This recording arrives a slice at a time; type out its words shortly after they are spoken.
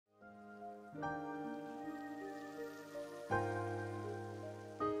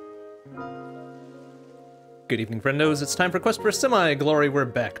Good evening, friendos. It's time for Quest for Semi-Glory. We're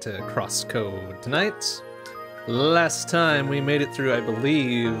back to CrossCode tonight. Last time we made it through, I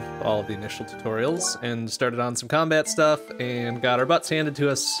believe, all of the initial tutorials and started on some combat stuff and got our butts handed to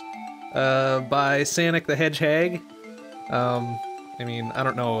us by Sanic the Hedgehog. I mean, I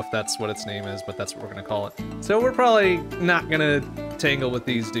don't know if that's what its name is, but that's what we're gonna call it. So we're probably not gonna tangle with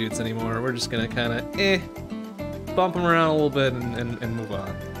these dudes anymore. We're just gonna kind of, bump them around a little bit and move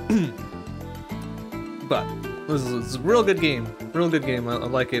on. But this is a real good game. Real good game. I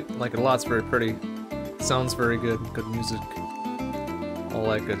like it. Like it a lot. It's very pretty. Sounds very good. Good music. All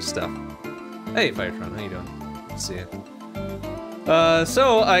that good stuff. Hey, Firetron, how you doing? Good to see you.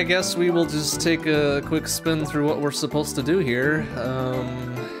 So I guess we will just take a quick spin through what we're supposed to do here.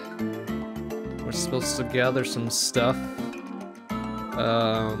 We're supposed to gather some stuff.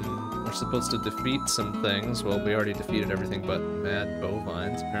 We're supposed to defeat some things. Well, we already defeated everything but mad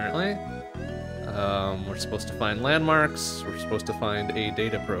bovines, apparently. We're supposed to find landmarks. We're supposed to find a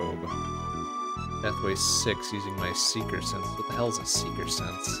data probe. Pathway 6 using my seeker sense. What the hell is a seeker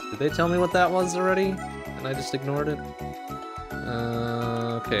sense? Did they tell me what that was already? And I just ignored it?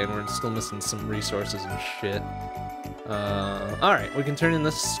 Okay, and we're still missing some resources and shit. Alright, we can turn in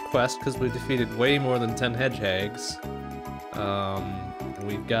this quest because we defeated way more than 10 hedgehogs.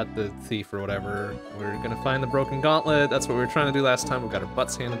 We've got the thief or whatever. We're gonna find the broken gauntlet. That's what we were trying to do last time. We got our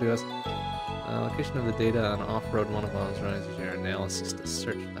butts handed to us. Location of the data on off-road one of those rises your analysis to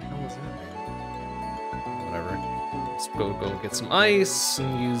search. What the hell is that? Whatever. Let's go get some ice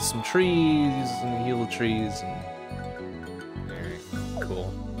and use some trees and heal the trees and there.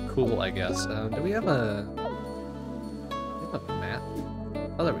 Cool. Cool, I guess. Do we have a map?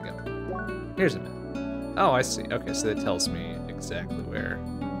 Oh, there we go. Here's a map. Oh, I see. Okay, so it tells me exactly where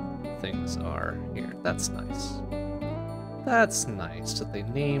things are here. That's nice. That's nice that they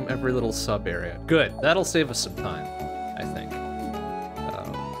name every little sub-area. Good, that'll save us some time, I think.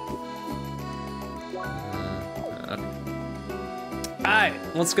 Okay. Alright,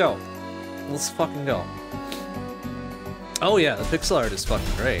 let's go. Let's fucking go. Oh yeah, the pixel art is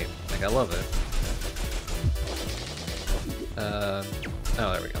fucking great. Like, I love it. Oh,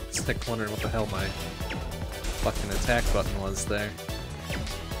 there we go. I was like wondering what the hell my fucking attack button was there.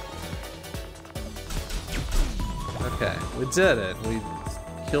 Okay, we did it. We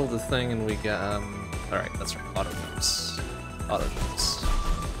killed the thing and we got, alright, that's right, auto jumps. Auto jumps.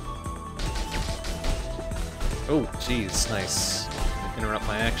 Oh, jeez, nice. Interrupt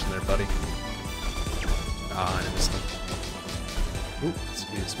my action there, buddy. Ah, I missed him. Ooh,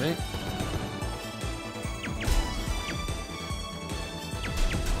 excuse me.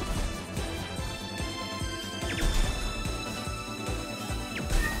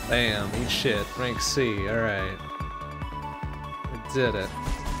 Bam, eat shit. Rank C, alright. Did it.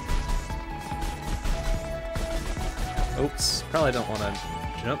 Oops, probably don't want to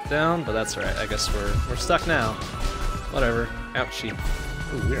jump down, but that's alright. I guess we're stuck now. Whatever. Ouchie.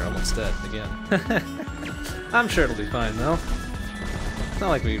 Ooh, we're almost dead again. I'm sure it'll be fine though. It's not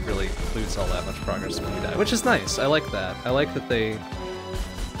like we really lose all that much progress when we die, which is nice. I like that. I like that they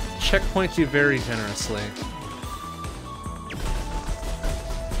checkpoint you very generously.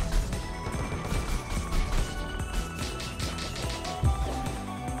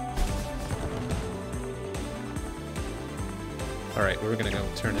 Alright, we were gonna go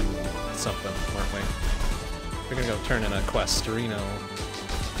turn in something, weren't we? We're gonna go turn in a Questorino,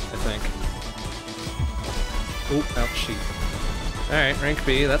 I think. Oop, ouchie. Alright, rank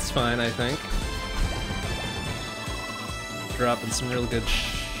B, that's fine, I think. Dropping some real good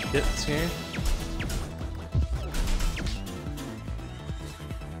shits here.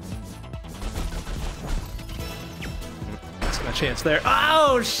 That's my chance there.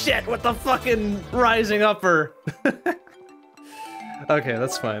 Oh shit, with the fucking rising upper! Okay,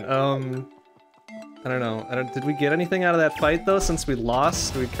 that's fine. I don't know. Did we get anything out of that fight, though, since we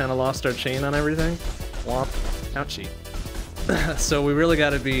lost? We kind of lost our chain on everything? Womp. Ouchie. So we really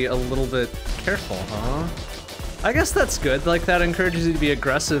gotta be a little bit careful, huh? I guess that's good. Like, that encourages you to be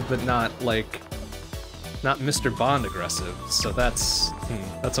aggressive, but not, like... not Mr. Bond aggressive. So that's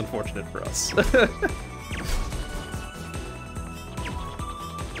unfortunate for us.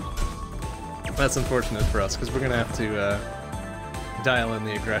 That's unfortunate for us, because we're gonna have to, dial in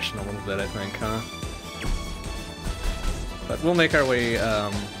the aggression a little bit, I think, huh? But we'll make our way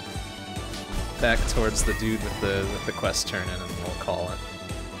back towards the dude with the quest turn in, and we'll call it.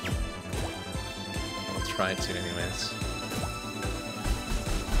 We'll try to, anyways.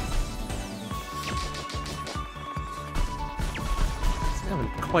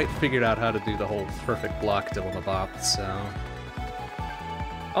 haven't quite figured out how to do the whole perfect block diddle-a-bop, so...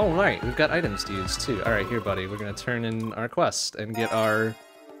 Oh, right, we've got items to use, too. Alright, here, buddy, we're gonna turn in our quest and get our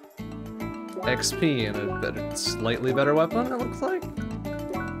XP and a better, slightly better weapon, it looks like?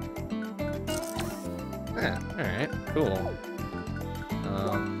 Yeah, alright, cool.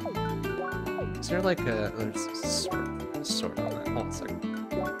 Is there like a... There's a sword on that. Hold on a second.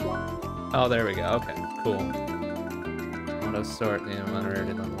 Oh, there we go. Okay, cool. Auto sort, yeah,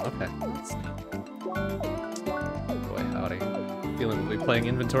 moderated on. Okay, that's neat. Boy, howdy. Feeling we'll be playing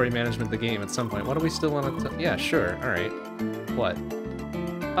inventory management the game at some point. What do we still want to... Yeah, sure. Alright. What?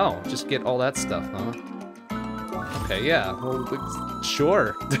 Oh, just get all that stuff, huh? Okay, yeah. Well,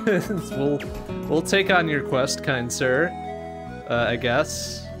 sure. We'll take on your quest, kind sir. I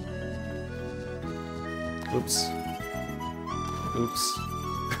guess. Oops. Oops.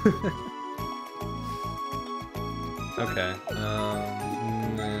 Okay.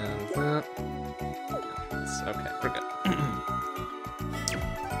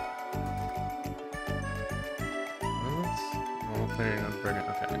 Okay, we're good.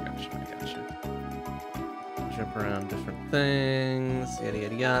 Okay, I gotcha. Jump around different things, yada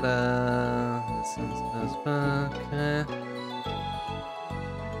yada yada. This is okay.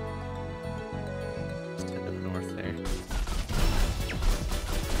 Just head to the north there.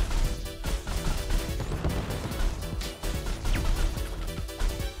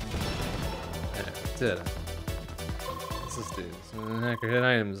 Okay, did it. What's this dude? Some hacker hit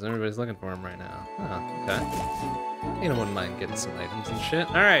items. Everybody's looking for him right now. Oh, okay. You know, wouldn't mind getting some items and shit.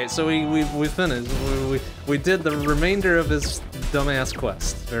 All right, so we finished. We did the remainder of his dumbass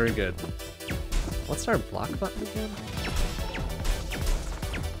quest. Very good. What's our block button again?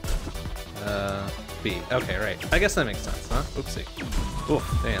 B. Okay, right. I guess that makes sense, huh? Oopsie. Oof,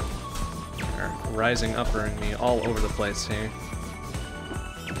 damn. They're rising uppering me all over the place here.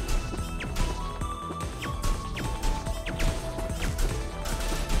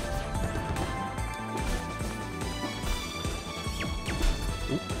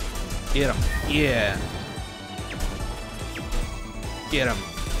 Get him. Yeah. Get him.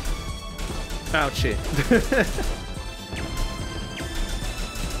 Ouchie.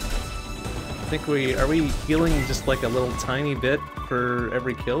 Are we healing just like a little tiny bit for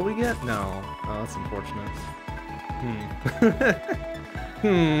every kill we get? No. Oh, that's unfortunate.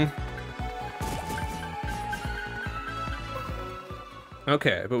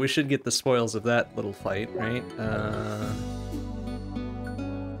 Okay, but we should get the spoils of that little fight, right?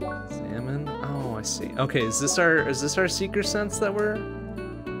 Salmon? Oh, I see. Okay, is this our seeker sense that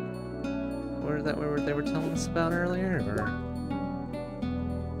they were telling us about earlier, or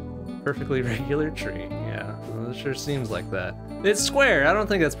perfectly regular tree? Yeah, well, it sure seems like that. It's square. I don't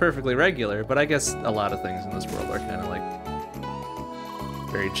think that's perfectly regular, but I guess a lot of things in this world are kind of like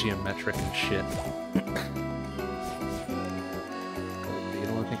very geometric and shit.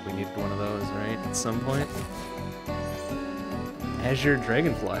 I think we needed one of those, right? At some point. Azure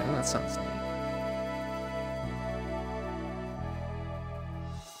Dragonfly. Oh, that sounds neat.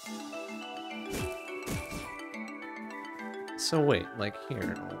 So wait, like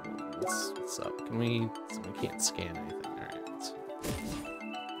here, what's up? We can't scan anything. All right.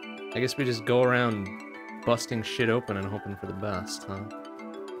 I guess we just go around busting shit open and hoping for the best, huh?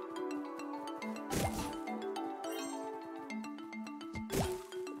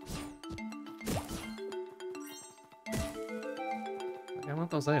 I want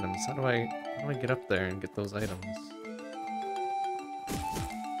those items. How do I get up there and get those items?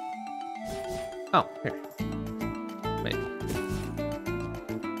 Oh, here. Maybe.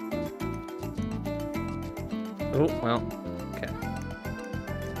 Oh, well, okay.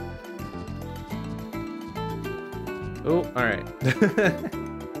 Oh, alright.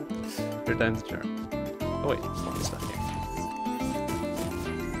 Third time's the charm. Oh wait, there's more stuff here.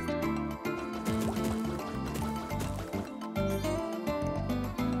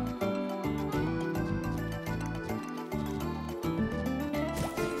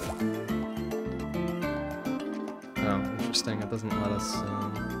 It doesn't let us,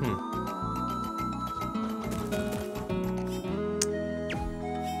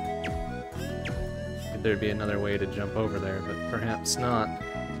 Could there be another way to jump over there, but perhaps not.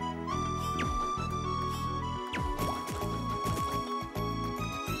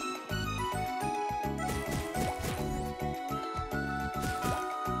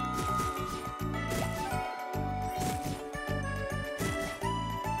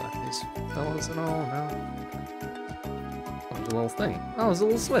 Got these fellas and all, no? Little thing. Oh, there's a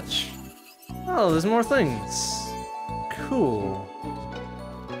little switch. Oh, there's more things. Cool.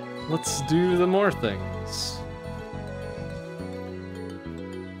 Let's do the more things.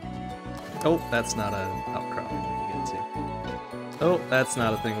 Oh, that's not a outcropping we can get to. Oh, that's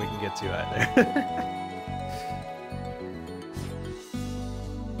not a thing we can get to either.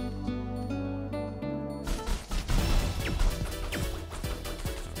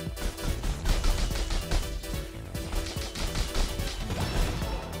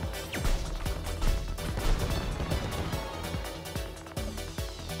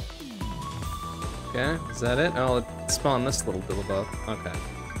 Okay, is that it? Oh, it spawned this little billabub. Okay.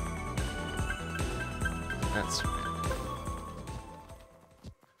 That's right.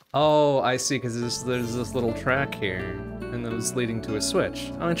 Oh, I see, because there's this little track here, and that was leading to a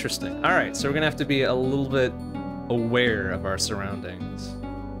switch. Oh, interesting. Alright, so we're gonna have to be a little bit aware of our surroundings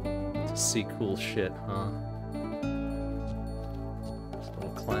to see cool shit, huh? There's a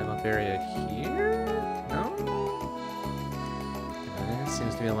little climb-up area here? No? Okay,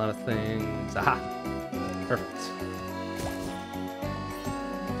 seems to be a lot of things. Aha! Perfect.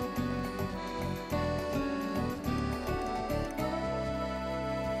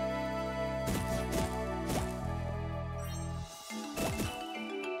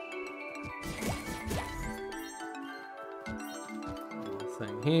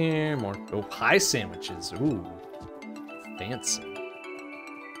 Thing here, more pie sandwiches. Ooh, fancy.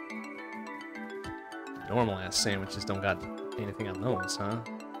 Normal ass sandwiches don't got anything on those, huh?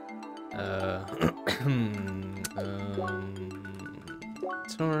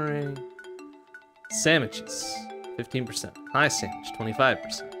 Sorry. Sandwiches, 15%. High sandwich,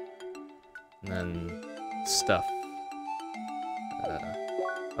 25%. And then stuff.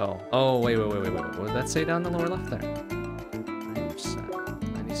 Oh, wait. What did that say down the lower left there?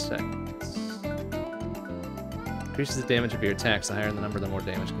 90%. 90 seconds. Increases the damage of your attacks. The higher the number, the more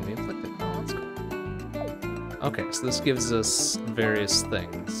damage can be inflicted. Oh, that's cool. Okay, so this gives us various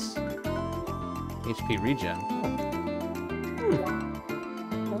things. HP regen.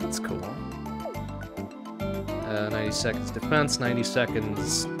 Well, that's cool. 90 seconds defense, 90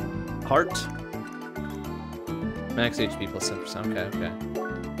 seconds heart. Max HP plus 10%. Okay.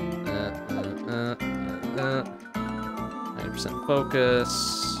 90% focus.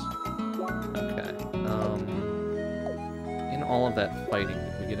 Okay. In all of that fighting,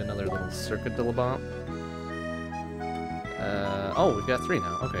 did we get another little circuit dilabomb? Oh, we've got 3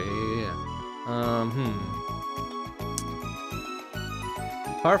 now. Okay, yeah.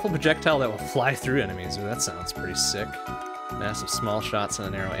 Powerful projectile that will fly through enemies. Ooh, that sounds pretty sick. Massive small shots on a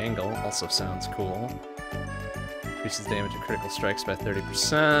narrow angle. Also sounds cool. Increases damage of critical strikes by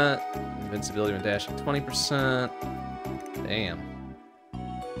 30%. Invincibility when dashing 20%. Damn.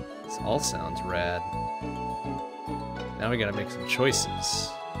 This all sounds rad. Now we gotta make some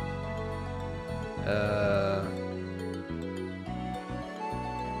choices.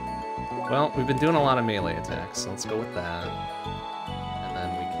 Well, we've been doing a lot of melee attacks, so let's go with that. And then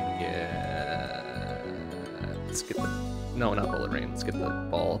we can get... Let's get the... No, not bullet rain. Let's get the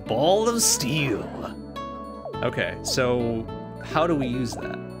ball of steel. Okay, so how do we use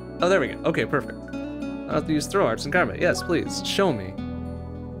that? Oh, there we go. Okay, perfect. I'll have to use throw arts in combat. Yes, please. Show me.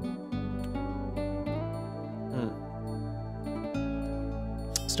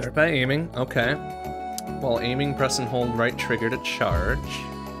 Start by aiming. Okay. While aiming, press and hold right trigger to charge.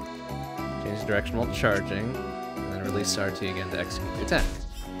 Change direction while charging. And then release RT again to execute the attack.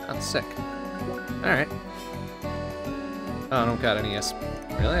 Oh, sick. Alright. Oh, I don't got any SP.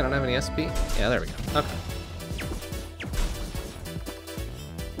 Really? I don't have any SP? Yeah, there we go. Okay.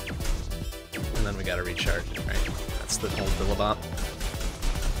 And then we gotta recharge it, right? That's the whole billabop.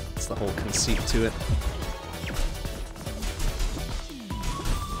 That's the whole conceit to it.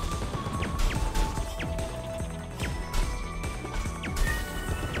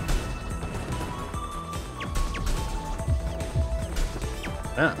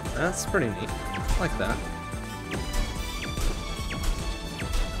 Yeah, that's pretty neat. I like that.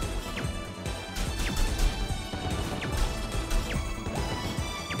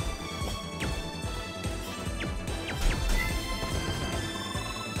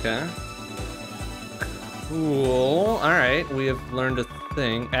 Okay. Cool. Alright, we have learned a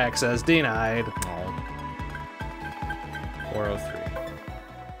thing. Access denied. Oh. 403.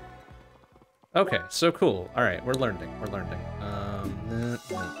 Okay, so cool. Alright, we're learning.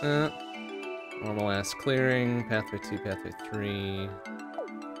 Normal ass clearing. Pathway 2, pathway 3.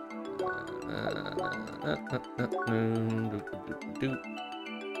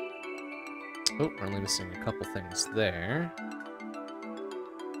 Oh, we're only missing a couple things there.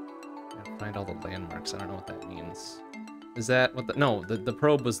 Find all the landmarks. I don't know what that means. Is that what the... No, the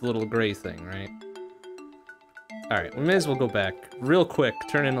probe was the little gray thing, right? Alright, we may as well go back real quick,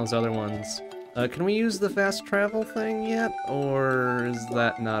 turn in those other ones. Can we use the fast travel thing yet? Or is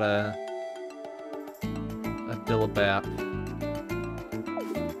that not a Dillabap.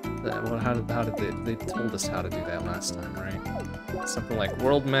 How did they told us how to do that last time, right? Something like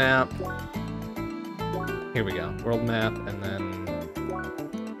world map. Here we go. World map, and then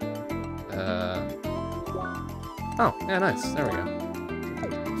oh, yeah, nice. There we go.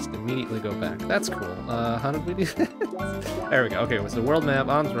 Just immediately go back. That's cool. How did we do that? There we go. Okay, it was the world map,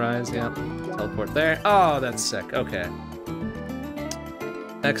 arms rise, yeah. Teleport there. Oh, that's sick. Okay.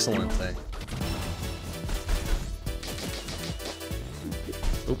 Excellent thing.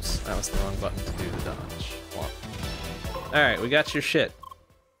 Oops, that was the wrong button to do the dodge. Alright, we got your shit.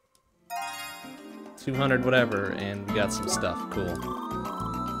 200 whatever, and we got some stuff. Cool.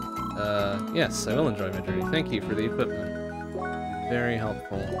 Yes, I will enjoy my journey. Thank you for the equipment. Very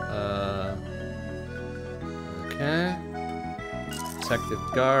helpful. Okay. Protective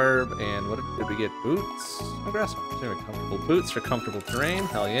garb, and what did we get? Boots? Oh, grasshoppers. There we go. Comfortable boots for comfortable terrain.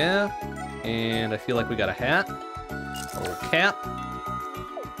 Hell yeah. And I feel like we got a hat. A little cap.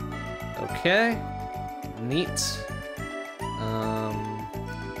 Okay. Neat.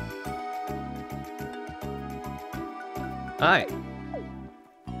 Hi.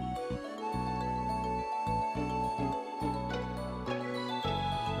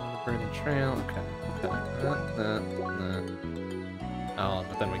 Burning trail. Okay. Oh,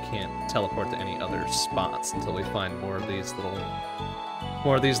 but then we can't teleport to any other spots until we find more of these little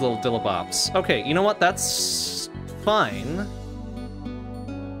dillabops. Okay, you know what? That's fine.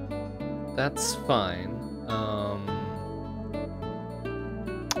 That's fine.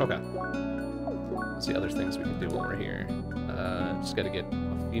 Okay. Let's see other things we can do while we're here. Just gotta get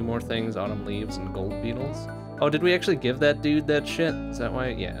a few more things, autumn leaves and gold beetles. Oh, did we actually give that dude that shit? Is that why?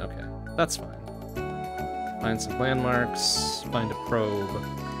 Yeah, okay. That's fine. Find some landmarks, find a probe,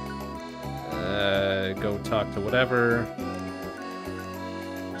 go talk to whatever.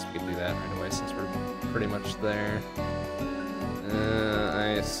 I guess we could do that right away since we're pretty much there.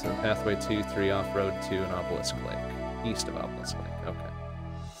 Nice. Pathway 2, 3, off-road 2, and Obelisk Lake. East of Obelisk Lake, okay.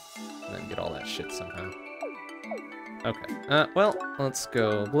 And then get all that shit somehow. Okay, well, let's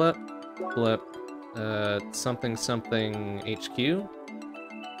go blip, blip, something, something, HQ.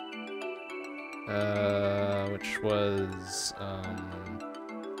 Which was,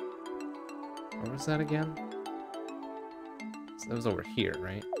 where was that again? So that was over here,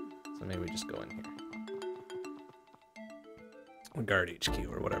 right? So maybe we just go in here. Or guard HQ,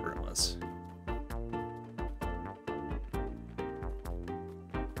 or whatever it was.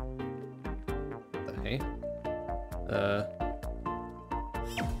 What the hey?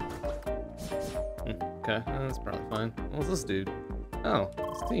 Okay, that's probably fine. What's this dude? Oh,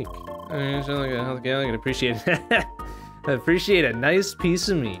 it's Teak. I can appreciate it. Appreciate a nice piece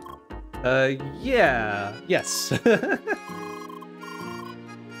of meat. Yeah. Yes.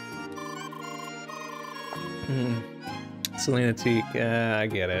 Selena Teak, I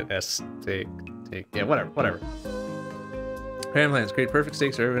get it. Teak. Yeah, whatever. Grand plans, create perfect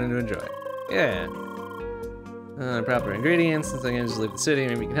steaks for everyone to enjoy. Yeah. Proper ingredients, since I can just leave the city,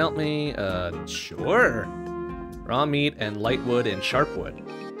 maybe you can help me. Sure. Raw meat and light wood and sharp wood.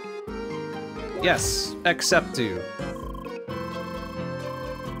 Yes, except to.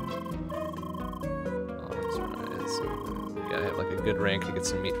 Oh, that's what it is. You gotta have like a good rank to get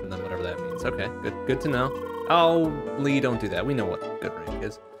some meat from them, whatever that means. Okay, good to know. Oh, Lee, don't do that. We know what good rank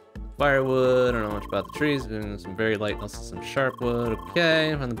is. Firewood, I don't know much about the trees, but some very light and also some sharp wood.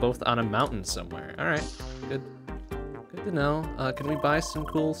 Okay, and both on a mountain somewhere. All right, good to know. Can we buy some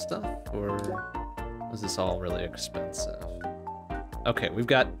cool stuff, or was this all really expensive? Okay, we've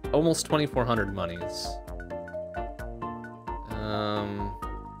got almost 2,400 monies. I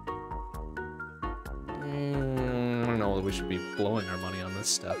don't know whether we should be blowing our money on this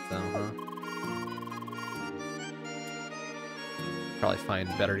stuff, though, huh? Probably find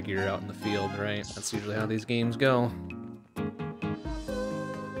better gear out in the field, right? That's usually how these games go.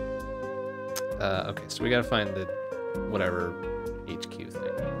 Okay, so we gotta find the whatever HQ thing.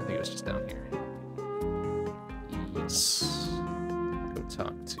 I think it was just down here. Yes. Go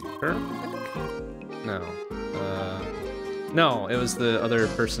talk to her. No. No, it was the other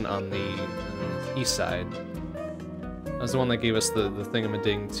person on the east side. That was the one that gave us the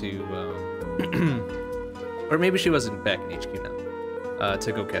thingamading to, or maybe she wasn't back in HQ now,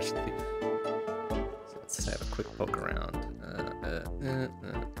 to go catch the thief. So let's have a quick poke around.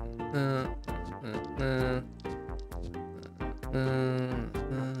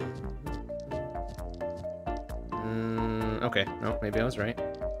 Okay, no, maybe I was right.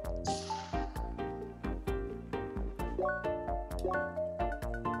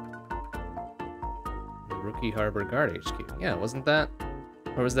 Rookie Harbor Guard HQ. Yeah, wasn't that?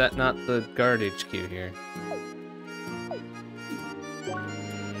 Or was that not the Guard HQ here?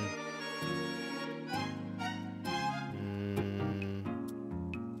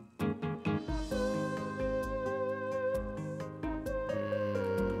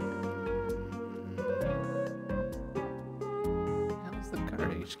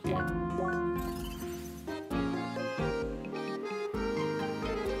 guard HQ.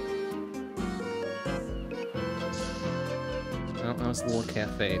 Oh, that was the little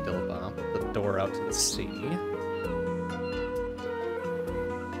cafe Dillabop with the door out to the sea.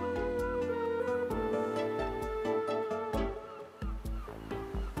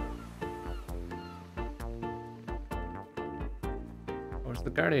 Or is the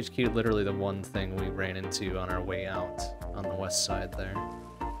guard HQ literally the one thing we ran into on our way out on the west side there?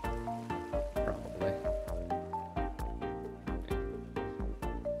 Probably.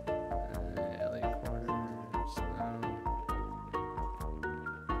 Alley corners, no.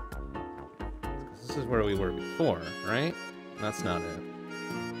 This is where we were before, right? That's not it.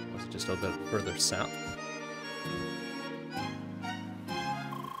 It's just a bit further south.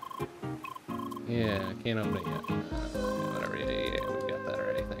 Yeah, can't open it yet. Yeah, whatever, yeah, we got that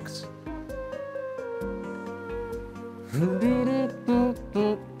already, thanks.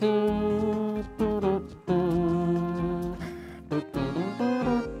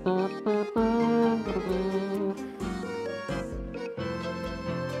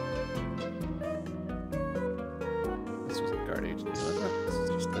 This was a guard agent, wasn't it? This is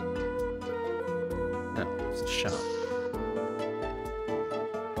just a... No, it's a shop.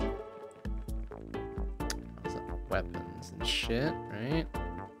 Weapons and shit, right?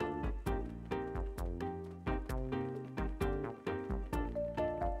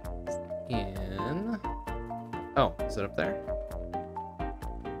 In... Oh, is it up there?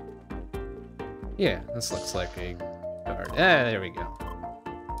 Yeah, this looks like a guard. Ah, there we go.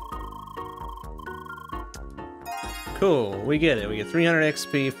 Cool, we get it. We get 300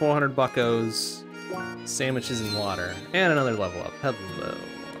 XP, 400 buckos, sandwiches and water, and another level up. Hello.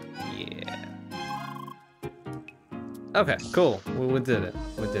 Yeah. Okay, cool. We did it.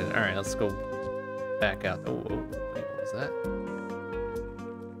 We did it. Alright, let's go back out. Oh, wait, what was that?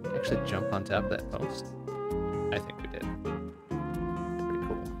 Did we actually jump on top of that post? I think we did. Pretty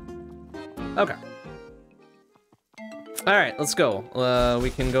cool. Okay. Alright, let's go.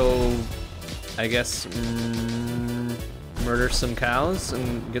 We can go, I guess, murder some cows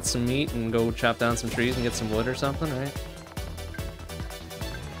and get some meat and go chop down some trees and get some wood or something, right?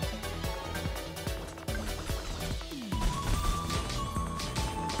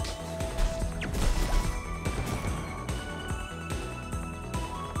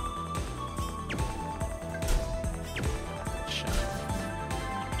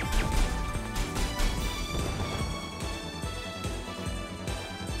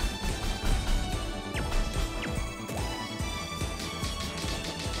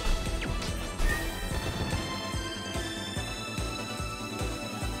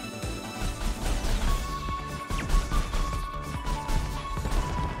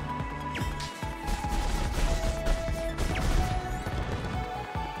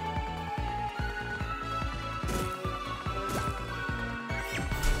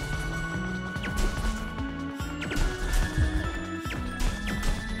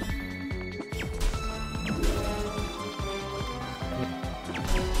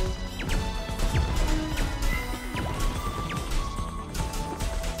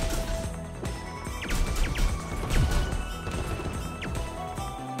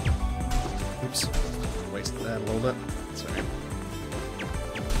 Oops, wasted that a little bit. Sorry.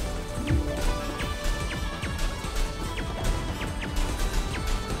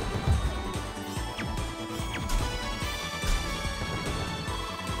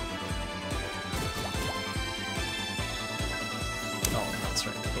 Oh, that's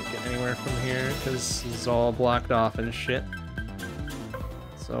right. I can't get anywhere from here because it's all blocked off and shit.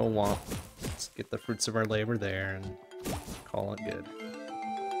 So, let's get the fruits of our labor there and call it good.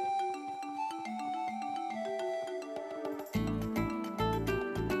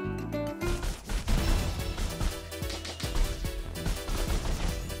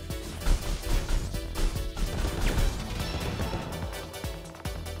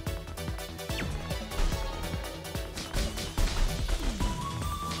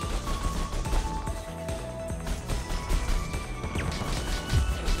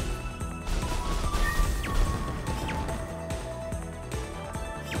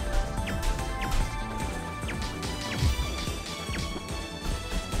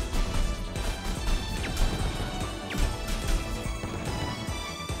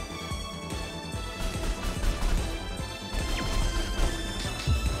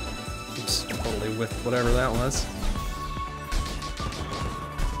 With whatever that was.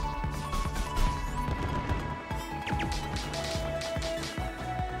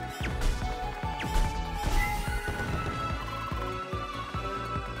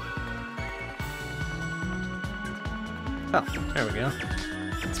 Oh, there we go.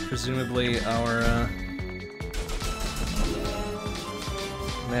 It's presumably our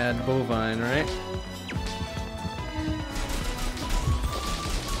mad bovine, right?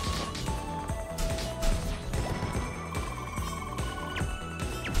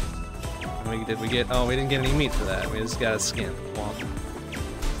 Did we get? Oh, we didn't get any meat for that. We just got a skin. Womp.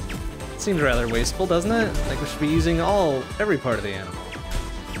 Seems rather wasteful, doesn't it? Like we should be using every part of the animal.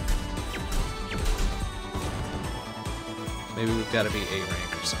 Maybe we've got to be A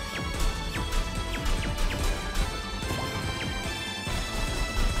rank or something.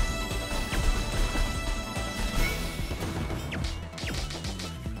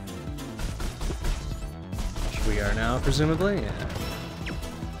 Which we are now, presumably. Yeah.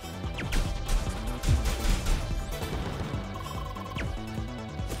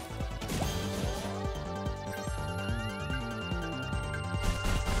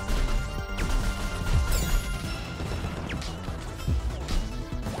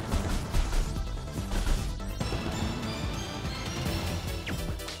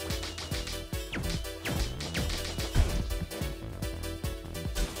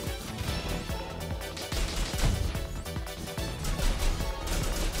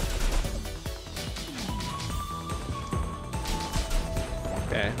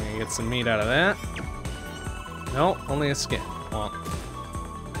 Okay, we can get some meat out of that. No, only a skin. Well.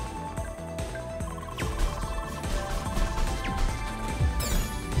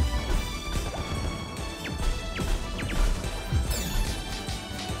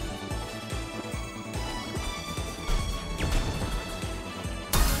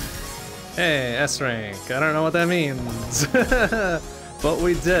 Hey, S rank. I don't know what that means, but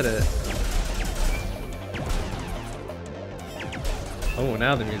we did it. Oh,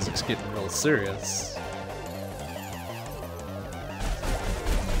 now the music's getting real serious.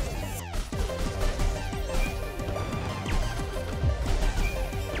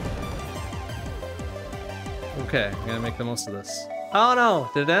 Okay, I'm gonna make the most of this. Oh no!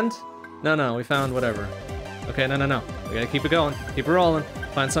 Did it end? No, no, we found whatever. Okay, no, no, no. We gotta keep it going. Keep it rolling.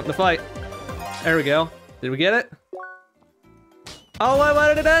 Find something to fight. There we go. Did we get it? Oh, why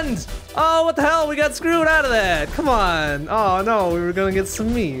did it end? Oh, what the hell? We got screwed out of that. Come on. Oh, no. We were going to get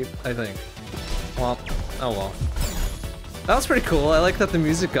some meat, I think. Well, oh well. That was pretty cool. I like that the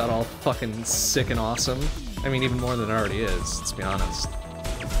music got all fucking sick and awesome. I mean, even more than it already is, let's be honest.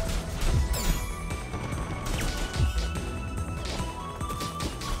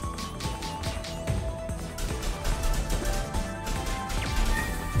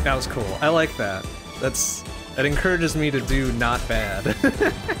 That was cool. I like that. That encourages me to do not bad.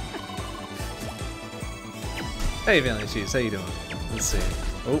 Hey, Valiant Cheese, how you doing? Let's see.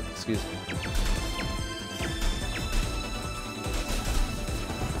 Oh, excuse me.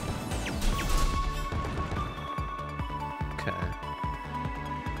 Okay.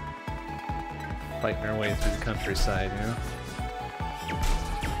 Fighting our way through the countryside, you know?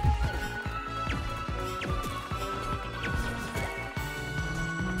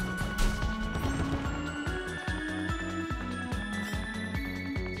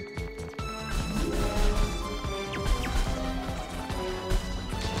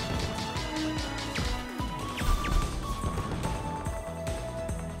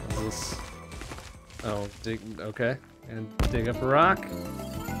 Okay, and dig up a rock.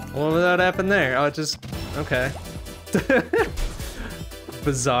 What would that happen there? Oh, it just... okay.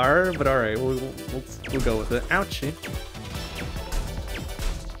 Bizarre, but alright, we'll go with it. Ouchie.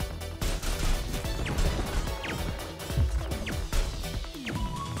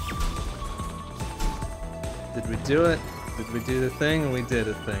 Did we do it? Did we do the thing? And we did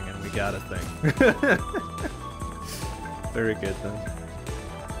a thing, and we got a thing. Very good, then.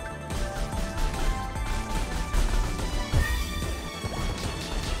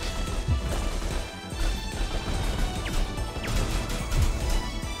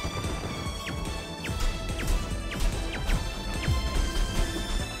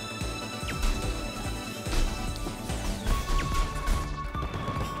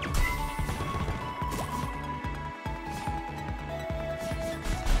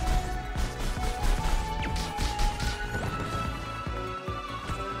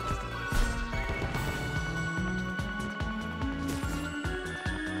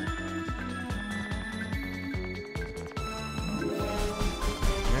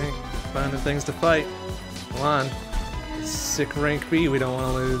 Finding things to fight. Come on. Sick rank B we don't want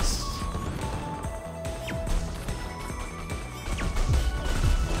to lose.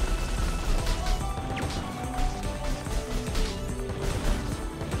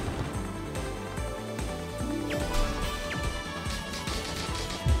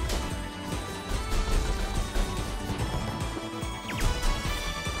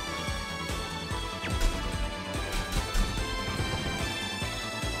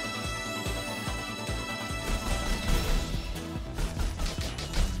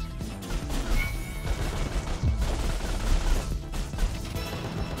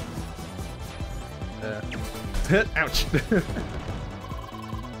 Ouch.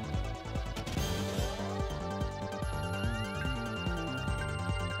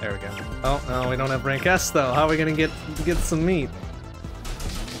 There we go. Oh, no, we don't have rank S though. How are we gonna get some meat?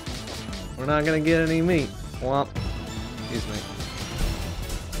 We're not gonna get any meat. Well, excuse me.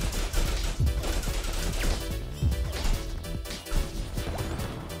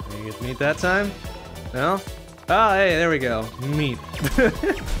 Did you get meat that time? No? Oh, hey, there we go. Meat.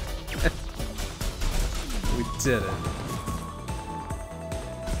 We did it.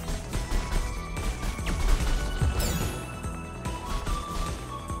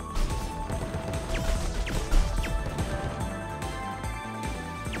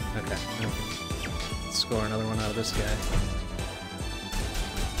 Okay. Score another one out of this guy.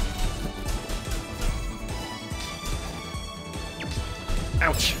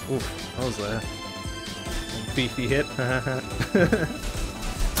 Ouch! Oof, that was a beefy hit. Hey,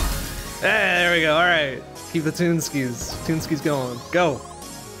 there we go, alright. Keep the Toonskis going. Go!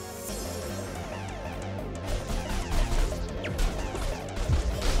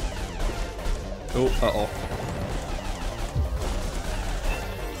 Oh, uh-oh.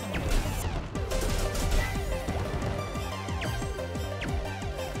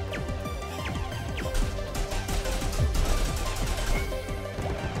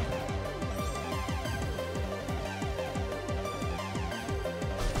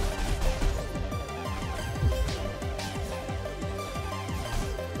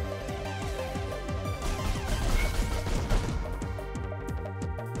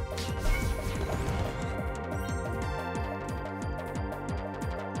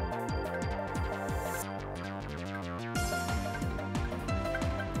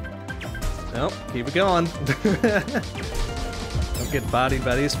 Nope, keep it going. Don't get bodied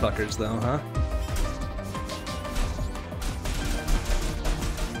by these fuckers though, huh?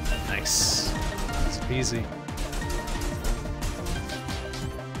 Nice. It's easy.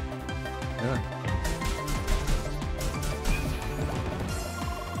 Yeah.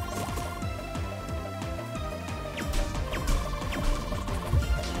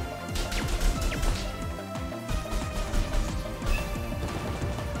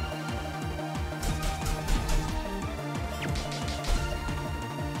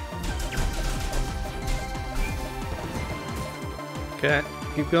 Okay,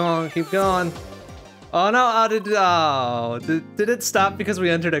 keep going, keep going. Oh no, did it stop because we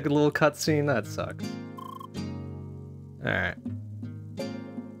entered a little cutscene? That sucks. Alright.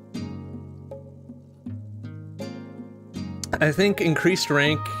 I think increased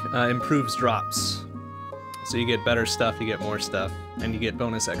rank improves drops. So you get better stuff, you get more stuff, and you get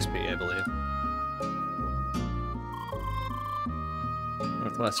bonus XP, I believe.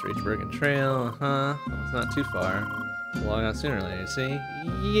 Northwest Reach Bergen Trail, well, it's not too far. Log out sooner or later, see?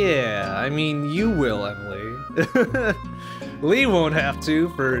 Yeah, I mean, you will, Emily. Lee won't have to,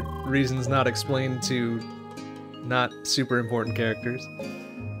 for reasons not explained to not super important characters.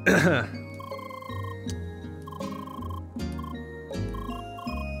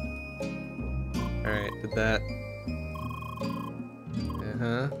 Alright, did that.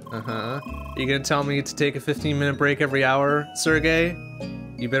 Are you gonna tell me to take a 15-minute break every hour, Sergey?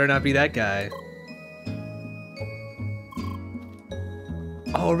 You better not be that guy.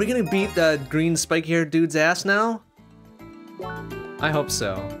 Oh, are we gonna beat the green spiky-haired dude's ass now? I hope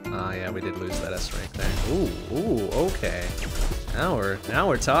so. Oh yeah, we did lose that S rank there. Ooh, okay. Now we're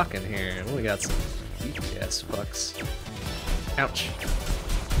talking here. We got some beefy ass fucks. Ouch.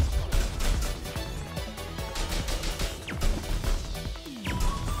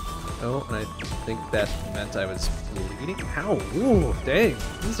 Oh, and I think that meant I was bleeding. Ow! Ooh, dang!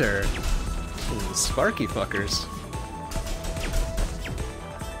 These are sparky fuckers.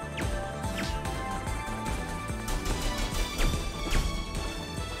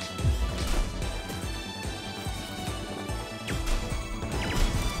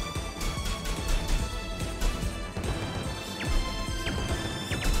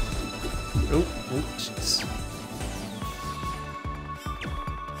 Oh, jeez.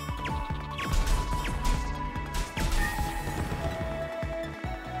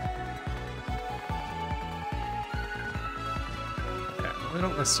 Okay, we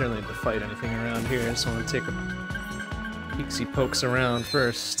don't necessarily need to fight anything around here. I just want to take a peeksy pokes around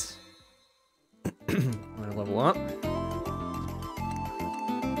first. I'm gonna level up.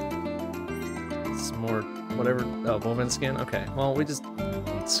 Some more, whatever. Oh, bovine skin? Okay, well, we just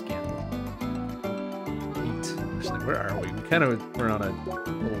need skin. Where are we? We kind of were on a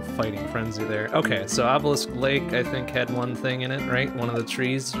little fighting frenzy there. Okay, so Obelisk Lake, I think, had one thing in it, right? One of the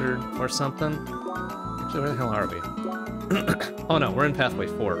trees or something. Actually, where the hell are we? Oh no, we're in Pathway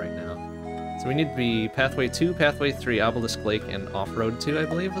 4 right now. So we need to be Pathway 2, Pathway 3, Obelisk Lake, and Off-Road 2, I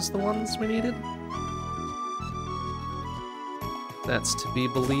believe, was the ones we needed. That's to be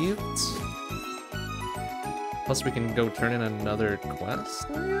believed. Plus we can go turn in another quest,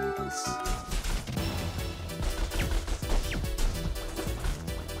 I guess?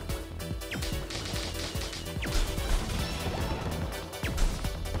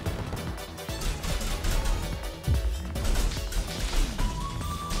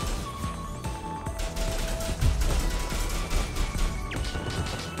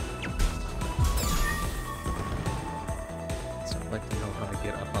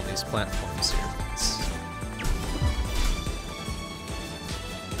 Platforms here.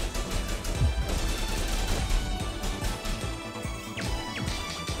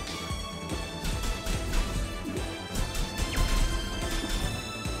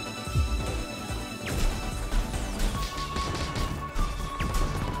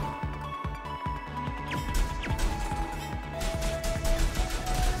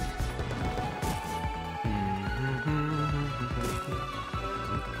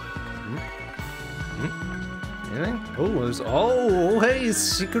 Oh, hey,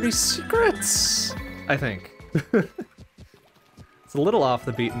 secrety secrets! I think. It's a little off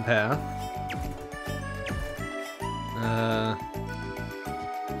the beaten path. A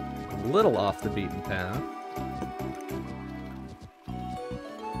little off the beaten path.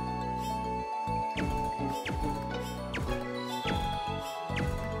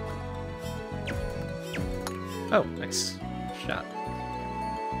 Oh, nice shot.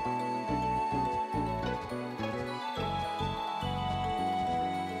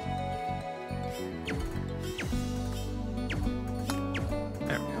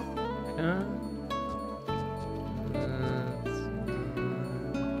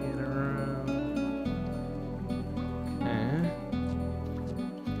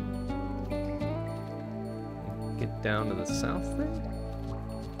 Down to the south thing?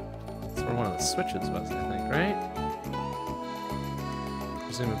 That's where one of the switches was, I think, right?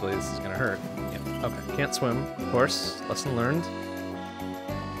 Presumably this is gonna hurt. Yeah, okay. Can't swim, of course. Lesson learned.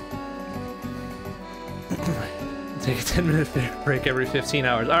 Take a 10-minute break every 15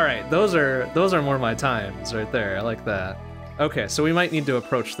 hours. Alright, those are more my times right there. I like that. Okay, so we might need to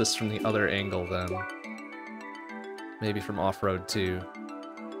approach this from the other angle then. Maybe from off-road too.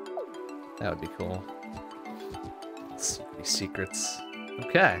 That would be cool. Secrets.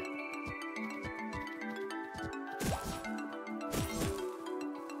 Okay.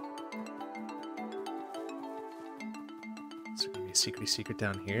 Is there gonna be a secret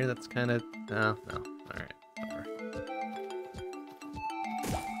down here? That's kind of... No. Alright. Whatever.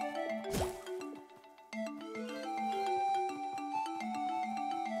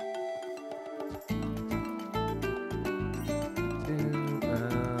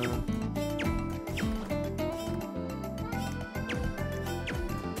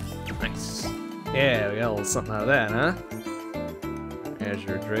 Yeah, we got a little something out of that, huh? There's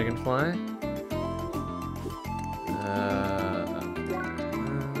your dragonfly.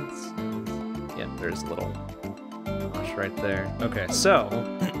 Yeah, there's a little mosh right there. Okay, so...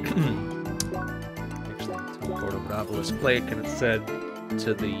 actually, teleported over to Obelisk Lake, and it said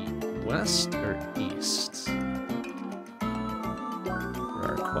to the west or east? For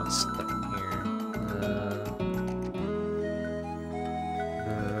our quest thing here.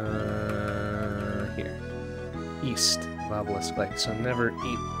 East of Obelisk Lake, so never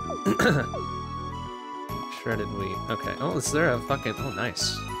eat shredded wheat. Okay. Oh, is there a fucking... Oh,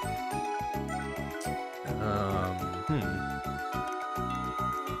 nice.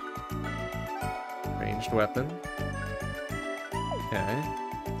 Ranged weapon. Okay.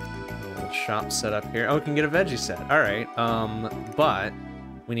 A little shop set up here. Oh, we can get a veggie set. Alright. But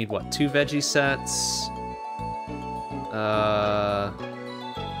we need what? 2 veggie sets?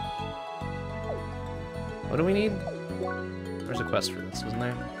 What do we need? There's a quest for this, wasn't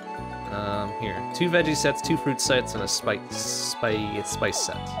there? Here. 2 veggie sets, 2 fruit sets, and a spice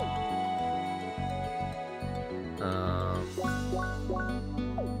set.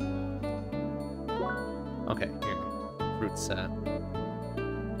 Okay, here. Fruit set.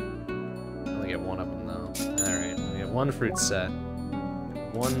 Only get 1 of them, though. Alright, we have 1 fruit set.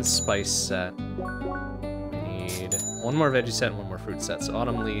 1 spice set. We need 1 more veggie set and 1 more fruit set. So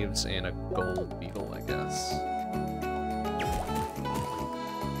autumn leaves and a gold beetle, I guess.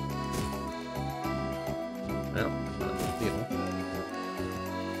 Well, not a big deal.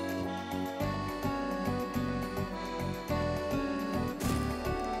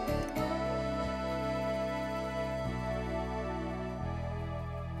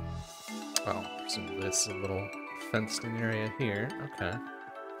 Oh, presumably it's a little fenced-in area here. Okay.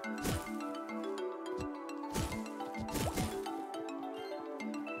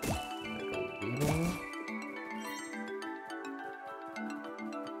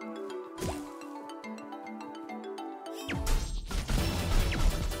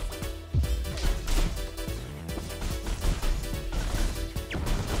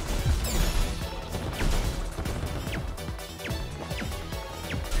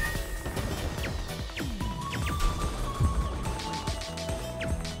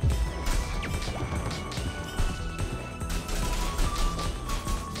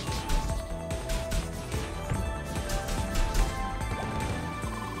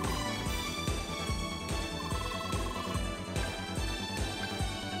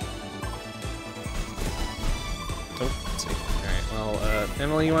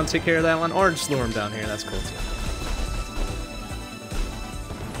 Emily, you want to take care of that one? Or just lure him down here, that's cool too.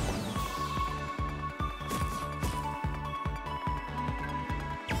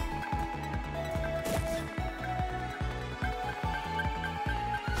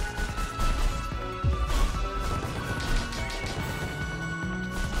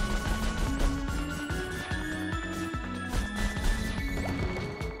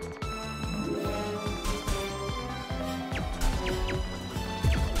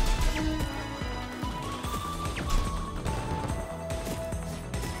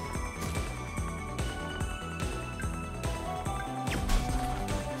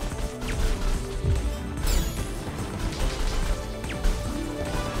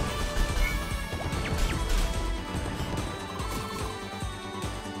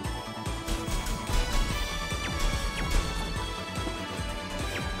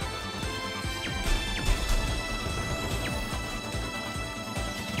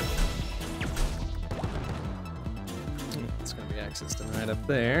 Right up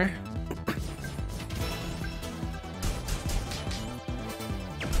there.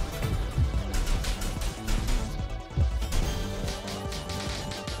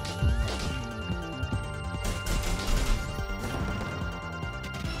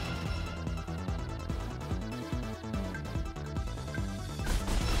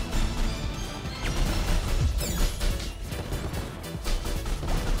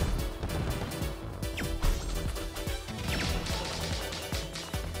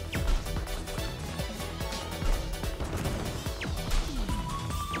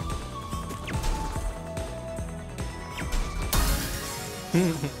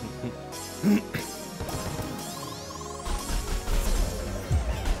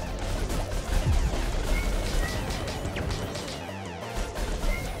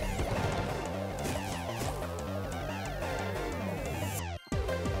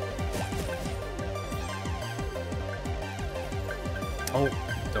 Oh,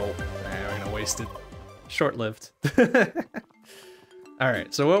 dope. We're gonna waste it. Short-lived. All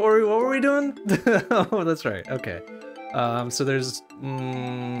right. So what were we doing? Oh, that's right. Okay. So there's. All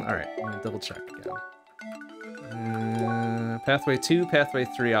right. Let me double check again. Pathway 2, Pathway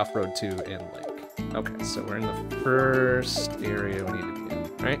 3, Off-Road 2, and Lake. Okay. So we're in the first area we need to be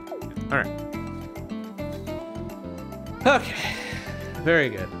in, right? All right. Okay. Very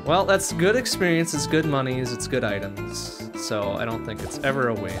good. Well, that's good experience. It's good monies. It's good items. So I don't think it's ever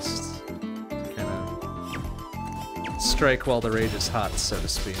a waste to kind of strike while the rage is hot, so to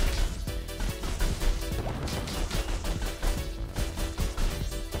speak.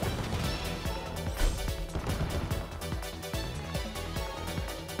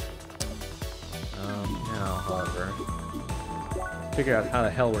 Now, however, figure out how the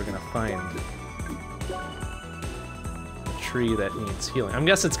hell we're gonna find a tree that needs healing. I'm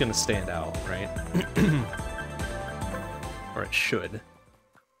guessing it's gonna stand out, right? Or it should.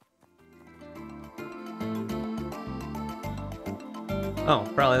 Oh,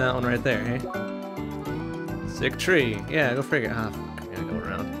 probably that one right there, hey? Sick tree. Yeah, go figure. Ah, I'm gonna go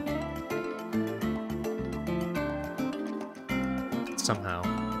around. Somehow.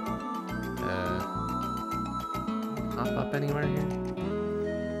 Pop up anywhere here?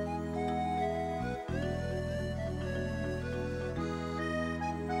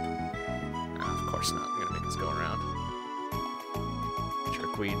 Oh, of course not. I'm gonna make us go around.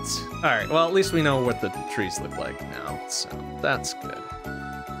 Weeds. Alright, well, at least we know what the trees look like now, so that's good.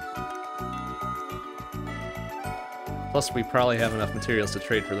 Plus, we probably have enough materials to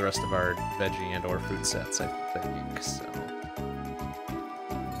trade for the rest of our veggie and or fruit sets, I think, so...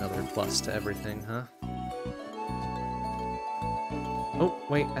 Another plus to everything, huh? Oh,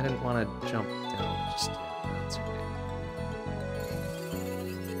 wait, I didn't want to jump down just yet. That's okay.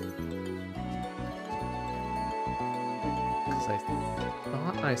 Because I thought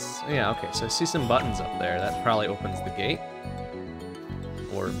yeah, okay, so I see some buttons up there. That probably opens the gate.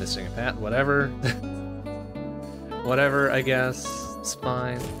 Or or missing a path, whatever. Whatever, I guess. It's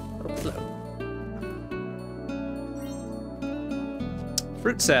fine. Oh, hello.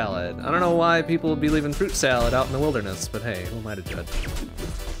 Fruit salad. I don't know why people would be leaving fruit salad out in the wilderness, but hey, who am I to judge?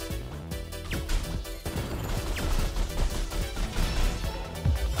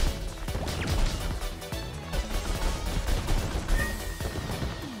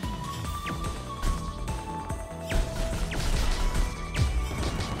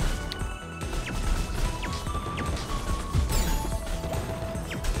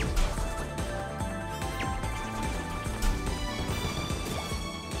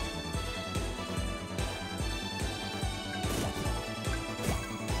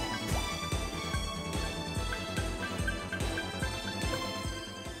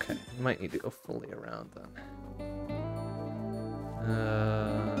 Might need to go fully around then.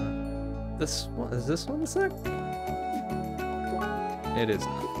 This one, is this one sick? It is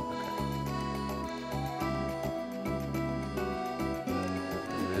not.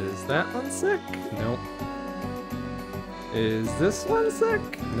 Okay. Is that one sick? Nope. Is this one sick?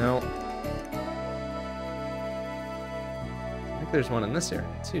 Nope. I think there's one in this area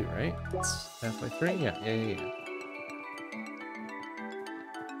too, right? It's halfway through? Yeah.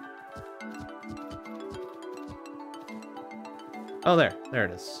 Oh, there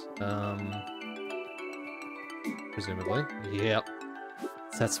it is. Presumably. Yep.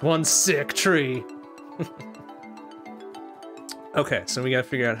 That's one sick tree. Okay, so we gotta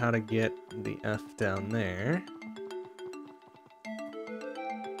figure out how to get the F down there.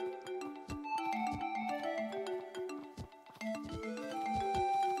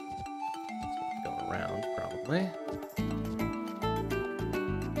 Go around, probably.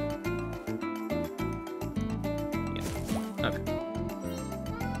 Yeah. Okay.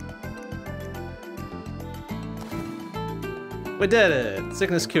 We did it!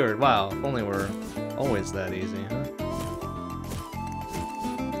 Sickness cured. Wow, if only we're always that easy, huh?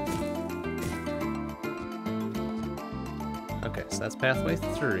 Okay, so that's pathway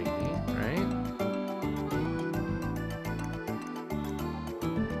 3, right?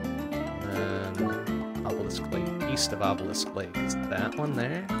 And Obelisk Lake, east of Obelisk Lake. Is that one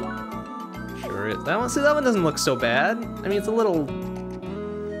there? Sure is. That one, see, that one doesn't look so bad. I mean, it's a little...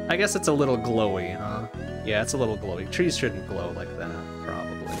 I guess it's a little glowy, huh? Yeah, it's a little glowy. Trees shouldn't glow like that,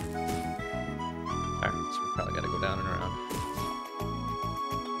 probably. Alright, so we probably gotta go down and around.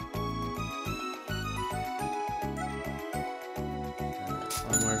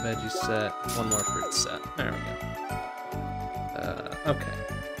 One more veggie set, one more fruit set. There we go. Okay.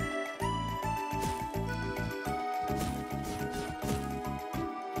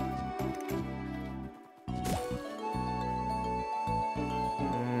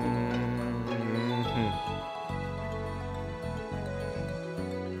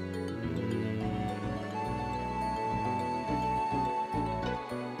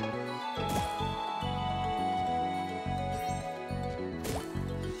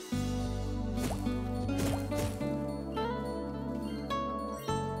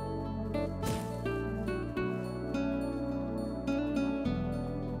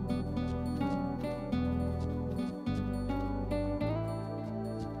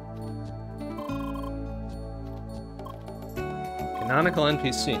 Canonical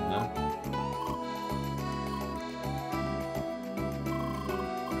NPC, no?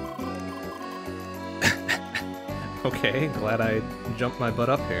 Okay, glad I jumped my butt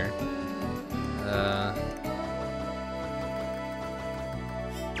up here.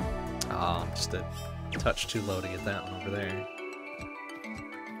 Oh, just a touch too low to get that one over there.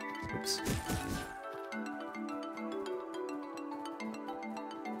 Oops.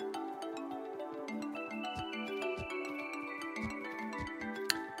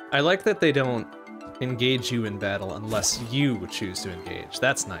 I like that they don't engage you in battle unless you choose to engage.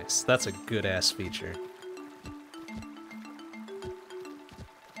 That's nice. That's a good-ass feature.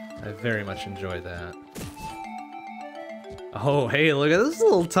 I very much enjoy that. Oh, hey, look at this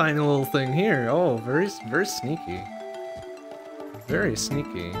little tiny little thing here. Oh, very sneaky. Very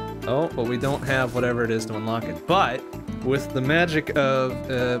sneaky. Oh, but we don't have whatever it is to unlock it. But with the magic of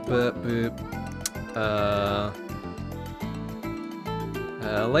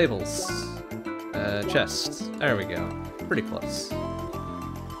labels. Chests. There we go. Pretty close.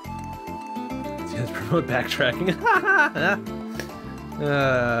 Let's promote backtracking.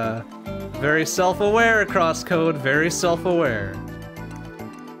 Very self-aware, CrossCode. Very self-aware.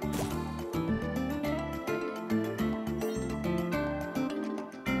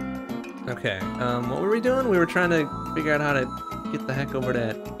 Okay, what were we doing? We were trying to figure out how to get the heck over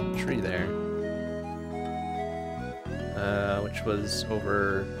that tree there. which was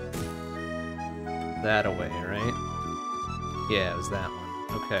over that away, right? Yeah, it was that one.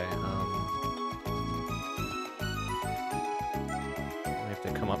 Okay, we have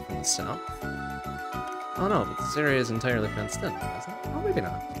to come up from the south. Oh no, but this area is entirely fenced in, isn't it? Oh, maybe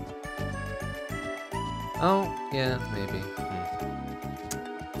not. Oh, yeah, maybe.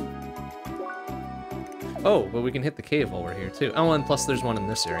 Oh, but we can hit the cave while we're here, too. Oh, and plus there's one in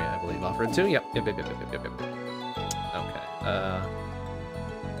this area, I believe. Off-road too? Yep. Yep. Okay,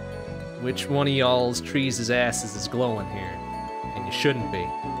 which one of y'all's trees' asses is glowing here? And you shouldn't be.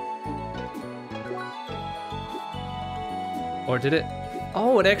 Or did it?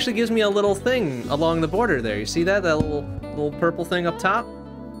 Oh, it actually gives me a little thing along the border there. You see that? That little purple thing up top?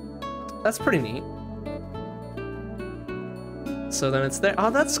 That's pretty neat. So then it's there. Oh,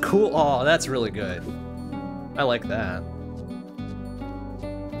 that's cool. Oh, that's really good. I like that.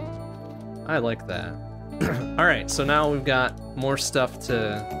 I like that. Alright, so now we've got more stuff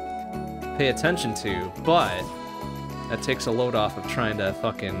to pay attention to, but that takes a load off of trying to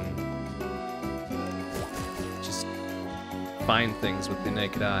fucking just find things with the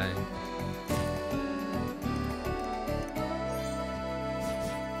naked eye.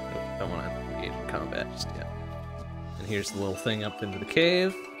 Nope, don't want to engage in combat just yet. And here's the little thing up into the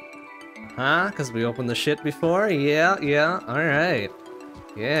cave. Huh? Because we opened the shit before? Yeah, alright.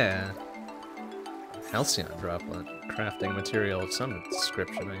 Yeah. Halcyon droplet. Crafting material of some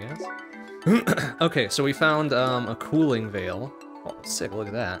description, I guess. Okay, so we found a cooling veil. Oh, sick, look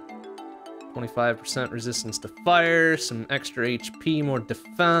at that. 25% resistance to fire, some extra HP, more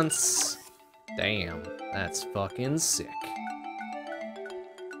defense. Damn, that's fucking sick.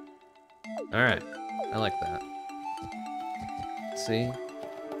 Alright, I like that. See?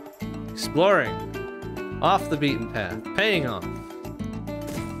 Exploring. Off the beaten path. Paying off.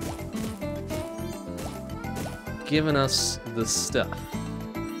 Giving us the stuff.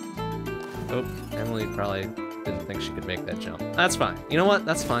 Oh, Emily probably didn't think she could make that jump. That's fine. You know what?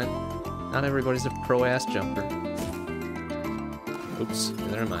 That's fine. Not everybody's a pro-ass jumper. Oops,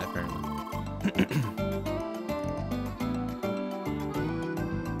 neither am I, apparently.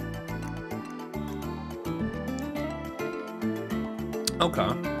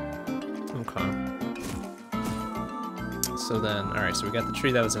 Okay. So then, alright, so we got the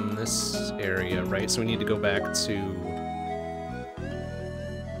tree that was in this area, right? So we need to go back to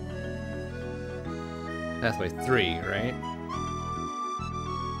pathway 3, right?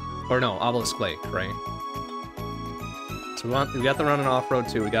 Or no, Obelisk Lake, right? So we got the run and off-road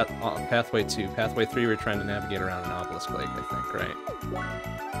 2, we got pathway 2. Pathway 3, we're trying to navigate around an Obelisk Lake, I think, right?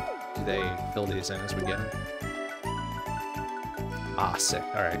 Do they fill these in as we get them? Ah, sick,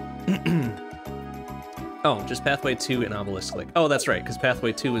 alright. Oh, just Pathway 2 and Obelisk Lake. Oh, that's right, because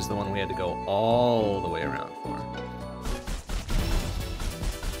Pathway 2 is the one we had to go all the way around for.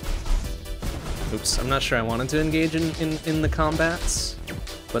 Oops, I'm not sure I wanted to engage in the combats,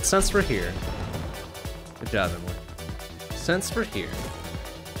 but since we're here... Good job, Emily. Since we're here...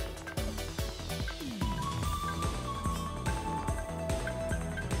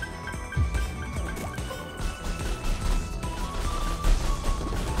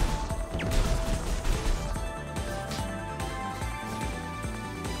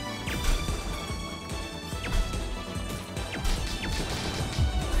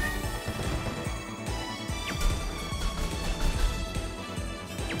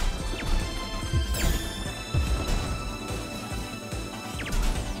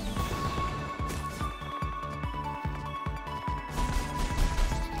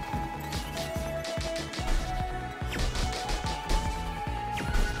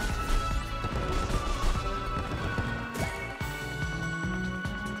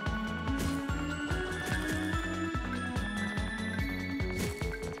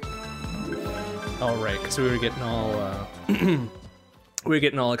 So we were getting all we were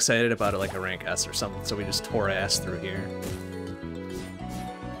getting all excited about it like a rank S or something, so we just tore ass through here.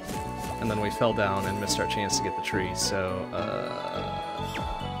 And then we fell down and missed our chance to get the tree, so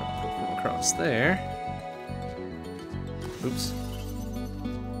across there. Oops.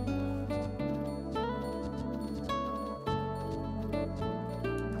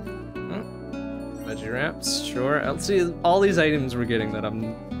 Veggie wraps, sure. Let's see all these items we're getting that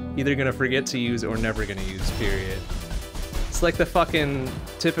I'm either gonna forget to use or never gonna use, period. It's like the fucking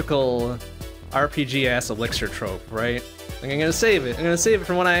typical RPG-ass elixir trope, right? Like, I'm gonna save it. I'm gonna save it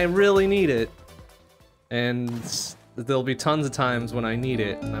for when I really need it. And there'll be tons of times when I need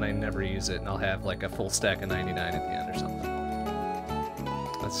it, and then I never use it, and I'll have like a full stack of 99 at the end or something.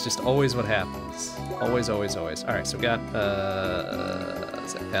 That's just always what happens. Always, always, always. Alright, so we got,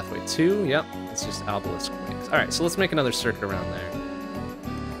 is that pathway 2, yep. It's just obelisk links. Alright, so let's make another circuit around there.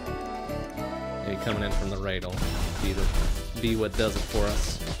 Maybe coming in from the right will be what does it for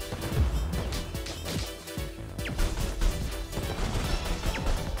us.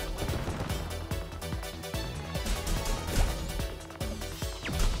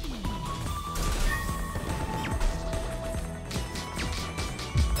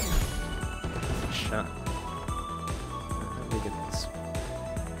 Shot. How do we get this?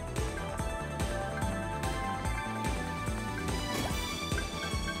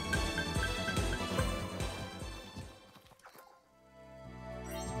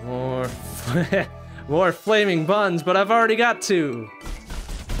 More flaming buns, but I've already got 2.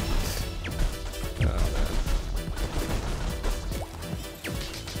 Oh, man.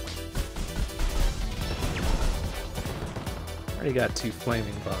 Already got 2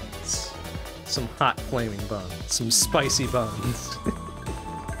 flaming buns. Some hot flaming buns. Some spicy buns.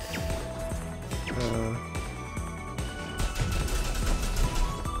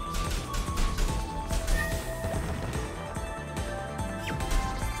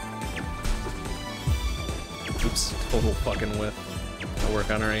 Oops, total fucking whiff. I'll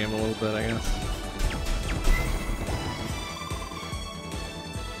work on our aim a little bit, I guess.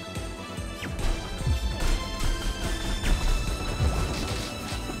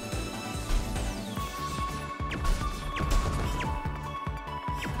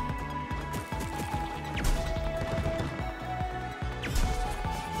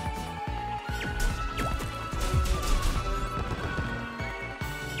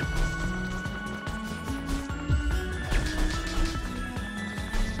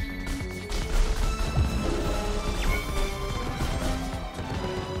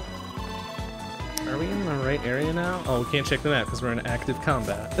 Are we in the right area now? Oh, we can't check the map because we're in active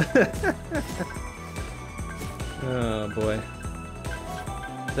combat. Oh boy.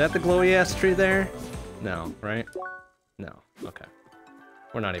 Is that the glowy ass tree there? No, right? No. Okay.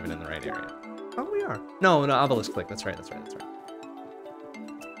 We're not even in the right area. Oh, we are. No, obelisk click. That's right.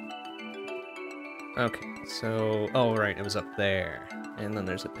 Okay, so... Oh, right. It was up there. And then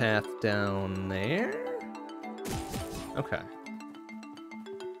there's a path down there? Okay.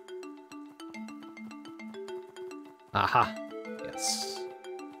 Aha. Yes.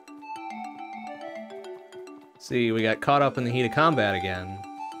 See, we got caught up in the heat of combat again.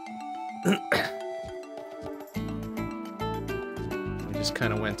 We just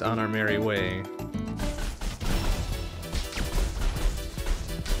kind of went on our merry way.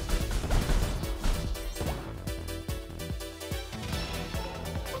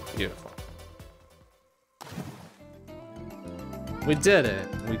 Beautiful. We did it.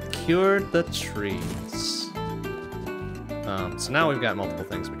 We cured the trees. So now we've got multiple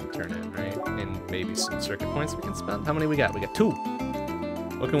things we can turn in, right? And maybe some circuit points we can spend. How many we got? We got 2.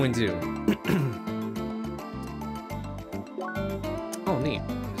 What can we do? Oh, neat.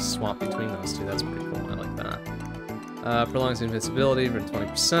 Just swap between those 2. That's pretty cool. I like that. Prolongs invincibility for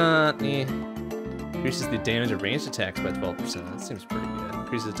 20%. Increases the damage of ranged attacks by 12%. That seems pretty good.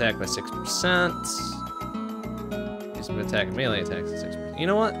 Increases attack by 6%. Use of attack and melee attacks at 6%. You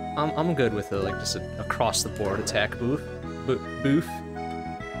know what? I'm good with like just a across the board attack boof.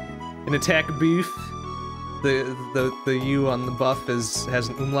 An attack boof. The U on the buff has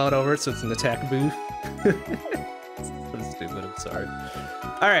an umlaut over it, so it's an attack boof. So stupid. I'm sorry.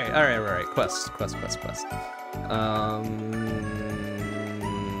 All right. Quest.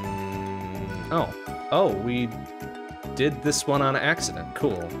 Oh, we did this one on accident.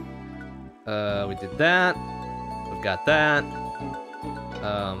 Cool. We did that. We've got that.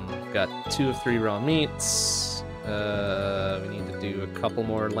 We've got 2 of 3 raw meats. We need to do a couple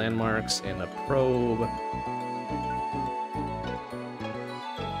more landmarks and a probe.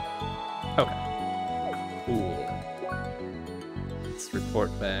 Okay. Cool. Let's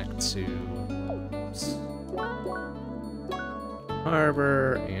report back to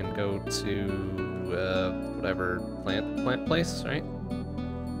harbor and go to whatever plant place, right?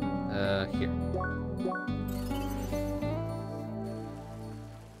 Here.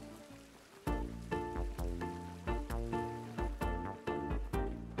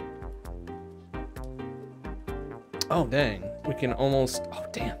 Oh, dang. We can almost... Oh,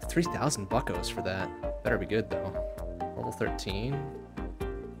 damn. 3,000 buckos for that. Better be good, though. Level 13.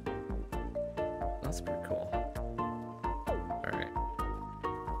 That's pretty cool. Alright.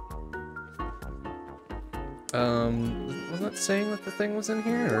 Wasn't that saying that the thing was in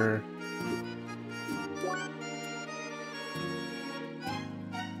here, or...?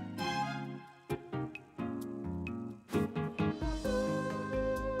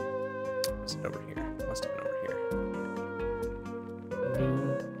 Was it over here? Must have been over here.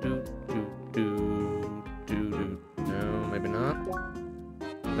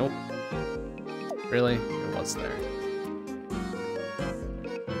 Really? It was there.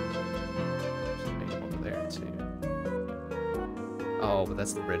 Maybe over there too. Oh, but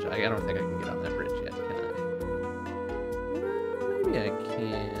that's the bridge. I don't think I can get on that bridge yet, can I? Maybe I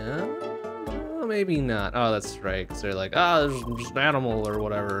can. Oh, maybe not. Oh, that's right, because they're like, ah, there's just an animal or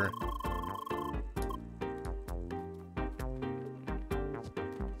whatever.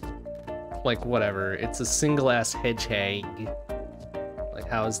 Like, whatever. It's a single-ass hedgehog. Like,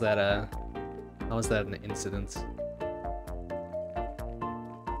 how is that an incident?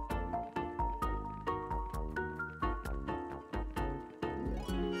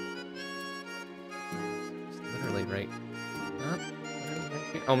 It's literally right... Huh? Literally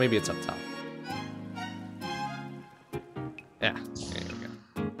right here? Oh, maybe it's up top. Yeah, there we go.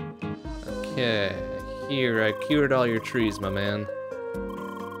 Okay, here, I cured all your trees, my man.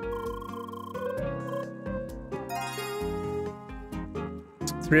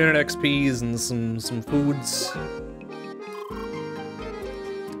 $300 XPs and some foods.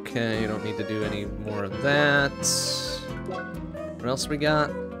 Okay, you don't need to do any more of that. What else we got?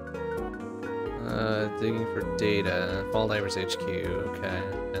 Digging for data. Fall Divers HQ, okay.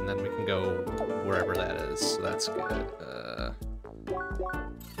 And then we can go wherever that is, so that's good.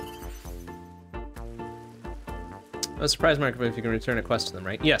 A surprise mark if you can return a quest to them,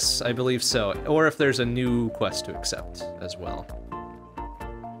 right? Yes, I believe so. Or if there's a new quest to accept as well.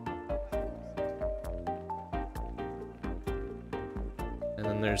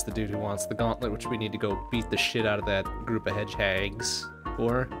 There's the dude who wants the gauntlet, which we need to go beat the shit out of that group of hedgehogs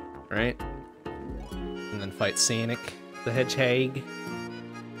for, right? And then fight Sanic, the hedgehog.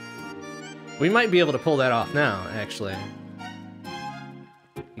 We might be able to pull that off now, actually.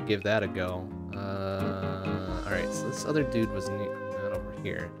 Give that a go. Alright, so this other dude was not over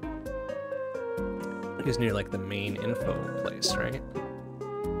here. He was near, like, the main info place, right?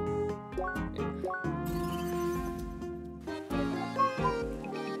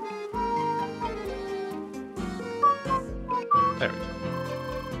 There we go.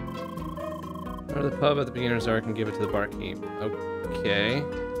 Go to the pub at the beginner's arc and give it to the barkeep. Okay.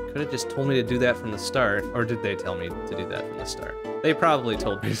 Could have just told me to do that from the start. Or did they tell me to do that from the start? They probably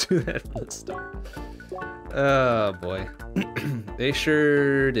told me to do that from the start. Oh, boy. They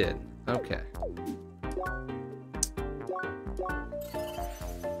sure did. Okay.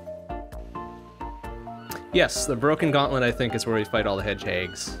 Yes, the Broken Gauntlet, I think, is where we fight all the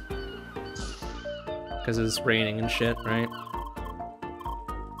hedgehogs. Because it's raining and shit, right?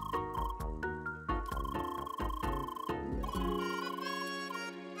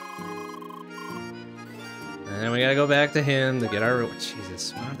 And we gotta go back to him to get our...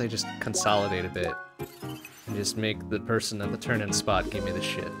 Jesus, why don't they just consolidate a bit? And just make the person at the turn-in spot give me the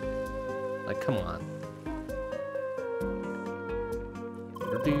shit. Like, come on.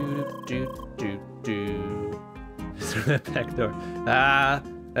 Through that back door.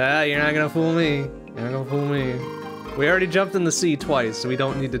 You're not gonna fool me. You're not gonna fool me. We already jumped in the sea twice, so we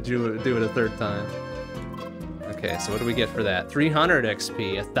don't need to do it a third time. Okay, so what do we get for that? 300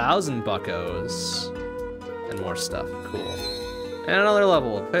 XP, 1,000 buckos. And more stuff. Cool. And another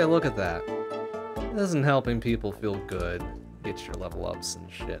level. Hey, look at that. This isn't helping people feel good. Get your level ups and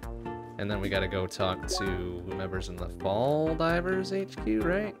shit. And then we gotta go talk to whomever's in the Fall Divers HQ,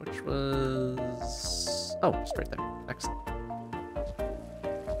 right? Which was... Oh, just right there. Excellent.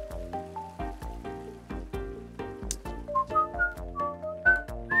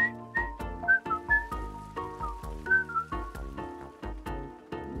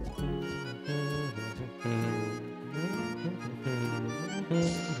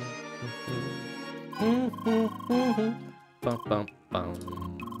 Bum, bum, bum.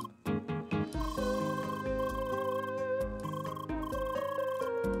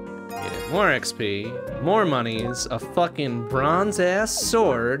 Yeah, more XP, more monies, a fucking bronze-ass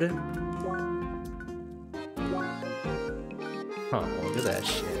sword. Oh, look at that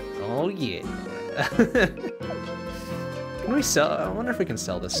shit. Oh, yeah. Can we sell? I wonder if we can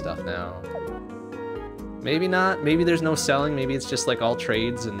sell this stuff now. Maybe not. Maybe there's no selling. Maybe it's just like all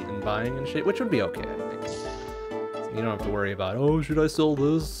trades and buying and shit, which would be okay, I think. You don't have to worry about, oh, should I sell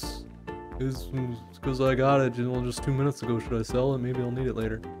this? It's because I got it just 2 minutes ago. Should I sell it? Maybe I'll need it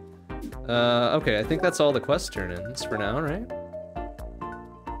later. Okay, I think that's all the quest turn-ins for now, right?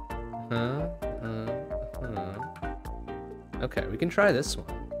 Okay, we can try this one.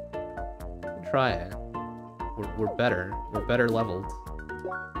 Try it. We're better. We're better leveled.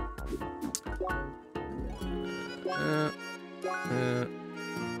 Then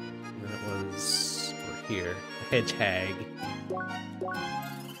it was over here. Hedgehog.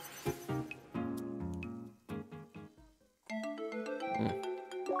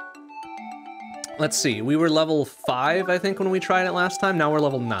 let's see, we were level 5, I think, when we tried it last time. Now we're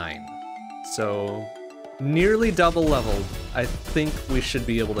level 9. So, nearly double leveled. I think we should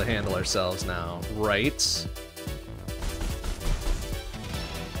be able to handle ourselves now, right?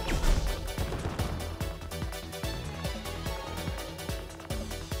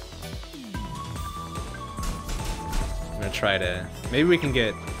 I'm gonna try to... Maybe we can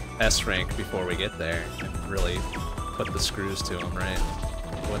get S rank before we get there and really put the screws to them, right?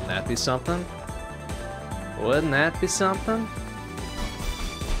 Wouldn't that be something? Wouldn't that be something?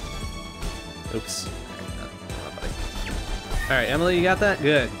 Oops. Alright, Emily, you got that?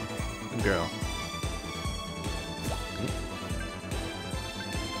 Good. Good girl.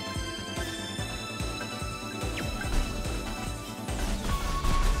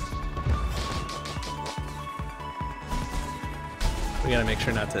 We gotta make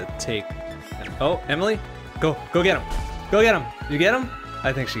sure not to take... Oh, Emily? Go get him. Go get him. You get him?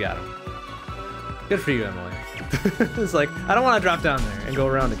 I think she got him. Good for you, Emily. It's like, I don't want to drop down there and go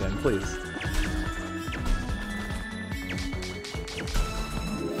around again, please.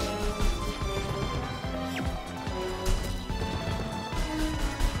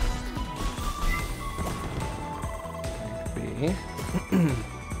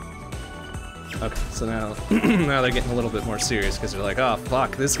 Okay, so now, now they're getting a little bit more serious because they're like, oh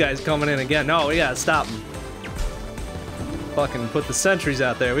fuck, this guy's coming in again. No, we gotta stop him. Fucking put the sentries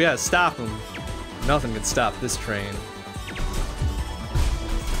out there. We gotta stop him. Nothing can stop this train.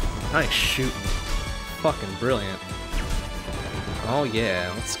 Nice shoot. Fucking brilliant. Oh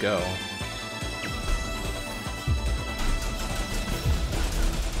yeah, let's go.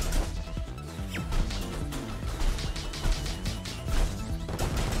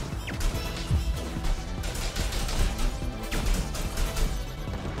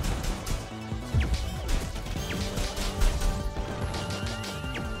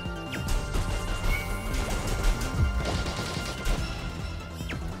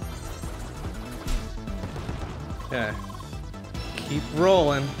 Yeah. Keep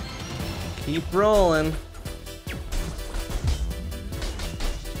rolling. Keep rolling.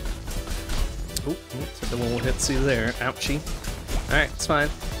 Oop, took a little hitsy there. Ouchie. Alright, it's fine.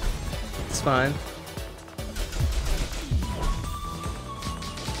 It's fine.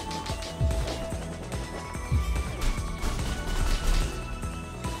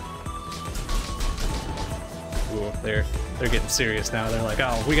 Ooh, they're getting serious now. They're like,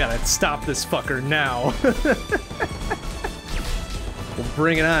 oh, we gotta stop this fucker now. We'll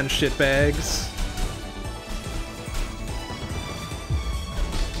bring it on, shitbags.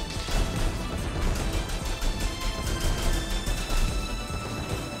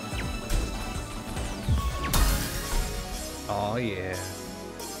 Oh yeah.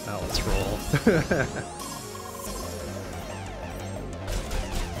 Now let's roll.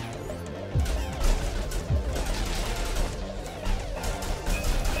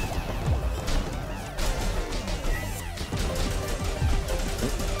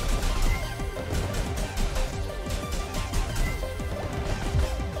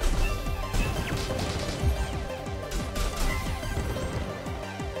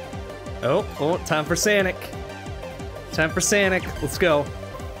 Oh, time for Sanic. Time for Sanic. Let's go.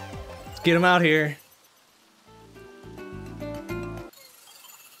 Let's get him out here.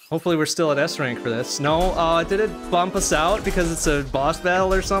 Hopefully we're still at S rank for this. No, did it bump us out because it's a boss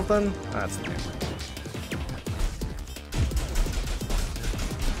battle or something? Oh, that's the name.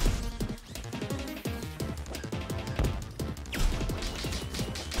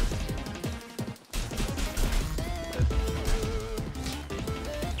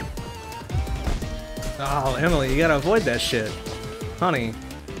 Oh, Emily, you gotta avoid that shit. Honey,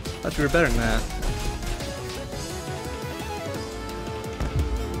 thought you were better than that.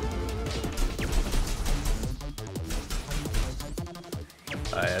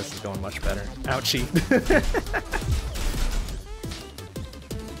 Oh yeah, this is going much better. Ouchie.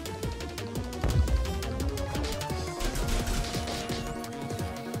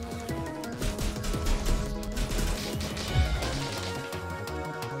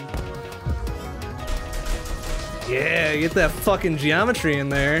 Yeah, get that fucking geometry in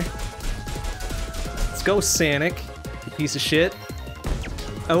there. Let's go, Sanic, you piece of shit.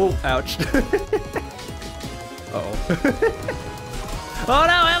 Oh, ouch. Uh-oh. Oh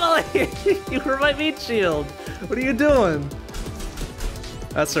no, Emily! You were my meat shield! What are you doing?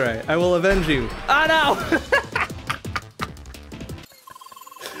 That's alright, I will avenge you. Oh no!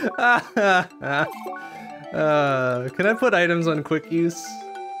 Can I put items on quick use?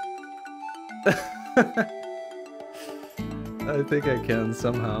 I think I can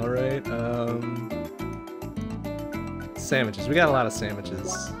somehow, right? Sandwiches. We got a lot of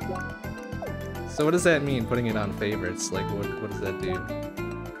sandwiches. So what does that mean, putting it on favorites? Like, what does that do?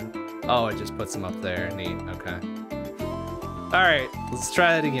 Oh, it just puts them up there. Neat, okay. Alright, let's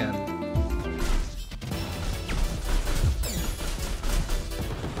try it again.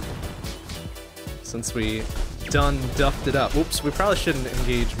 Since we duffed it up. Oops, we probably shouldn't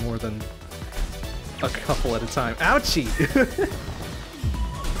engage more than a couple at a time. Ouchie!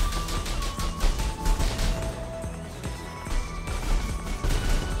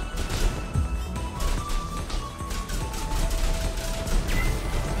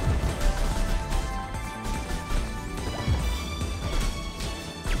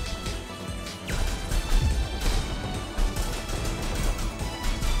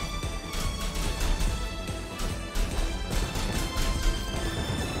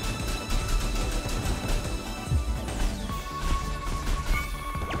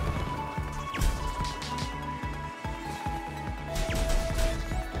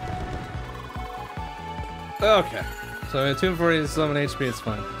 Okay, so at 247 HP, it's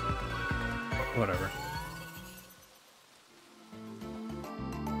fine. Whatever.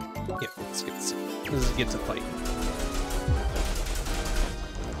 Yep, let's get to fight.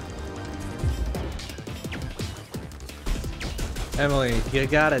 Emily, you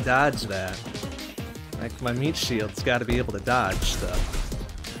gotta dodge that. Like, my meat shield's gotta be able to dodge stuff.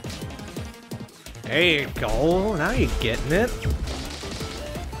 There you go, now you're getting it.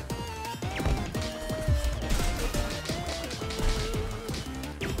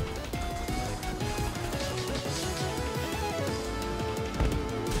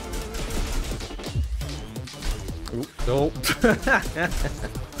 Nope.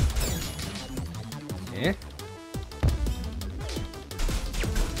 Yeah.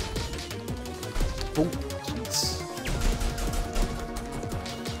 Oh, jeez.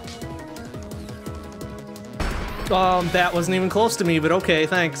 That wasn't even close to me, but okay,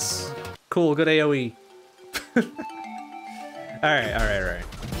 thanks. Cool, good AoE. Alright.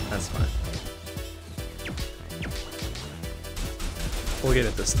 That's fine. We'll get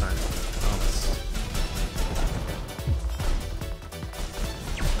it this time.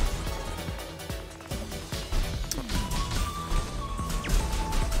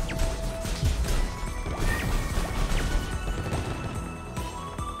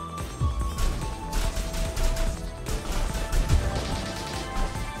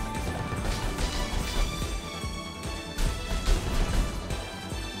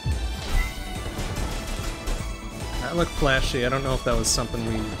 That looked flashy. I don't know if that was something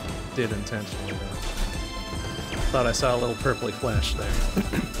we did intentionally, though. Thought I saw a little purpley flash there.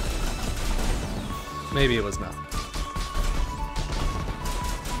 Maybe it was nothing.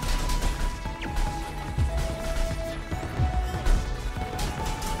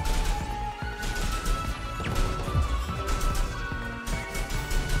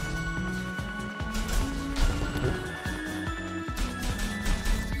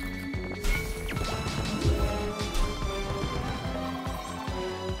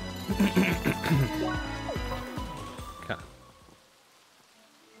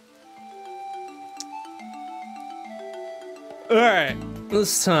 Alright,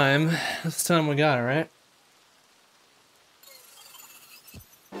 this time we got it, right?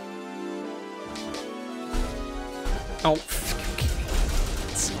 Oh,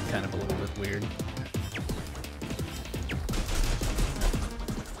 it's kind of a little bit weird.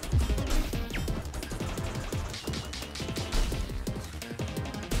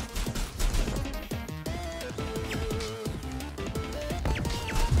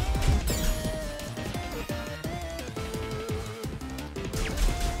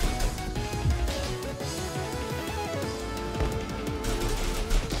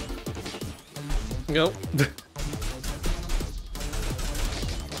 Go. Alright,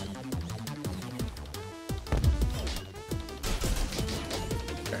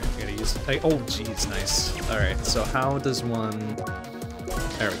 I gotta use. Oh, jeez, nice. Alright, so how does one.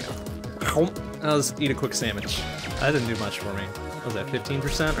 There we go. I'll just eat a quick sandwich. That didn't do much for me. What was that,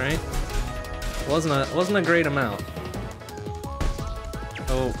 15%, right? Wasn't a great amount.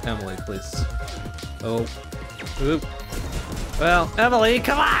 Oh, Emily, please. Oh. Oop. Well, Emily,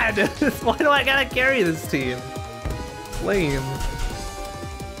 come on! Why do I gotta carry this team? Lame.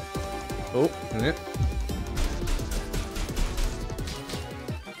 Oh, yeah.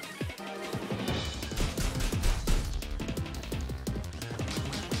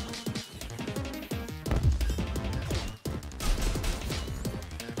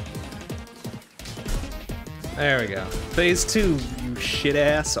 There we go. Phase 2, you shit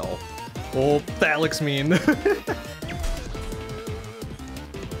asshole. Oh, that looks mean.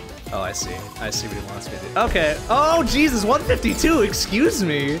 Oh, I see. I see what he wants me to do. Okay. Oh, Jesus, 152, excuse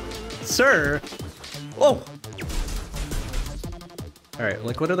me. Sir. Oh! Alright,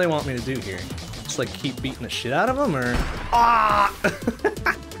 like, what do they want me to do here? Just, like, keep beating the shit out of them, or...? Ah!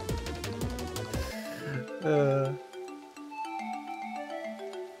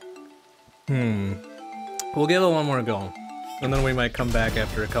 We'll give it one more go. And then we might come back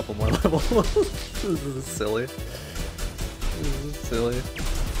after a couple more levels. This is silly. This is silly.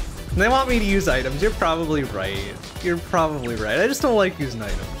 They want me to use items. You're probably right. You're probably right. I just don't like using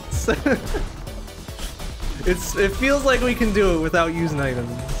items. It feels like we can do it without using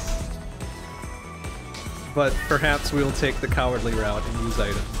items. But perhaps we'll take the cowardly route and use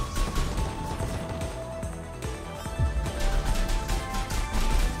items.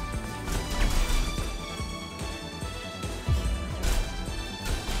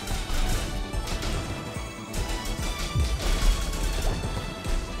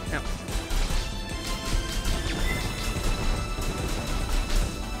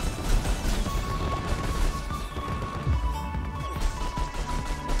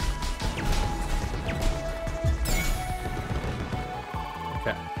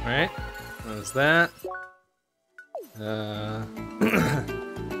 That that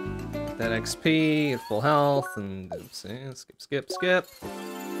XP at full health and skip.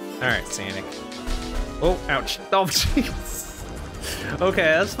 Alright, Sanic. Oh, ouch. Oh, jeez. Okay,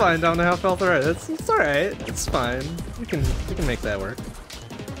 that's fine. Down to half health. Alright, it's alright. It's fine. We can make that work.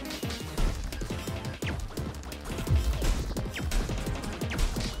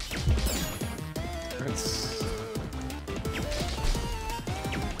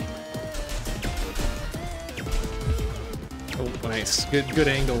 Nice. Good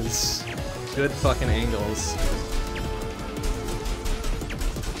angles. Good fucking angles.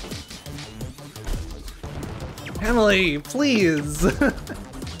 Emily, please!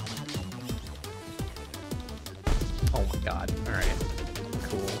 Oh my god. Alright.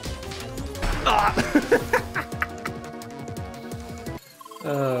 Cool. Ah!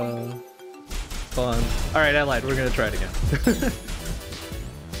 Fun. Alright, I lied. We're gonna try it again.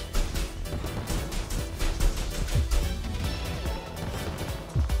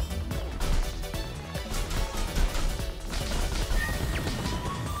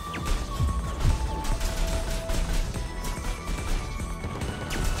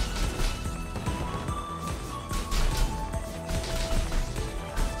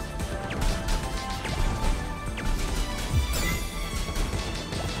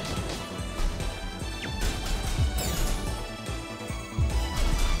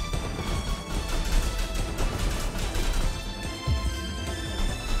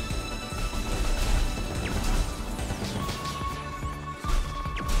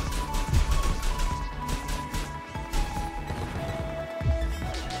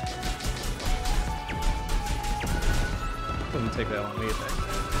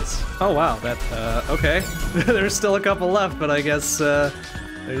 Oh wow, that, okay. There's still a couple left, but I guess, they're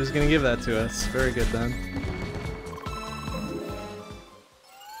just gonna give that to us. Very good then.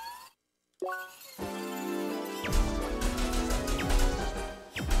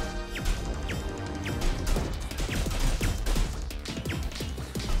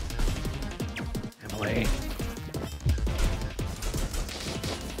 Emily.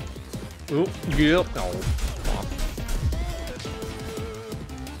 Oop, yep. Oh.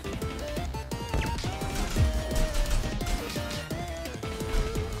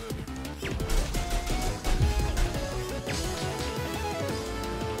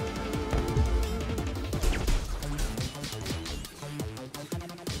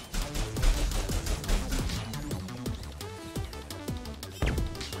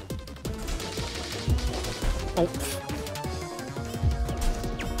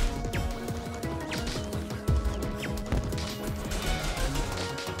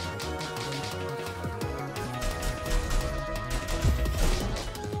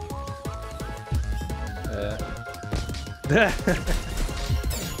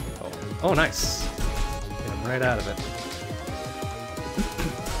 Oh, nice. Get him right out of it.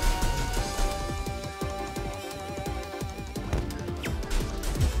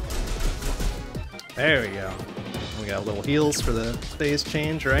 There we go. We got little heals for the phase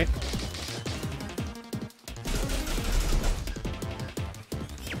change, right?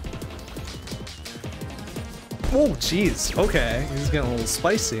 Oh, jeez. Okay. He's getting a little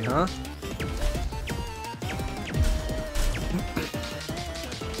spicy, huh?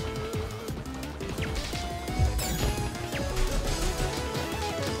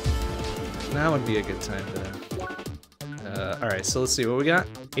 That would be a good time to... alright, so let's see what we got.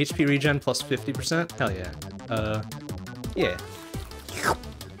 HP regen plus 50%? Hell yeah. Yeah.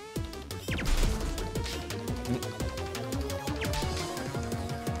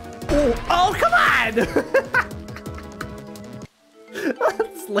 Oh, come on! on!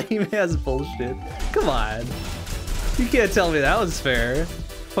 That's lame ass bullshit. Come on. You can't tell me that was fair.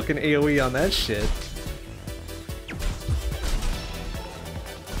 Fucking AoE on that shit.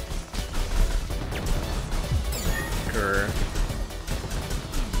 Grr.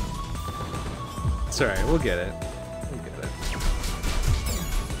 It's alright, we'll get it. We'll get it.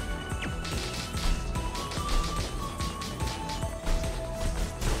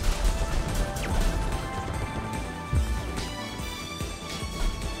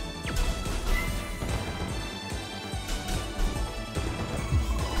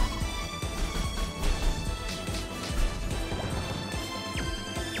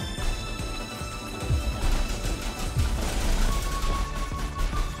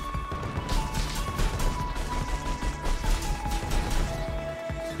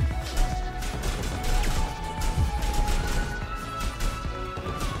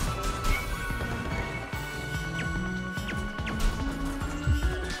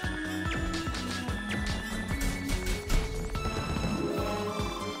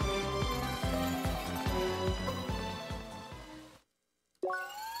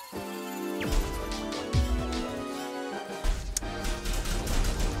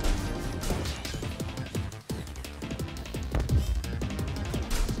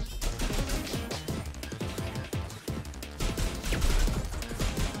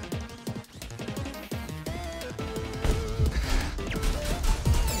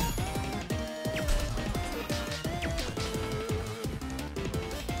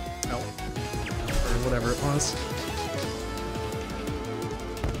 Whatever it was.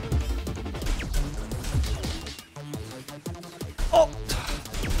 Oh!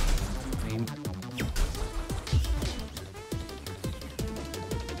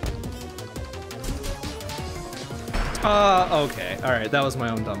 Okay. Alright, that was my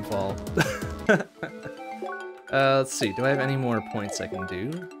own dumb fault. Let's see. Do I have any more points I can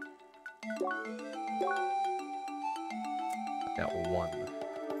do? I got one.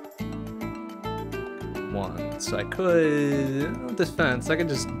 So I could... defense. I could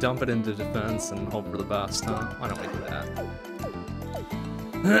just dump it into defense and hope for the best, huh? Why don't we do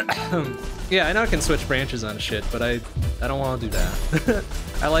that? Yeah, I know I can switch branches on shit, but I don't want to do that.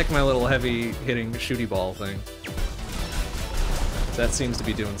 I like my little heavy hitting shooty ball thing. That seems to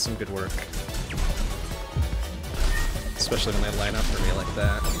be doing some good work. Especially when they line up for me like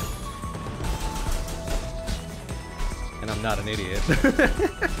that. And I'm not an idiot.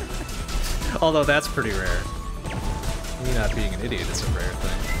 Although that's pretty rare. Me not being an idiot is a rare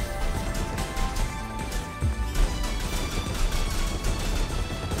thing.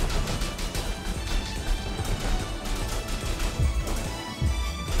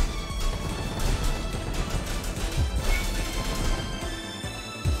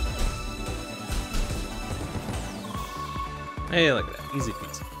 Hey, look at that. Easy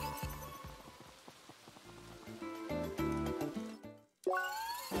peasy.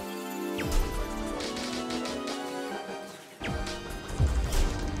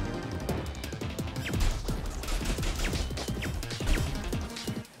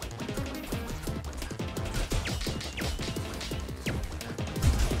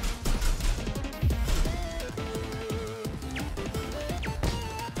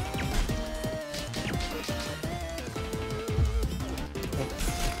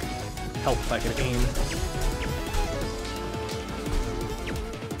 Help if I can aim.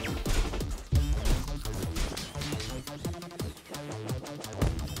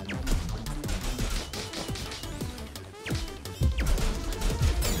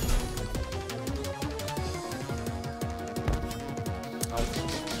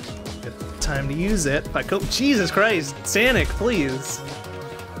 Good time to use it. If I cope. Jesus Christ, Sanic, please.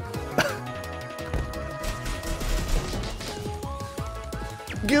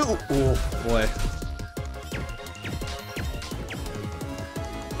 Go! Oh boy.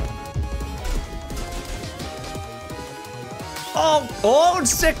 Oh,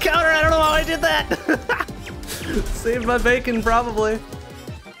 sick counter! I don't know how I did that! Saved my bacon, probably.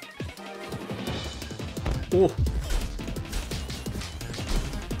 Oh.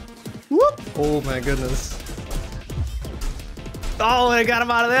 Whoop! Oh my goodness. Oh, I got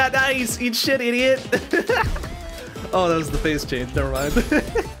him out of that. Nice! Eat shit, idiot! Oh, that was the face change. Never mind.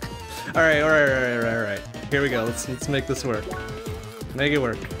 All right. Here we go. Let's make this work. Make it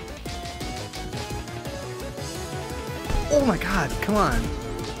work. Oh my God! Come on.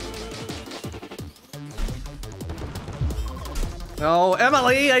 Oh,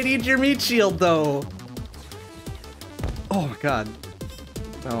 Emily, I need your meat shield though. Oh my God.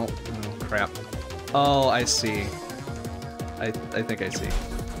 Oh crap. Oh, I see. I think I see.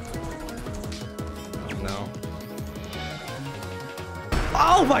 now.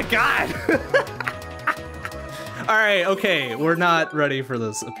 Oh my god! Alright, okay, we're not ready for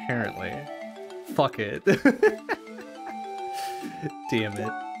this, apparently. Fuck it. Damn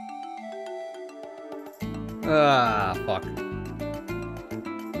it. Ah, fuck.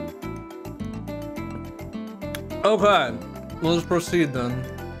 Okay, let's proceed then.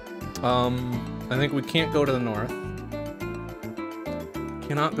 I think we can't go to the north.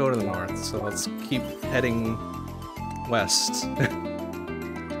 Cannot go to the north, so let's keep heading west.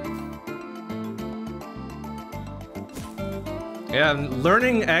 Yeah,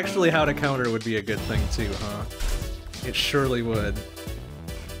 learning actually how to counter would be a good thing too, huh? It surely would.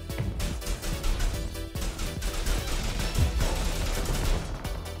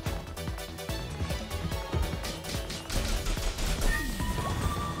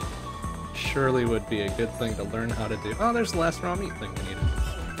 Surely would be a good thing to learn how to do. Oh, there's the last raw meat thing we needed.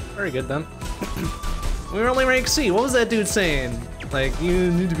 Very good then. We were only rank C. What was that dude saying? Like,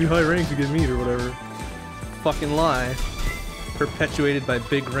 you need to be high rank to get meat or whatever. Fucking lie. Perpetuated by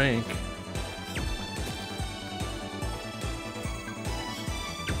big rank.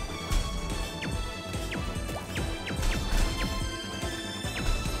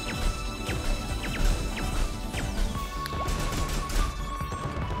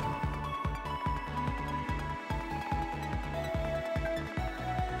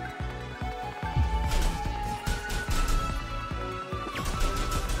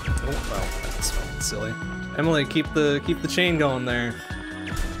 Emily, keep the chain going there.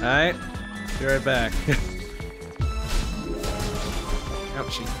 Alright? Be right back.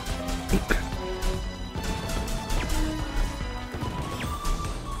 Ouchie.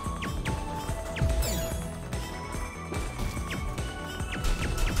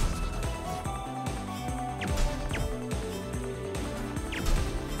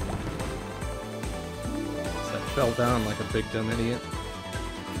 That fell down like a big dumb idiot.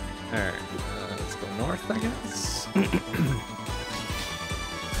 Alright. Let's go north, I guess.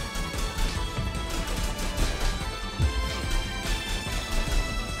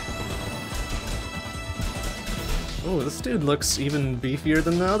 Oh, this dude looks even beefier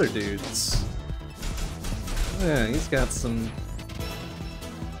than the other dudes. Yeah, he's got some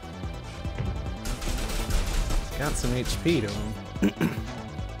HP to him.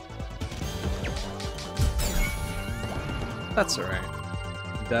 That's alright.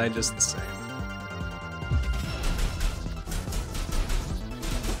 He died just the same.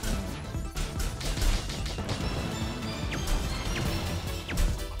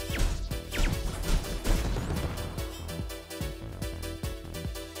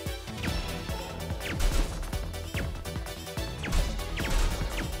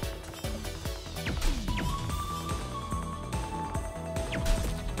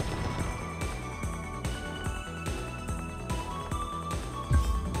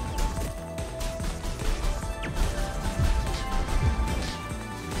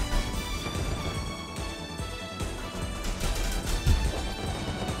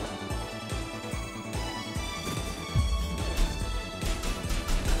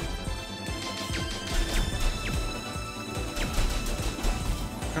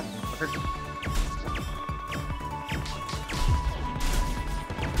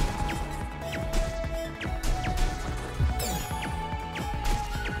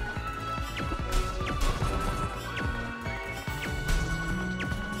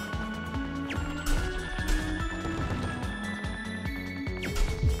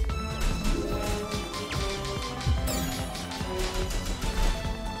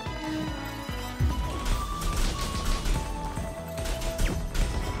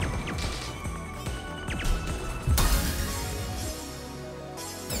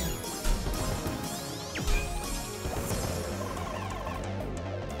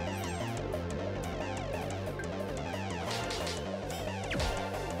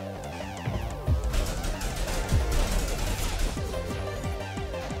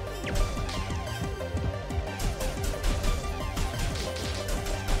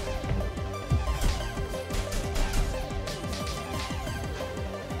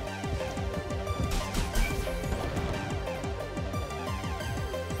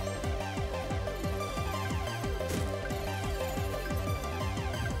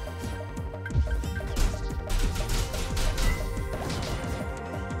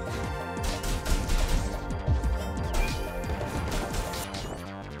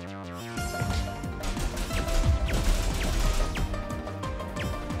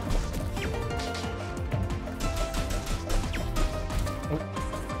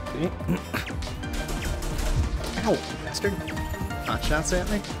 Ow, bastard. Hot shots at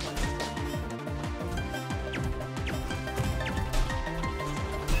me.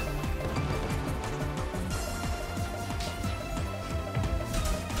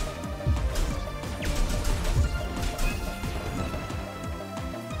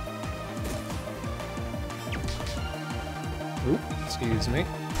 Excuse me.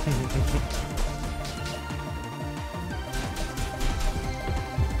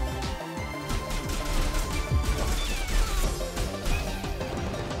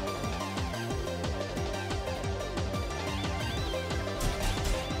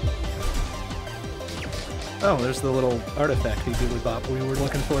 Oh, there's the little artifact-y doodly bop we were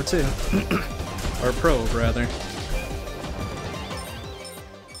looking for too. Or probe, rather.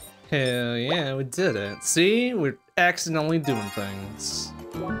 Hell yeah, we did it. See? We're accidentally doing things.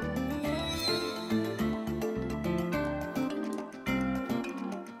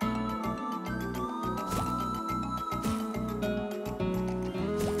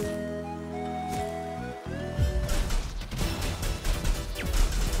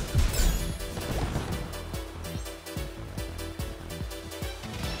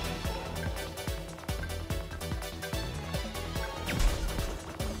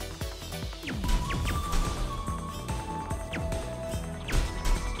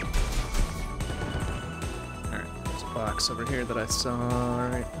 Over here that I saw,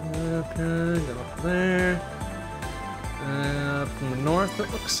 right? Okay, go up there. From the north, it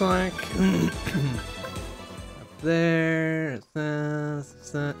looks like. Up there.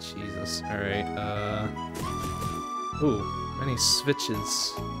 That. Jesus. Alright, ooh, many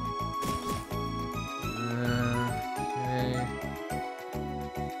switches. Okay.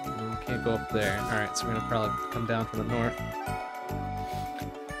 Can't go up there. Alright, so we're gonna probably come down from the north.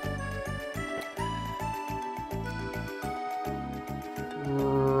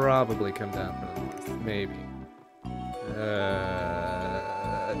 Probably come down from the north, maybe.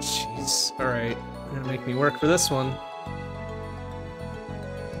 Jeez. Alright, you're gonna make me work for this one.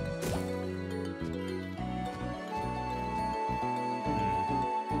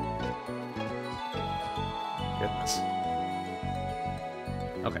 Goodness.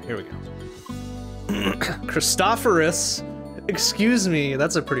 Okay, here we go. Christophorus! Excuse me,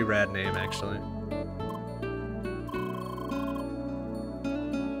 that's a pretty rad name, actually.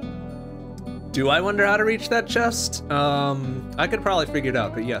 Do I wonder how to reach that chest? I could probably figure it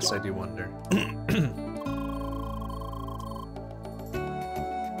out, but yes, I do wonder.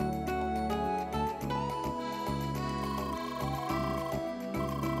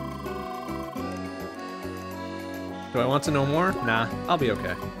 Do I want to know more? Nah, I'll be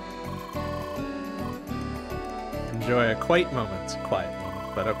okay. Enjoy a quiet moment,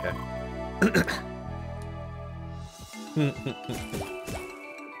 but okay.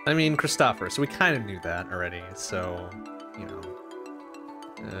 I mean, Christopher, so we kind of knew that already, so, you know.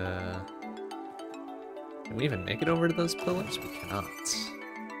 Can we even make it over to those pillars? We cannot.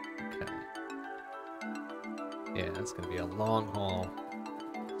 Okay. Yeah, it's gonna be a long haul.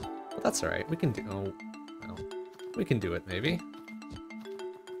 But that's alright, we can do... Oh, well, we can do it, maybe.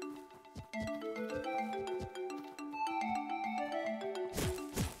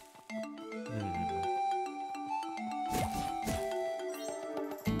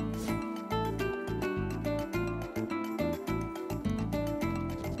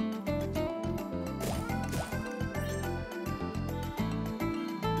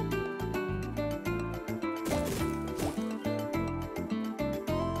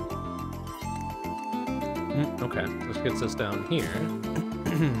 Okay, this gets us down here.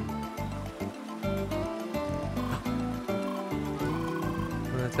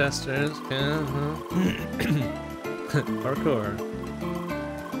 The testers can... Parkour.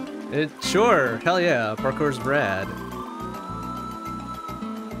 Sure, hell yeah, parkour's rad.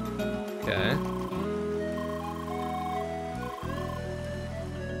 Okay.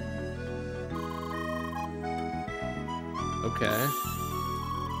 Okay.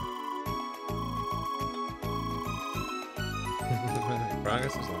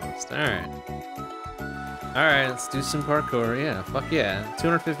 Progress is lost. Alright. Alright, let's do some parkour. Yeah, fuck yeah.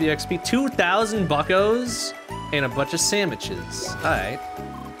 250 XP, 2,000 buckos, and a bunch of sandwiches. Alright.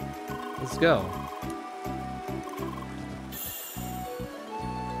 Let's go.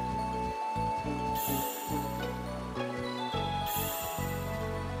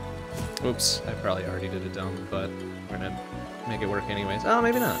 Oops, I probably already did a dump, but we're gonna make it work anyways. Oh,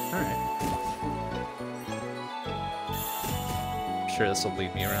 maybe not. Alright. Sure, this will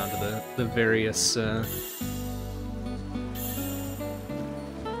lead me around to the various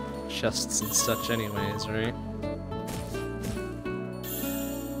chests and such anyways, right?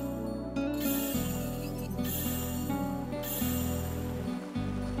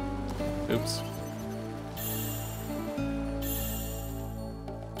 Oops.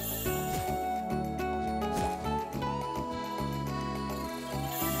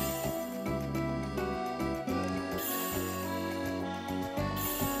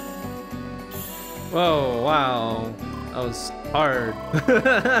 Whoa, wow. That was hard.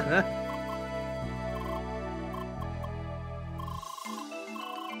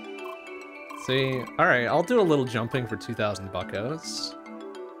 See, alright, I'll do a little jumping for 2,000 buckos.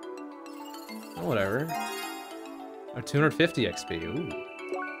 Oh, whatever. Or 250 XP, ooh.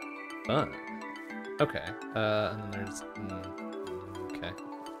 Fun. Okay, and then there's... okay.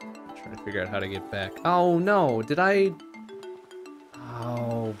 Trying to figure out how to get back. Oh, no, did I...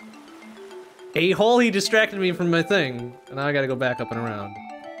 Oh... A-hole, he distracted me from my thing. And now I gotta go back up and around.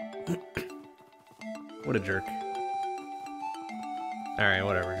 What a jerk. Alright,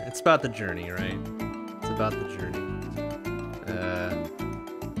 whatever. It's about the journey, right? It's about the journey. How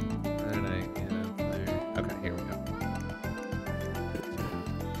did I get up there? Okay, here we go.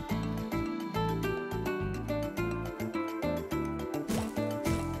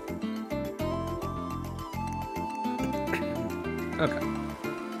 Okay.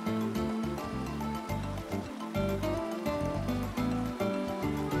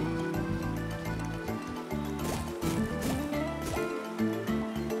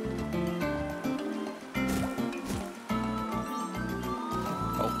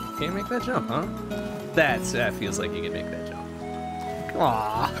 Can't make that jump, huh? That feels like you can make that jump.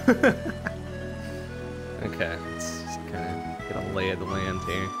 Aww. Okay, let's just kind of get a lay of the land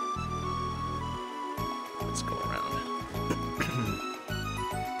here. Let's go around.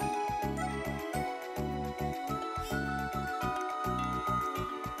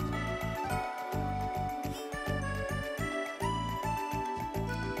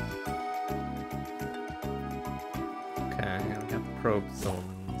 Okay, we got the probe zone.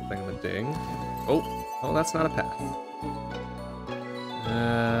 Thing. Oh, that's not a path.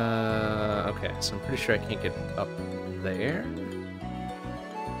 Okay, so I'm pretty sure I can't get up there.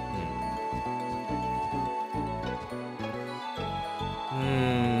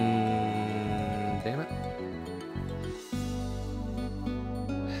 Damn it.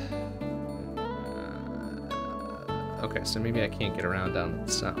 Okay, so maybe I can't get around down to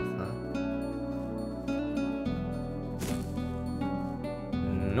the south, huh?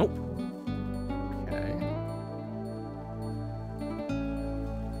 Nope.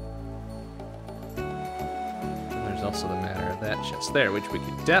 Also the matter of that chest there, which we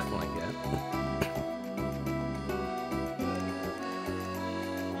could definitely get. I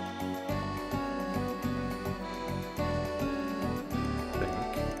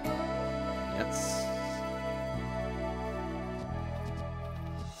think. Yes.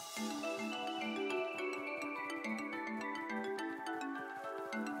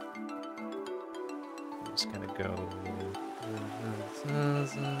 I'm just gonna go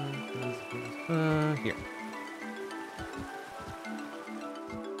here.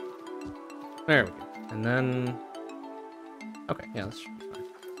 There we go. And then... okay, yeah, this should be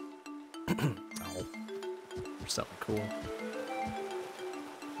fine. Oh. There's something cool.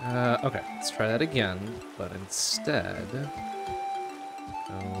 Okay, let's try that again, but instead...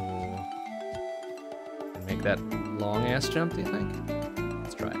 go... and make that long-ass jump, do you think?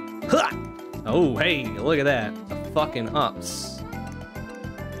 Let's try it. Ha! Oh, hey, look at that. The fucking ups.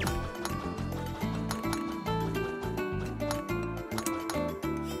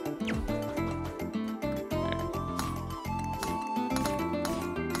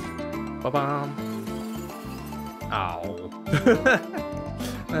 Ba-bam. Ow.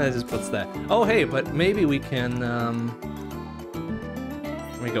 That just puts that. Oh, hey, but maybe we can,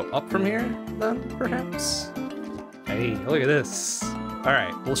 we go up from here, then, perhaps? Hey, look at this.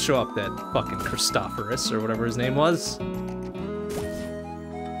 Alright, we'll show up that fucking Christophorus, or whatever his name was.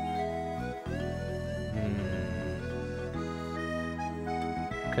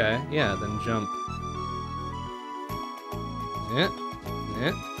 Okay, yeah, then jump. Yeah.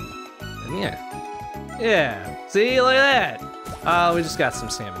 Yeah. Yeah. See, look at that. We just got some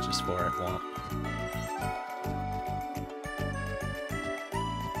sandwiches for it. Well.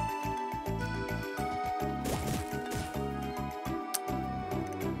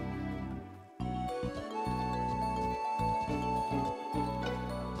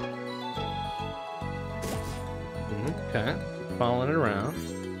 Okay. Keep following it around.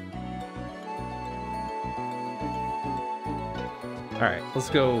 Alright, let's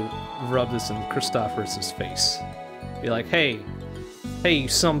go rub this in Christophorus' face. Be like, hey, you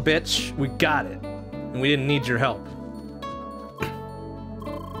some bitch, we got it. And we didn't need your help.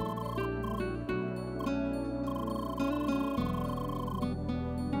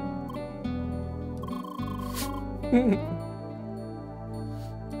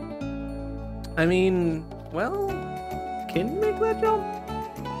 I mean, well, can you make that jump?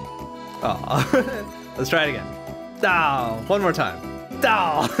 Aw. Let's try it again. Oh, one more time.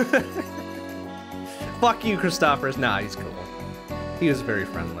 Oh. fuck you, Christophorus. Nah, he's cool. He was very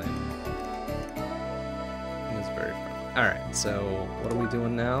friendly. He was very friendly. Alright, so what are we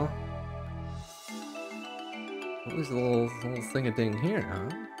doing now? What was the little thing here, huh?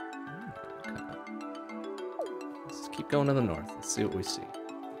 Okay. Let's keep going to the north. Let's see what we see.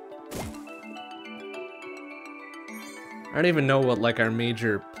 I don't even know what, like, our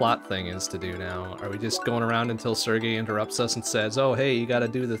major plot thing is to do now. Are we just going around until Sergei interrupts us and says, oh, hey, you gotta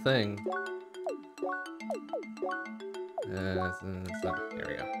do the thing? Here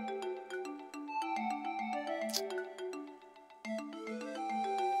we go.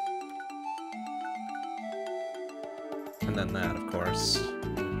 And then that, of course.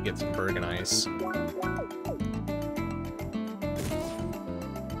 You get some Bergen ice.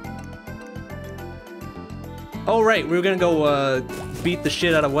 Oh, right, we were gonna go, beat the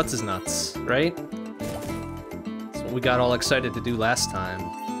shit out of what's-his-nuts, right? That's what we got all excited to do last time.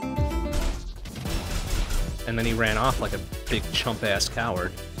 And then he ran off like a big chump-ass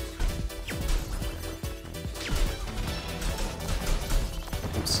coward.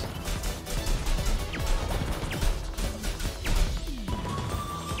 Oops.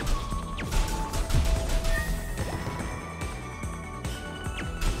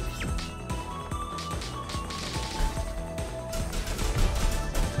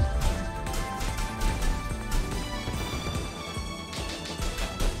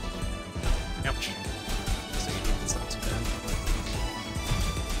 Ouch. It's not too bad.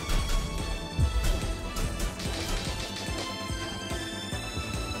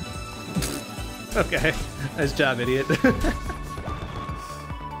 Okay. Nice job, idiot.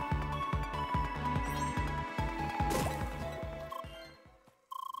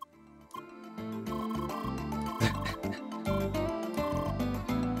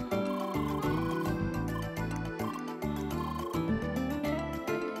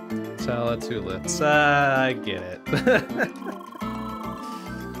 Salad tulips. I get it.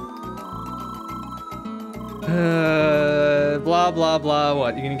 Blah, blah, blah.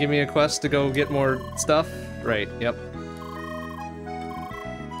 What? You gonna give me a quest to go get more stuff? Right, yep.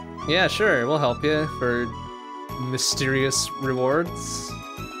 Yeah, sure, we'll help you for mysterious rewards.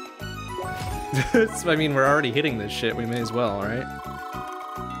 I mean, we're already hitting this shit, we may as well, right?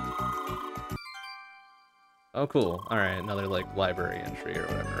 Oh, cool. Alright, another, like, library entry or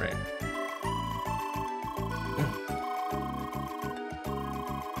whatever, right?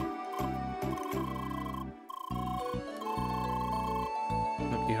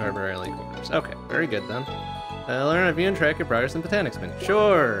 Monkey Harbor Alley Quarters. Okay, very good then. Learn how to view and track your progress in Botanics menu.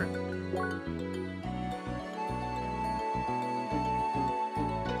 Sure!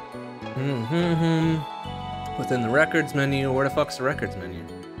 Within the records menu. Where the fuck's the records menu?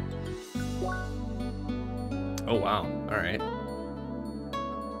 Oh wow, alright.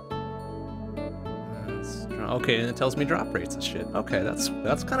 Okay, and it tells me drop rates and shit. Okay, that's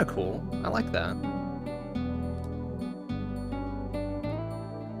kind of cool. I like that.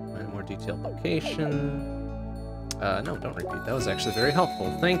 And more detailed location. No, don't repeat. That was actually very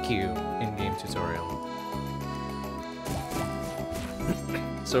helpful. Thank you, in-game tutorial.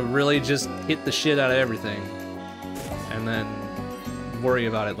 So really just hit the shit out of everything. And then worry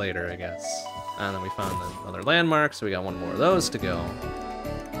about it later, I guess. And then we found another landmark, so we got one more of those to go.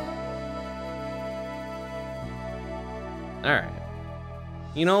 Alright.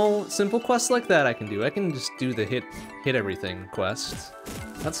 You know, simple quests like that I can do. I can just do the hit everything quest.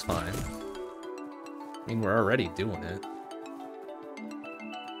 That's fine. I mean, we're already doing it.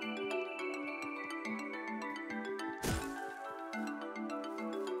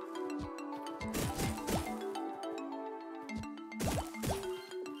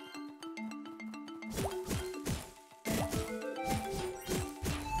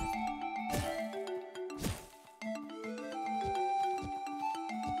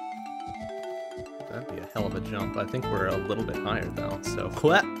 That'd be a hell of a jump. I think we're a little bit higher though, so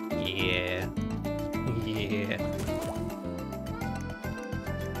what? Yeah. Yeah.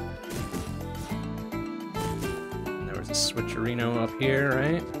 And there was a switcherino up here,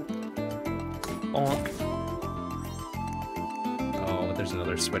 right? Bonk. Oh, but there's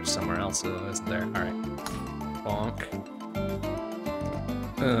another switch somewhere else, isn't there? Alright. Bonk.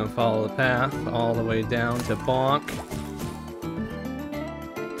 Follow the path all the way down to bonk.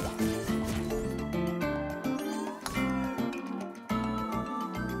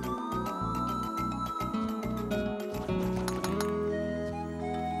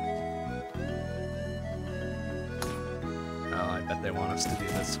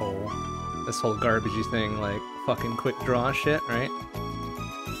 This whole garbagey thing, like fucking quick draw shit, right?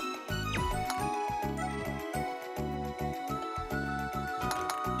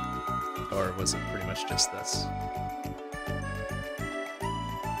 Or was it pretty much just this?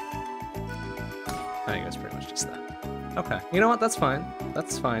 I think it was pretty much just that. Okay, you know what? That's fine.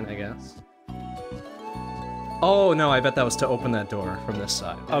 That's fine, I guess. Oh, no, I bet that was to open that door from this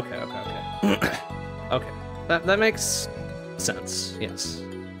side. Okay, okay, okay. Okay, that makes sense, yes.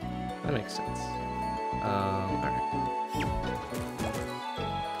 That makes sense. Alright.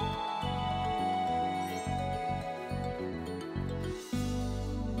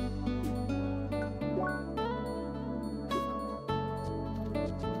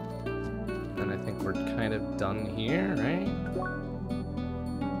 And I think we're kind of done here, right?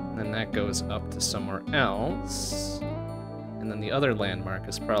 And then that goes up to somewhere else. And then the other landmark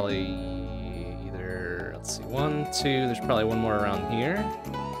is probably either, let's see, 1, 2, there's probably one more around here.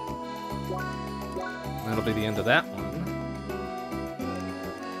 That'll be the end of that one.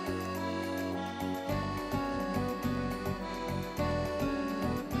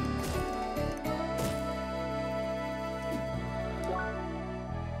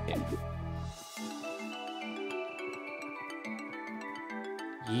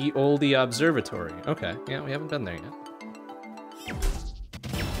 Ye Olde Observatory. Okay, yeah, we haven't been there yet.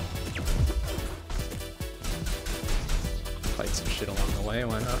 Fight some shit along the way,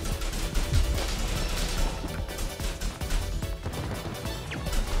 why not?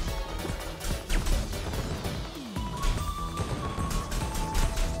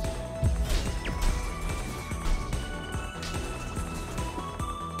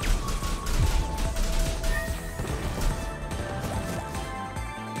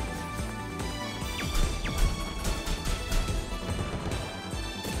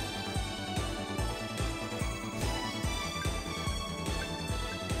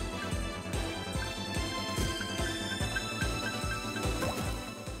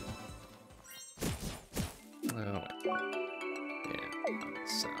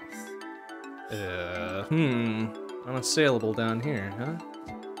 Unassailable down here, huh?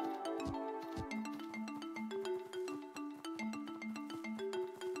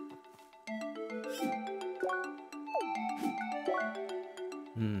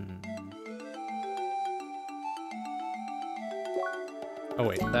 Oh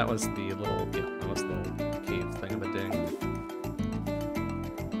wait, that was the little, yeah, that was the little cave thing of a ding.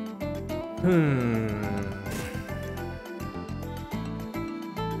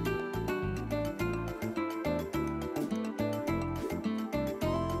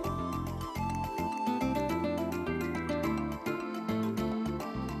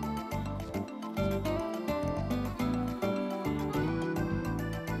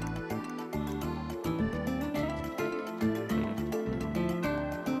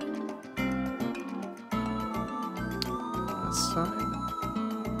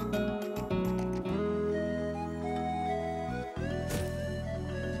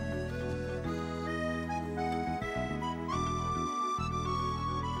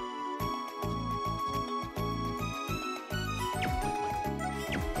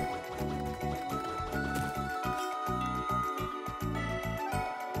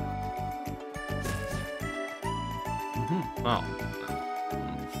 Oh.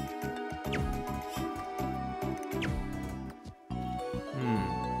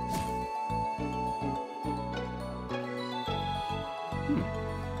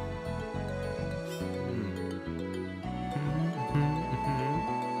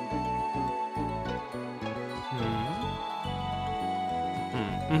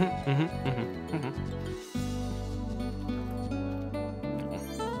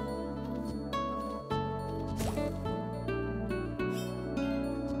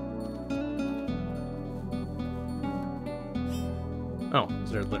 Oh,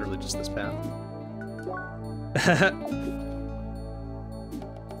 is there literally just this path?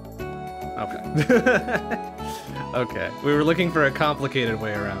 Okay. Okay, we were looking for a complicated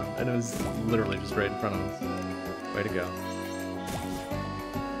way around, and it was literally just right in front of us. Way to go.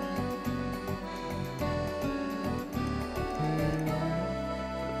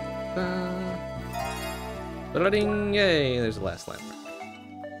 Ba-da-ding! Yay, there's the last landmark.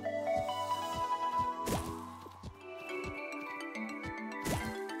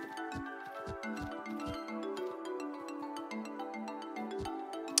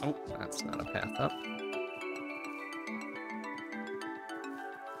 Oh, that's not a path up.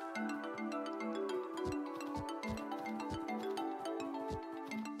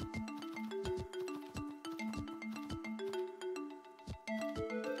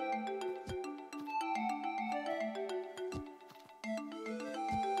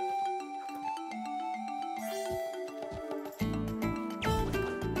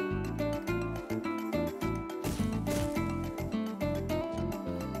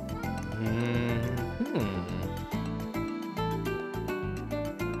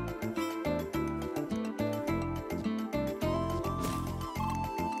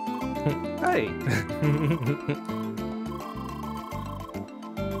 Hi.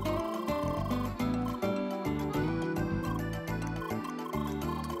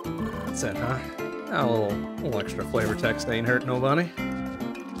 That's it, huh? A little extra flavor text ain't hurt nobody.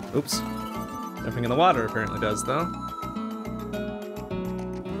 Oops. Jumping in the water apparently does, though.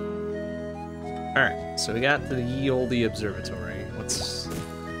 Alright, so we got to the ye olde observatory.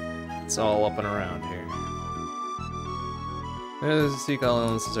 It's all up and around here. Dare to seek all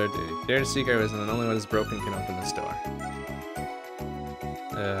elements is our duty. Dare to seek our wisdom, and only what is broken can open this door.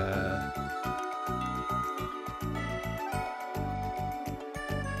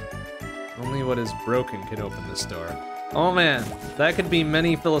 Only what is broken can open this door. Oh man, that could be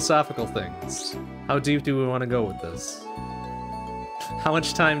many philosophical things. How deep do we want to go with this? How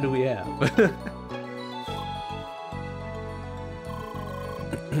much time do we have?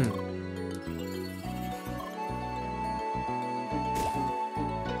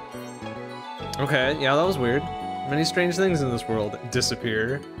 Okay, yeah, that was weird. Many strange things in this world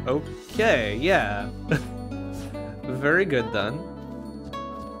disappear. Okay, yeah. Very good then.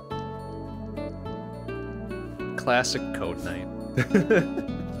 Classic Code Night.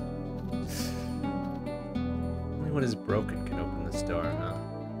 Only what is broken can open this door, huh?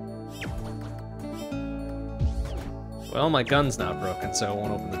 Well, my gun's not broken, so it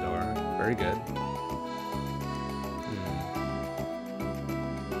won't open the door. Very good.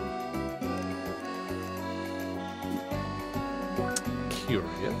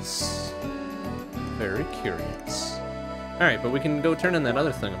 Curious. Very curious. Alright, but we can go turn in that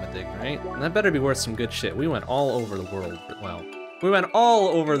other thing on the dig, right? And that better be worth some good shit. We went all over the world. Well, we went all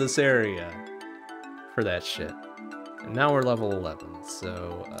over this area for that shit. And now we're level 11,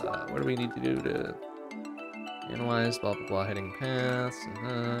 so what do we need to do to analyze, blah, blah, blah, heading paths,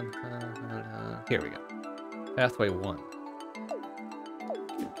 here we go. Pathway 1.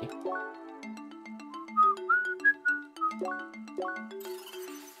 Okay.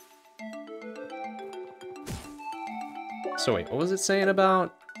 So wait, what was it saying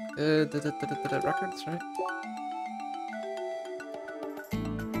about records, right?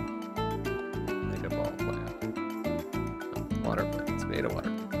 Mega ball plant. Water plants, beta water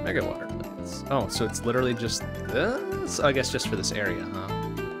plants, mega water plants. Oh, so it's literally just this? I guess just for this area, huh?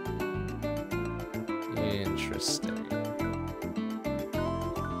 Interesting.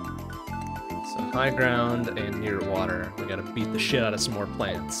 So high ground and near water. We gotta beat the shit out of some more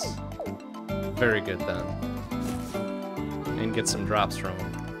plants. Very good then. And get some drops from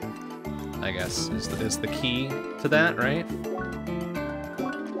them, I guess, is the key to that, right?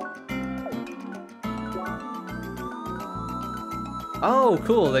 Oh,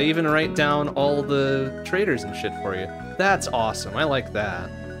 cool, they even write down all the traders and shit for you. That's awesome, I like that.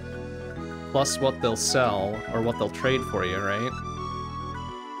 Plus what they'll sell, or what they'll trade for you, right?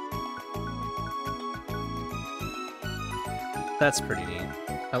 That's pretty neat.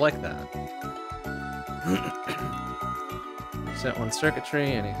 I like that. Set one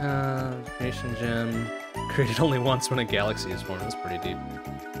circuitry, anyhow, creation gem. Created only once when a galaxy is born. That's pretty deep.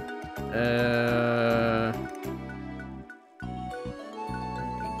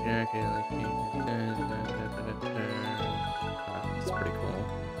 That's pretty cool.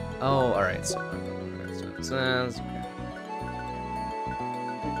 Oh, alright, so it says,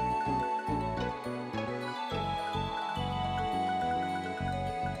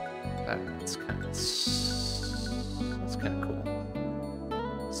 okay. That's kind of cool.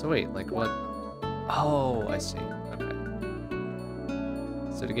 So wait, like what? Oh, I see. Okay.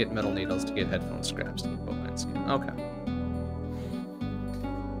 So to get metal needles, to get headphone scraps, to get bovine skin. Okay.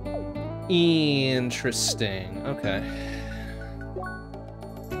 Interesting. Okay.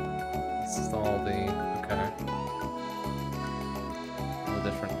 This is all the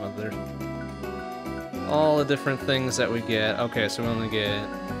all the different things that we get. Okay, so we only get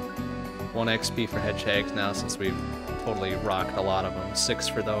 1 XP for hedgehogs now since we've totally rocked a lot of them. 6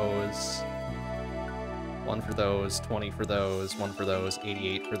 for those. 1 for those, 20 for those, 1 for those,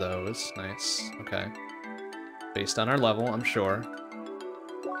 88 for those. Nice. Okay. Based on our level, I'm sure.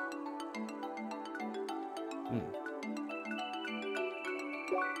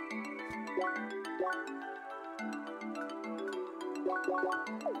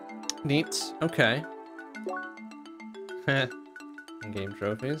 Neat. Okay. Game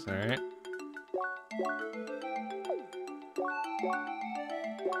trophies, alright.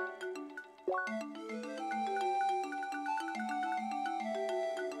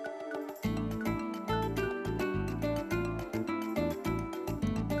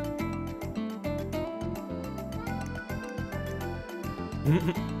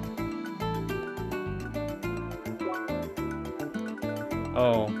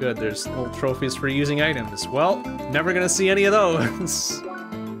 Oh, good, there's little trophies for using items. Well, never gonna see any of those.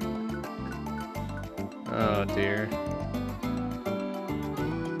 Oh dear.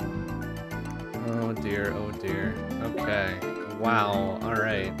 Oh dear, oh dear. Okay. Wow,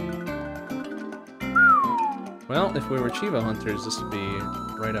 alright. Well, if we were Chivo Hunters, this would be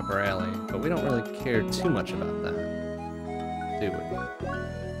right up our alley, but we don't really care too much about that, do we?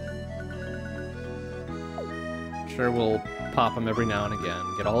 Sure, we'll pop them every now and again,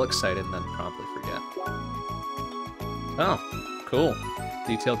 get all excited, and then promptly forget. Oh, cool.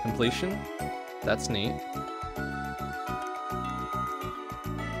 Detailed completion. That's neat.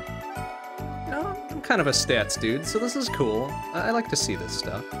 No, I'm kind of a stats dude, so this is cool. I like to see this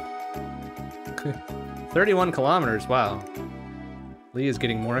stuff. 31 kilometers, wow. Lee is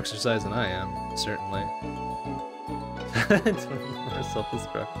getting more exercise than I am, certainly. More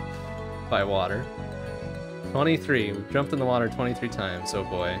self-destruct by water. 23, we've jumped in the water 23 times, oh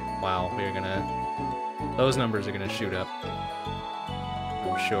boy. Wow, we're gonna... Those numbers are gonna shoot up.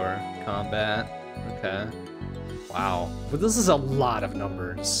 I'm sure. Combat, okay. Wow, but this is a lot of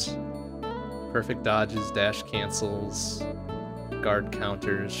numbers. Perfect dodges, dash cancels, guard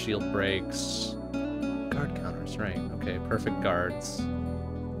counters, shield breaks. Guard counters, right, okay, perfect guards.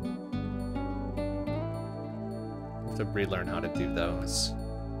 Have to relearn how to do those.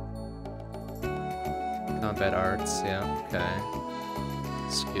 Combat arts, yeah, okay.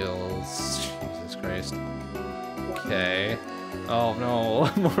 Skills, Jesus Christ. Okay. Oh no,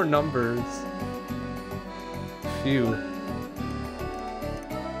 more numbers. Phew.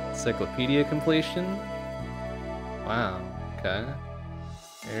 Encyclopedia completion? Wow, okay.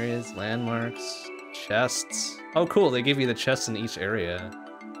 Areas, landmarks, chests. Oh cool, they give you the chests in each area.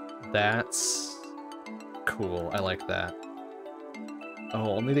 That's cool, I like that.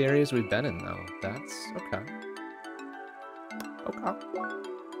 Oh, only the areas we've been in, though. That's... okay. Okay.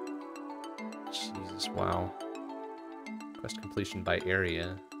 Jesus, wow. Quest completion by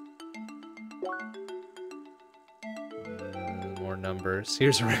area. More numbers.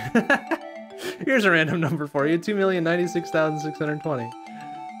 Here's a here's a random number for you. 2,096,620.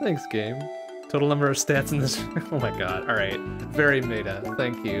 Thanks, game. Total number of stats in this... Oh my god. Alright. Very meta.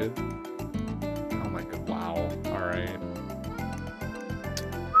 Thank you. Oh my god. Wow. Alright.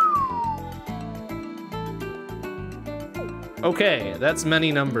 Okay, that's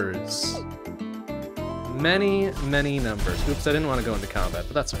many numbers. Many, many numbers. Oops, I didn't want to go into combat,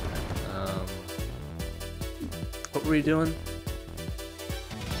 but that's okay. What were we doing?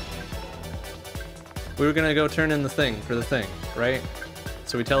 We were gonna go turn in the thing for the thing, right?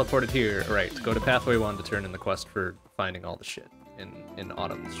 So we teleported here, right, to go to Pathway 1 to turn in the quest for finding all the shit in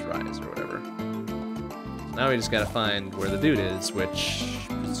Autumn's Rise or whatever. Now we just gotta find where the dude is, which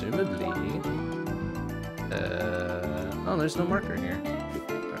presumably... oh, there's no marker here.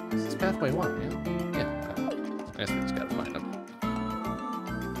 Right, this is Pathway 1, yeah? Yeah, okay. I guess we just gotta find him.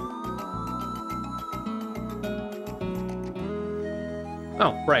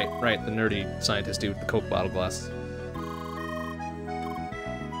 Oh, right, the nerdy scientist dude with the Coke bottle glasses.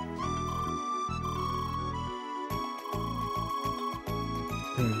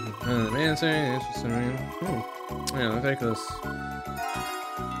 Yeah, I'll take this.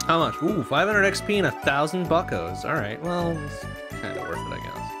 How much? Ooh, 500 XP and 1,000 buckos. Alright, well, it's kind of worth it, I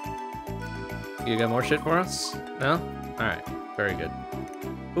guess. You got more shit for us? No? Alright, very good.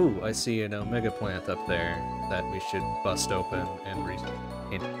 Ooh, I see an Omega plant up there that we should bust open and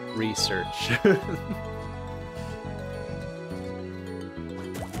research. How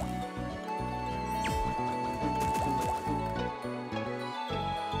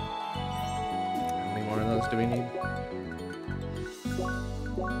many more of those do we need?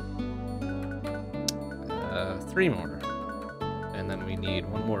 3 more. And then we need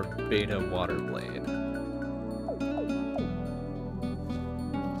 1 more beta water blade.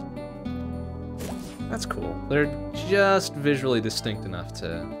 That's cool. They're just visually distinct enough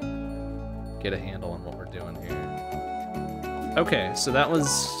to get a handle on what we're doing here. Okay, so that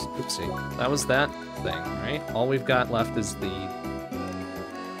was... oopsie. That was that thing, right? All we've got left is the...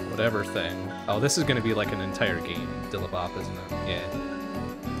 whatever thing. Oh, this is gonna be like an entire game, Dillabop, isn't it? Yeah.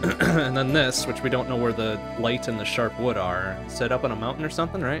 And then this, which we don't know where the light and the sharp wood are, set up on a mountain or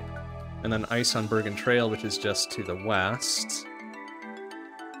something, right? And then Ice on Bergen Trail, which is just to the west.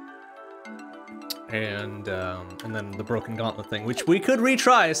 And then the Broken Gauntlet thing, which we could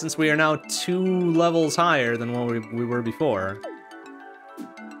retry since we are now 2 levels higher than what we were before.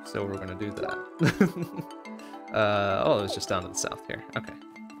 So we're gonna do that. Oh, it was just down to the south here. Okay.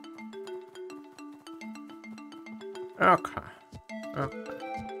 Okay. Okay.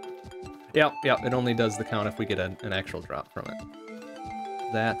 Yep, it only does the count if we get an actual drop from it.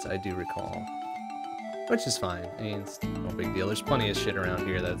 That I do recall. Which is fine. I mean, it's no big deal. There's plenty of shit around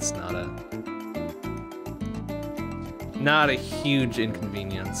here that's not a huge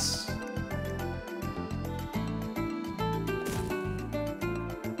inconvenience.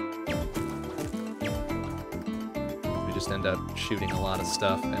 We just end up shooting a lot of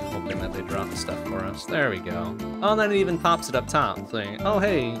stuff and hoping that they drop stuff for us. There we go. Oh, and then it even pops it up top saying, oh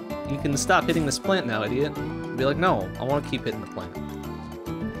hey, you can stop hitting this plant now, idiot. Be like, no, I want to keep hitting the plant.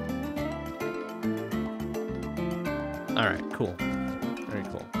 Alright, cool. Very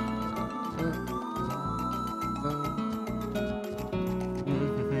cool.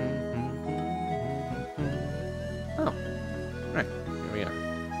 Oh, right, here we are.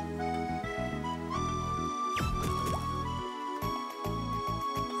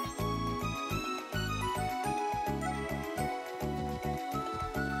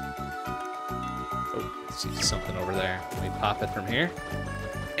 Oh, I see something over there. Let me pop it from here.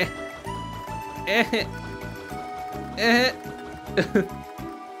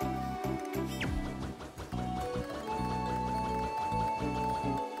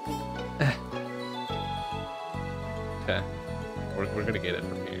 Okay, we're gonna get it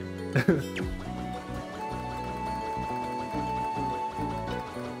from here.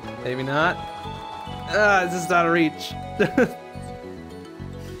 Maybe not. Ah, this is out of reach.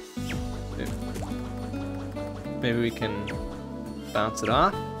 Maybe we can bounce it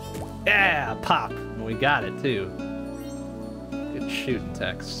off. Yeah, pop. We got it too. Good shooting,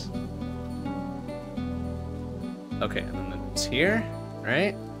 Tex. Okay, and then it's here,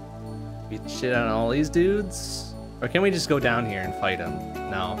 right? Beat the shit out of all these dudes. Or can we just go down here and fight them?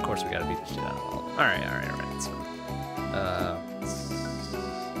 No, of course we gotta beat the shit out of all of them. Alright, that's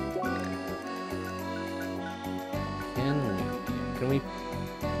fine. Can we?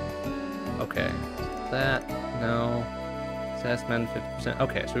 Okay, that, no. That's men 50%.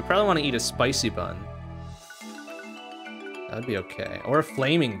 Okay, so we probably want to eat a spicy bun. That'd be okay. Or a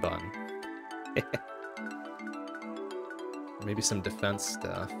flaming bun. Maybe some defense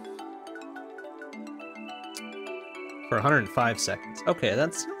stuff. For 105 seconds. Okay,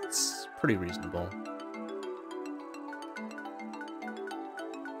 that's pretty reasonable.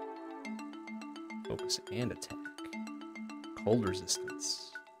 Focus and attack. Cold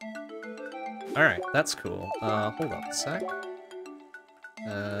resistance. Alright, that's cool. Hold up a sec.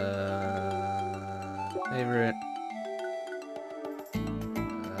 Favorite.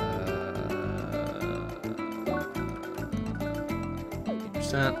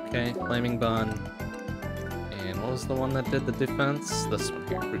 8%, okay, flaming bun. And what was the one that did the defense? This one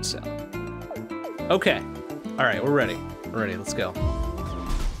here, fruit salad. Okay, alright, we're ready. We're ready, let's go.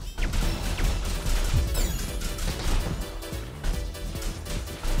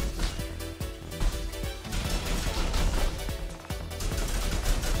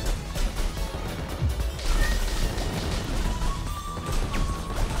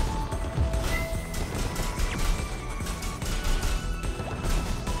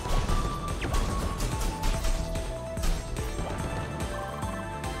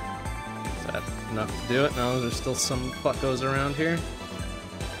 Do it? No, there's still some fuckos around here.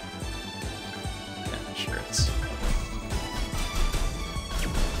 Yeah, sure it's.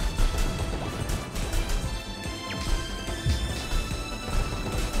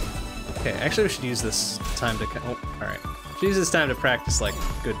 Okay, actually we should use this time to. Oh, alright. Should use this time to practice like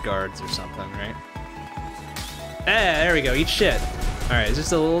good guards or something, right? There we go. Eat shit. Alright, it's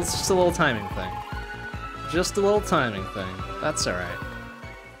just a little timing thing. Just a little timing thing. That's alright.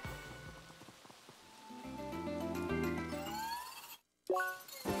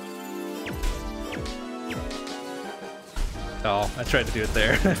 Oh, I tried to do it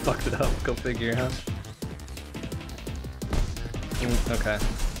there. I fucked it up. Go figure, huh? Okay.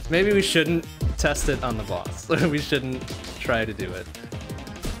 Maybe we shouldn't test it on the boss. We shouldn't try to do it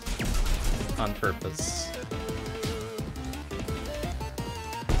on purpose.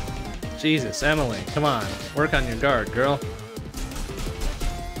 Jesus, Emily, come on. Work on your guard, girl.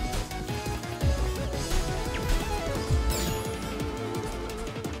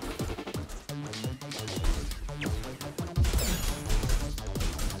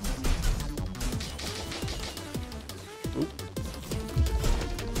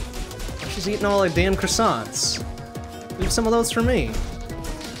 She's eating all the damn croissants. Leave some of those for me.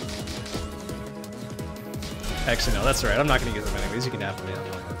 Actually, no, that's alright. I'm not gonna get them anyways. You can have them. Yeah,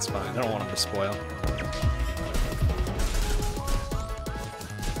 that's fine. I don't want them to spoil.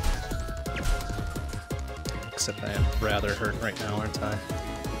 Except I am rather hurt right now, aren't I?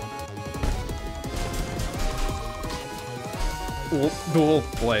 Oh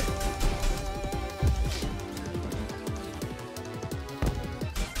boy.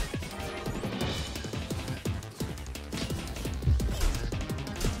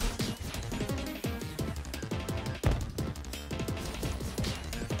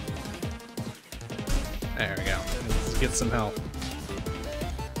 get some help.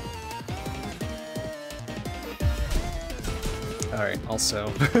 Alright, also.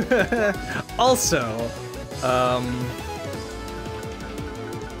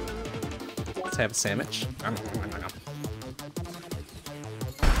 Let's have a sandwich.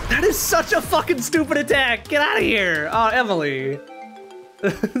 That is such a fucking stupid attack! Get out of here! Oh, Emily!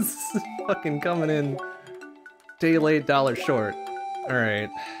 This is fucking coming in day late, dollar short.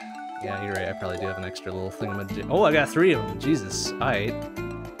 Alright. Yeah, you're right, I probably do have an extra little thingamajig. Oh, I got 3 of them, Jesus. Alright.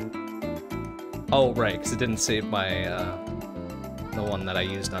 Oh, right, because it didn't save my, the one that I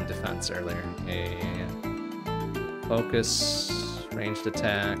used on defense earlier. Yeah. Focus, ranged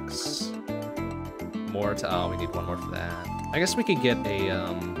attacks, more to, oh, we need one more for that. I guess we could get a,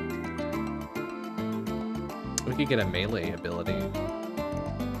 melee ability.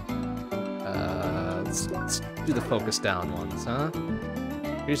 Let's do the focus down ones, huh?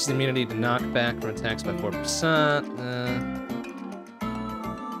 Reduces immunity to knockback from attacks by 4%.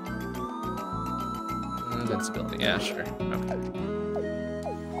 Invincibility, yeah, sure. Okay.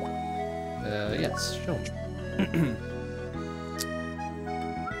 Yes, show me.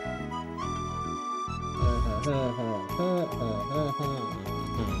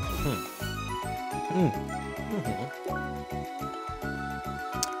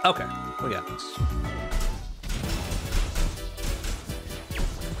 Okay, we got this.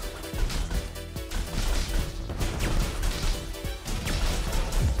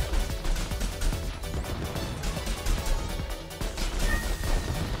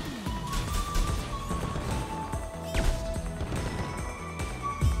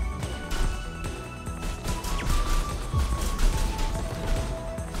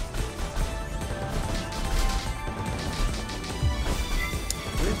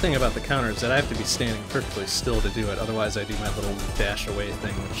 Thing about the counter is that I have to be standing perfectly still to do it, otherwise I do my little dash away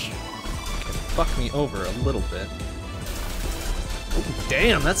thing, which can fuck me over a little bit. Oh,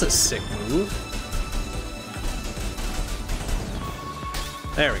 damn, that's a sick move.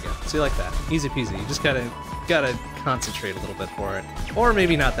 There we go. See, like that. Easy peasy. You just gotta concentrate a little bit for it. Or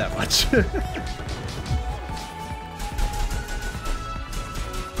maybe not that much.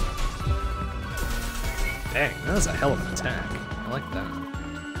 Dang, that was a hell of an attack. I like that.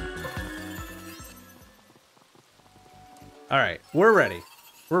 Alright, we're ready.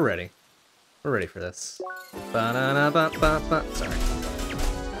 We're ready. We're ready for this. Ba-da-da-ba-ba-ba. Sorry.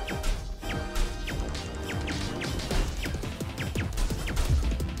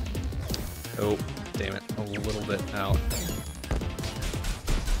 Oh, damn it. A little bit out.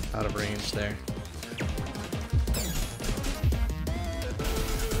 Out of range there.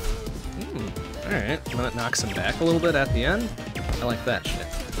 Alright, that knocks him back a little bit at the end. I like that shit.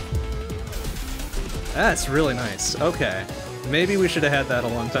 That's really nice. Okay. Maybe we should have had that a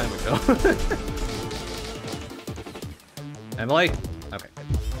long time ago. Emily? Okay.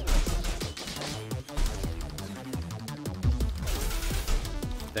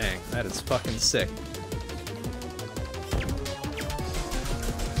 Dang, that is fucking sick.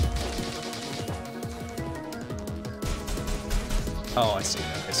 Oh, I see.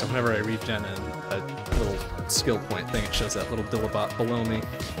 Okay, so whenever I regen a little skill point thing, it shows that little Dillabot below me.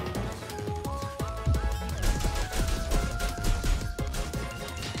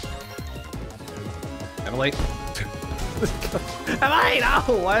 Emily? Am I? No!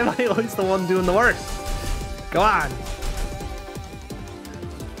 Why am I always the one doing the work? Go on!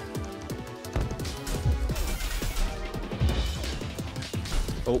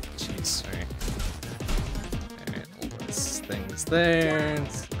 Oh, jeez. Alright. Alright, this thing's there.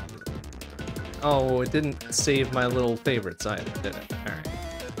 Oh, it didn't save my little favorites either, did it?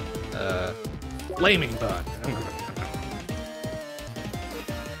 Alright. Flaming bug.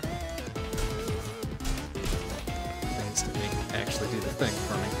 Actually do the thing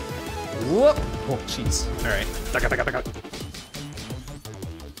for me. Whoop! Oh, jeez. Alright.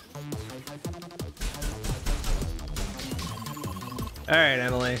 Alright,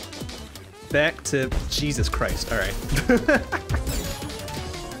 Emily. Back to Jesus Christ. Alright.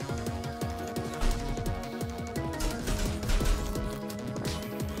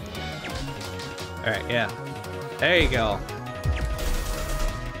 Alright, yeah. There you go.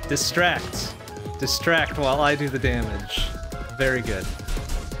 Distract. Distract while I do the damage. Very good.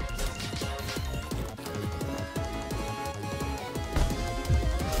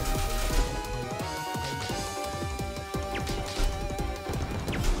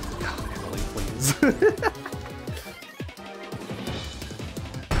 God, Emily, please.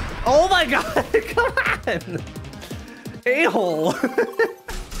 Oh my god! Come on! A-hole!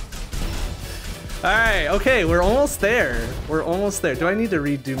 Alright, okay, we're almost there. We're almost there. Do I need to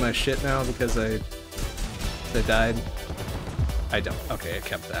redo my shit now because I that died? I don't. Okay, I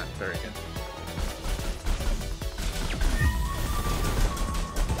kept that. Very good.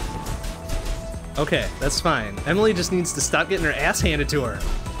 Okay, that's fine. Emily just needs to stop getting her ass handed to her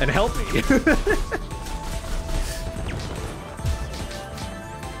and help me.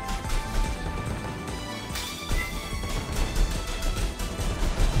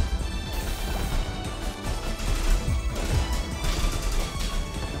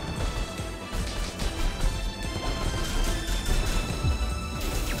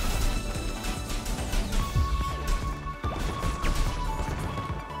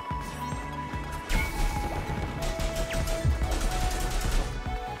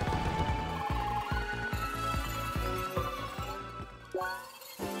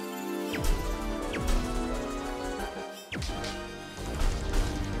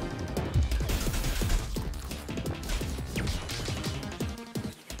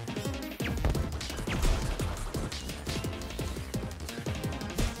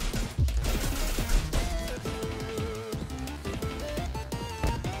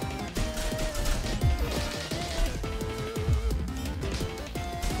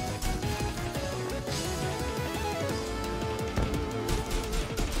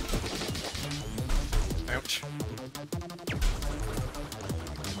 Ouch.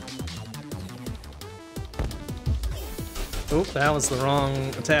 Oh, that was the wrong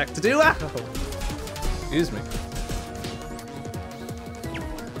attack to do. Ah! Excuse me.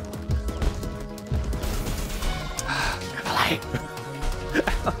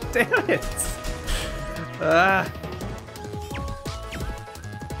 Oh, damn it! I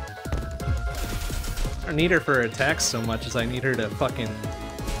don't need her for her attacks so much as I need her to fucking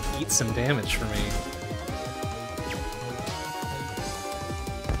eat some damage for me.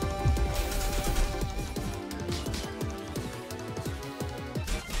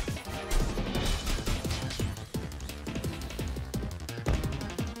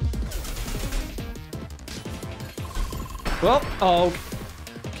 Well, oh,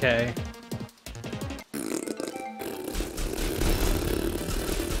 okay.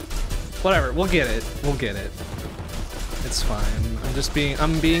 Whatever, we'll get it. We'll get it. It's fine.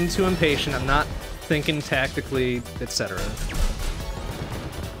 I'm being too impatient. I'm not thinking tactically, etc.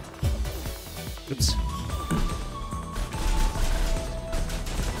 Oops.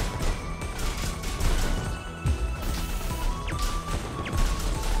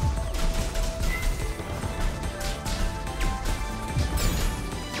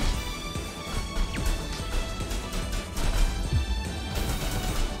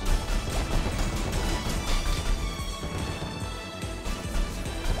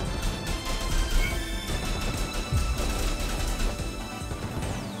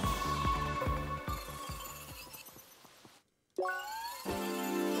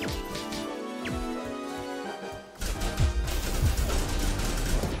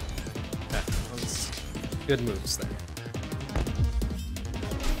 Good moves there.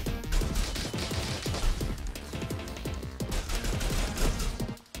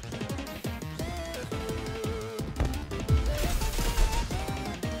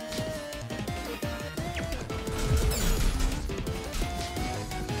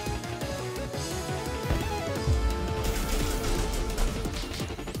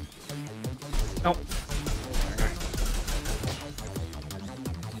 Oh.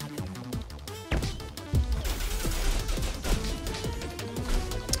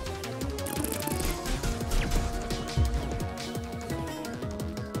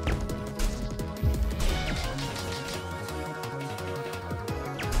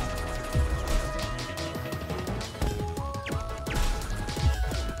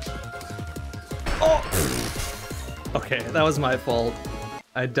 Okay, that was my fault.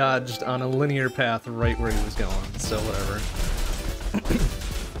 I dodged on a linear path right where he was going, so whatever.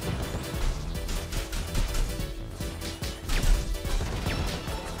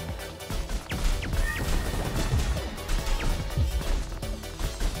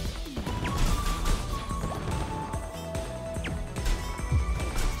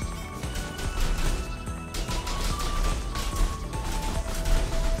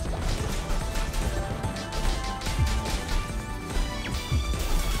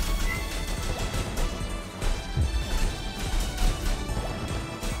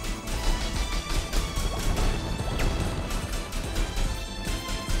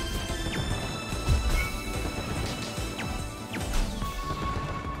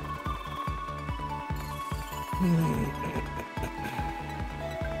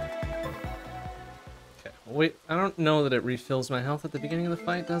 Okay, wait, I don't know that it refills my health at the beginning of the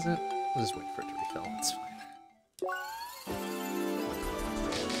fight, does it? I'll just wait for it to refill, that's fine.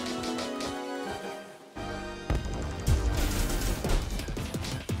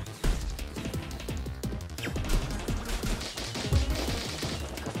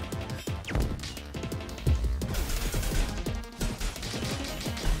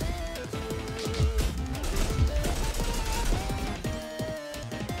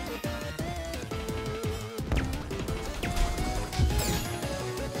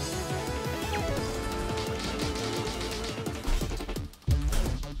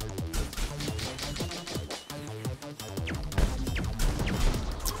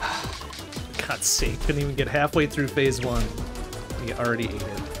 God's sake, couldn't even get halfway through phase 1. We already ate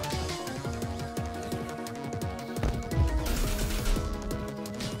it.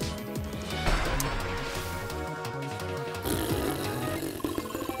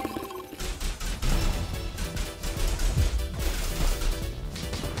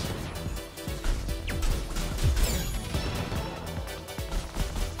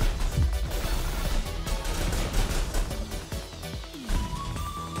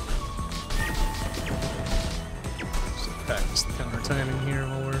 Practice the counter timing here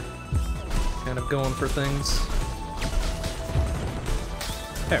while we're kind of going for things.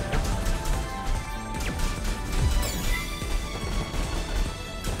 There we go.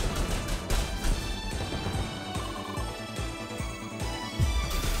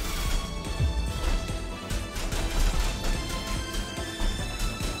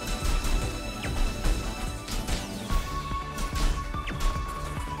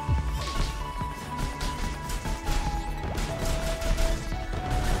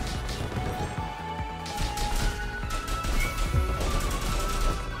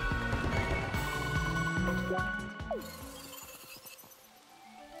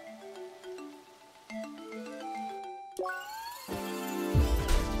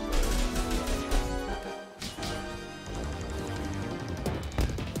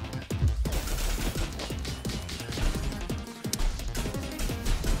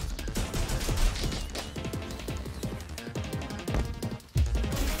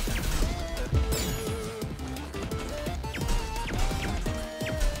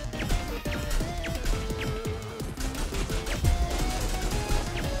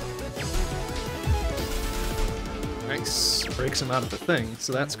 Nice. Breaks him out of the thing,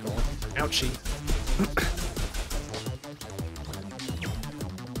 so that's cool. Ouchie.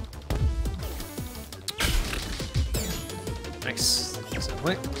 Nice.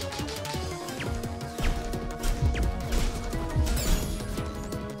 Exactly.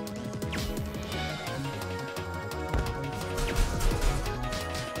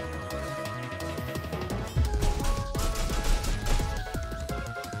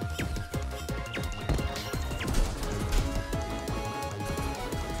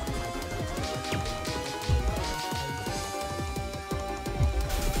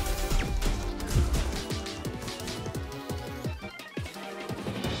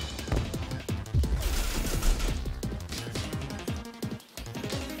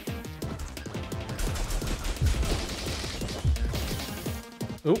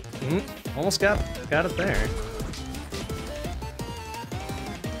 Oop, almost got it there.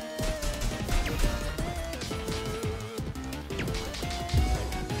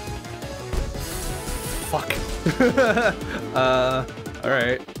 Fuck.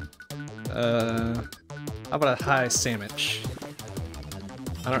 Alright. How about a high sandwich?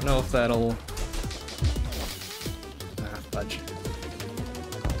 I don't know if that'll... Ah, fudge.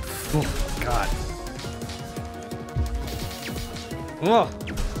 Oh, God. Oh!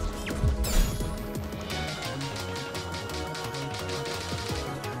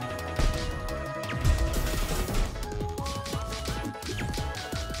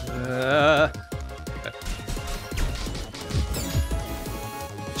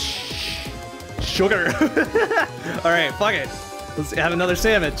 Sugar! Alright, fuck it. Let's have another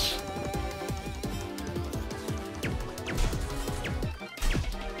sandwich.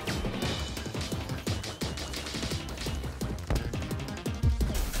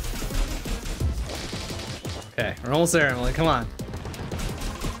 Okay, we're almost there, Emily. Come on.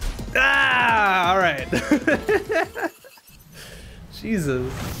 Ah! Alright.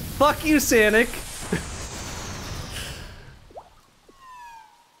 Jesus. Fuck you, Sanic.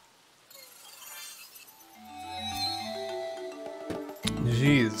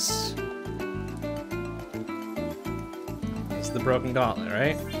 Jeez. It's the broken gauntlet,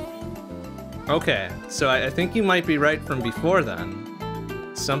 right? Okay, so I think you might be right from before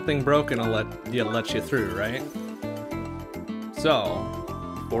then. Something broken will let you through, right?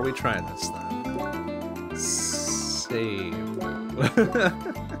 So, before we try this then, save.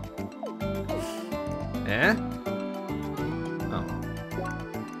 Eh? Oh.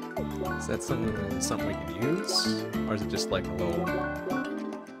 Is that something we can use? Or is it just like low?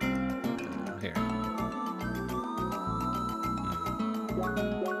 Here.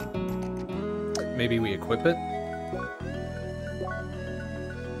 Maybe we equip it?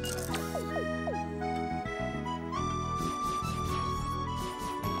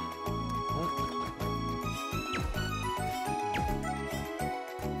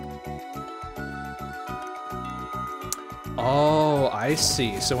 Oh, I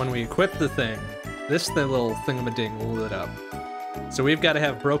see. So when we equip the thing, the little thingamading will lit up. So we've got to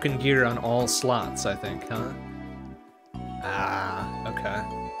have broken gear on all slots, I think, huh? Ah, okay.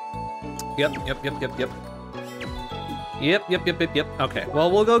 Yep. Yep. Okay, well,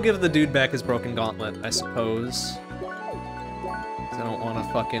 we'll go give the dude back his broken gauntlet, I suppose. 'Cause I don't want a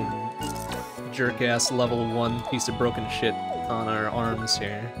fucking jerk-ass level 1 piece of broken shit on our arms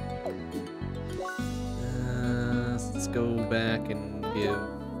here. Let's go back and give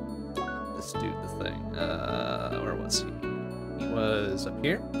this dude the thing. Where was he? He was up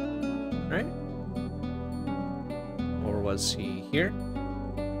here, right? Or was he here?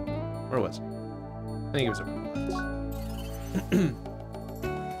 Where was he? I think he was over there.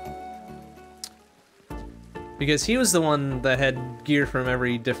 Because he was the one that had gear from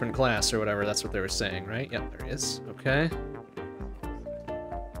every different class or whatever, that's what they were saying, right? Yep, there he is. Okay.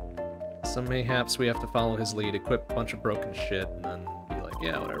 So mayhaps we have to follow his lead, equip a bunch of broken shit, and then be like,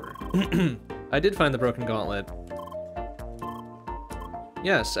 yeah, whatever. I did find the broken gauntlet.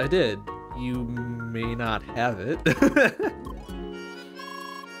 Yes, I did. You may not have it.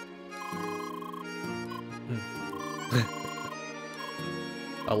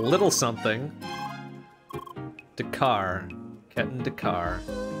 A little something. Dakar. Ketan Dakar.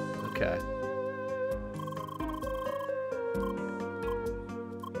 Okay.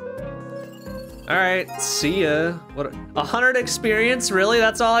 Alright, see ya. What? 100 experience? Really?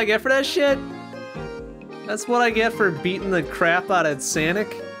 That's all I get for that shit? That's what I get for beating the crap out of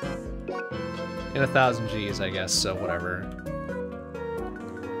Sanic? And 1,000 Gs, I guess, so whatever.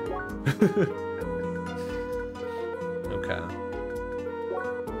 Okay.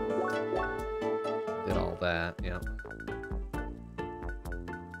 Did all that, yeah.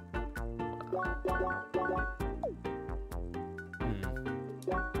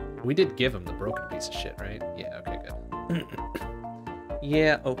 We did give him the broken piece of shit, right? Yeah, okay, good.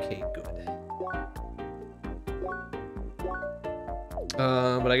 Yeah, okay, good.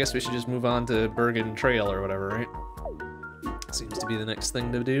 But I guess we should just move on to Bergen Trail or whatever, right? Seems to be the next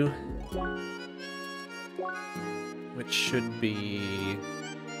thing to do. Which should be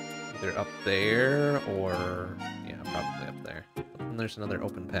either up there or... yeah, probably up there. And there's another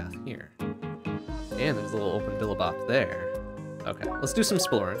open path here. And there's a little open billabop there. Okay, let's do some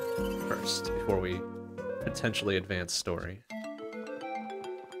exploring first before we potentially advance story.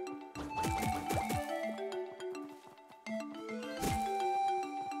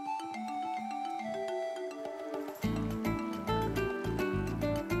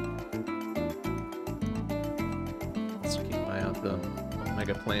 Let's keep an eye out for the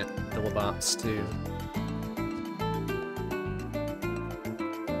Mega Plant Billibops too.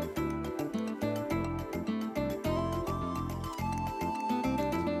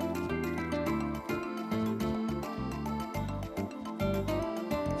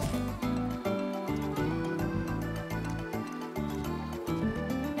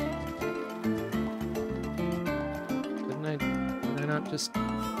 Just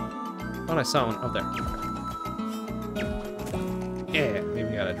thought I saw one. Oh, there. Yeah,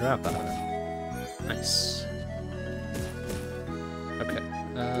 maybe got a drop out of it. Nice. Okay.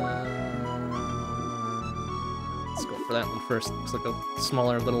 Let's go for that one first. Looks like a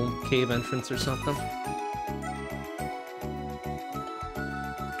smaller little cave entrance or something.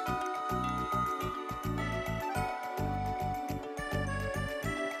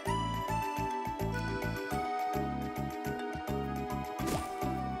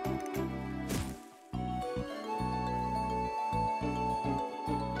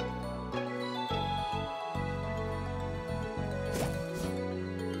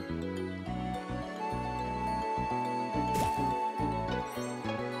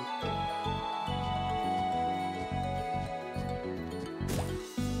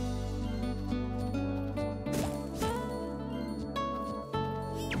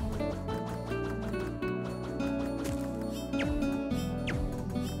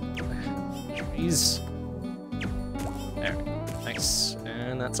 There. Nice.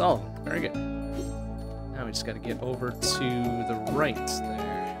 And that's all. Very good. Now we just gotta get over to the right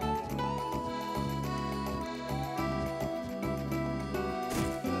there.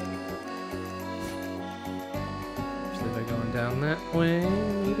 Should I be going down that way,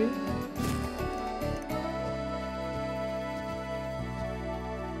 maybe?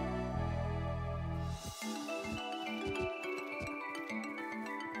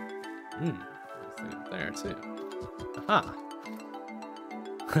 There too. Aha!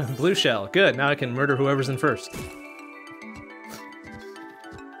 Blue shell. Good. Now I can murder whoever's in first.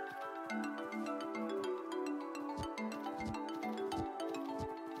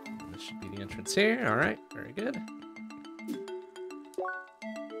 This should be the entrance here. All right. Very good.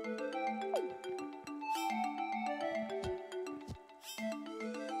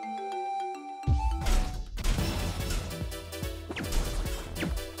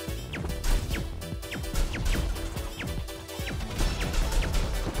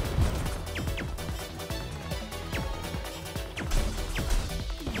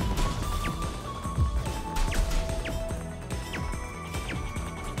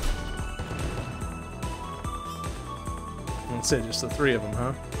 That's it, just the three of them,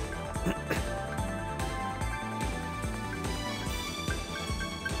 huh?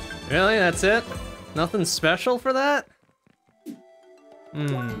 Really? That's it? Nothing special for that?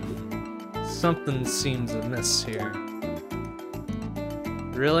 Something seems amiss here.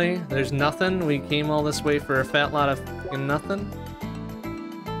 Really? There's nothing? We came all this way for a fat lot of fucking nothing?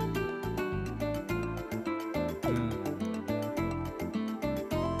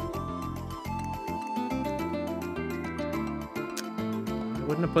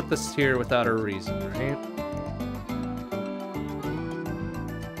 I wouldn't have put this here without a reason, right?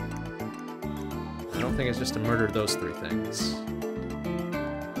 I don't think it's just to murder those three things.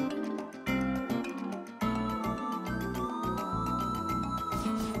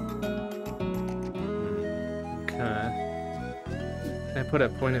 Put a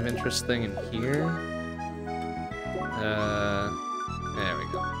point of interest thing in here. There we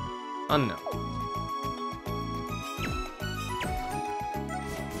go. Unknown.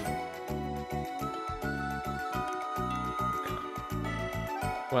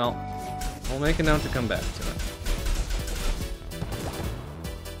 Well, we'll make a note to come back to it.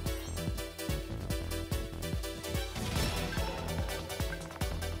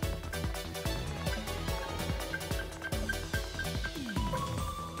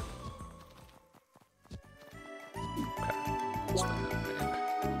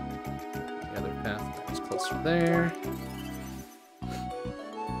 There.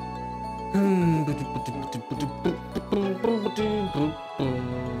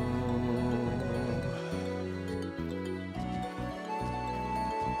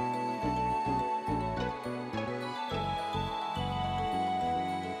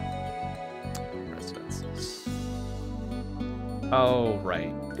 Residences. Oh,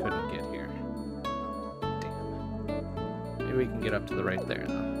 right. Couldn't get here. Damn. Maybe we can get up to the right there,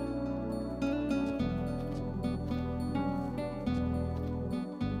 though.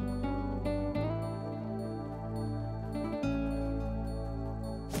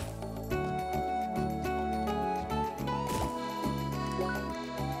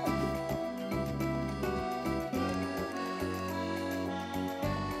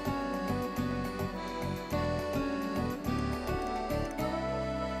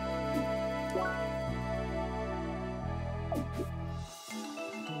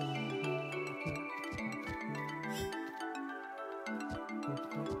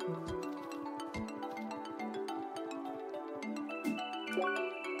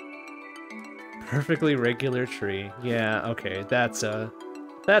 Perfectly regular tree. Yeah, okay, that's a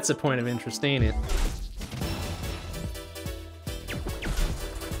point of interest, ain't it?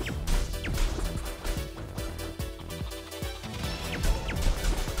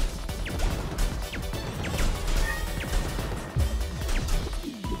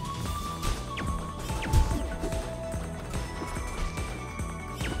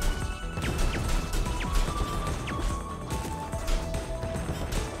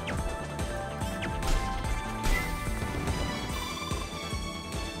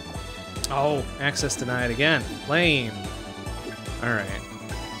 Oh, access denied again. Lame. Alright.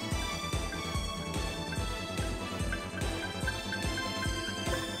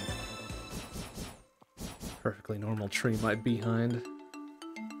 Perfectly normal tree, my behind.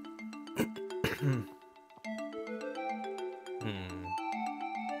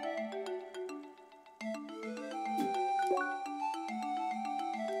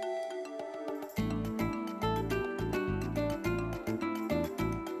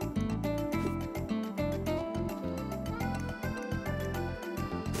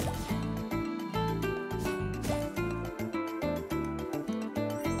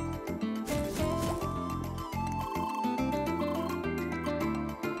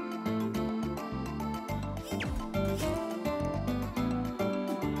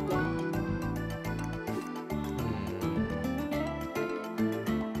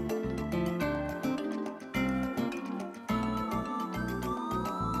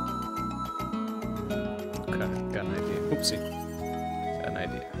 Got an idea. Oopsie. Got an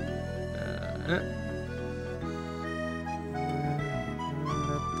idea.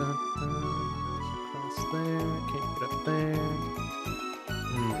 Cross there. Can't get up there.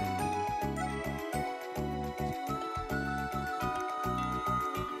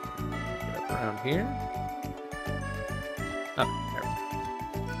 Get up around here. Oh, there we go.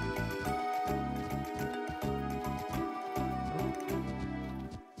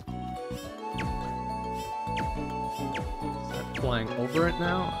 Flying over it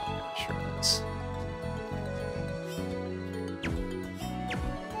now? I'm not sure it is.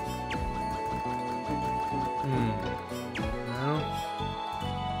 No.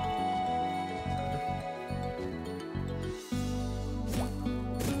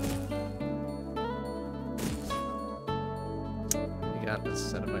 We got this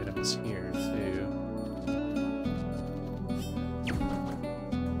set of items here, too.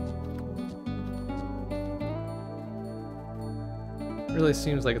 Really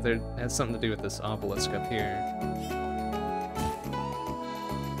seems like it has something to do with this obelisk up here.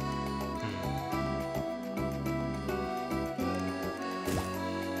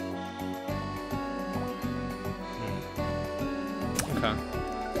 Okay.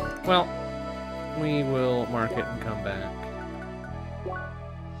 Well, we will mark it and come back.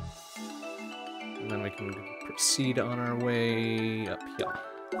 And then we can proceed on our way up here.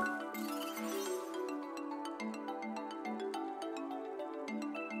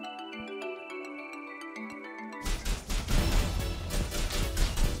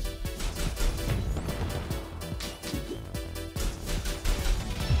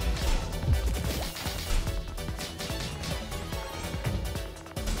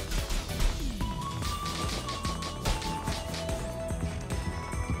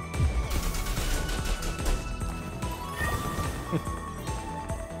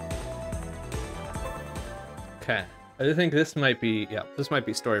 Okay, I think this might be, yeah, this might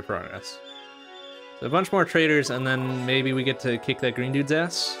be story progress. So a bunch more traders, and then maybe we get to kick that green dude's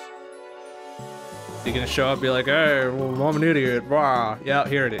ass. You're gonna show up, be like, hey, well, I'm an idiot, blah. Yeah,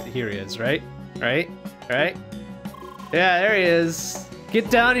 here he is, right? Right? Right? Yeah, there he is. Get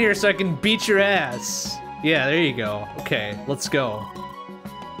down here so I can beat your ass. Yeah, there you go. Okay, let's go.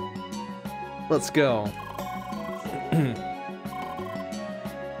 Let's go.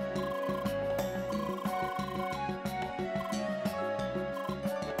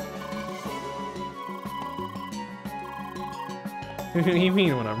 What do you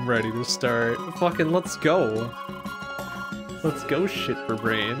mean when I'm ready to start? Fucking let's go. Let's go, shit for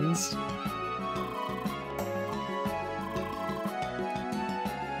brains.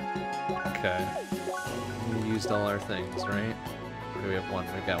 Okay. We used all our things, right? Or do we have one?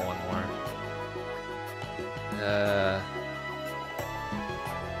 We've got one more.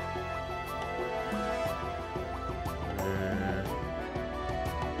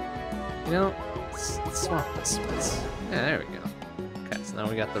 You know, let's swap this. Yeah, there we go. Okay, so now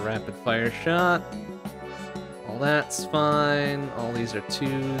we got the rapid fire shot. All that's fine. All these are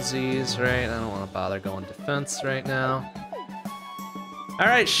twosies, right? I don't want to bother going defense right now.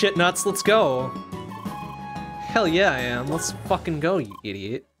 Alright, shit nuts, let's go. Hell yeah, I am. Let's fucking go, you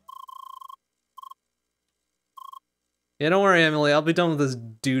idiot. Yeah, don't worry, Emily. I'll be done with this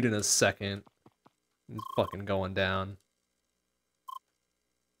dude in a second. He's fucking going down.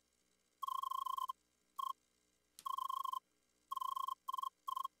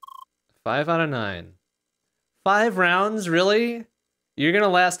 Five out of 9. 5 rounds, really? You're gonna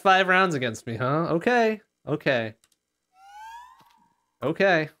last 5 rounds against me, huh? Okay. Okay.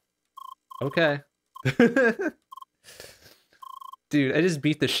 Okay. Okay. Dude, I just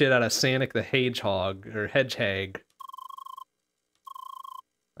beat the shit out of Sonic the Hedgehog, or Hedgehog.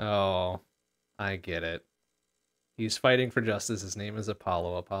 Oh, I get it. He's fighting for justice. His name is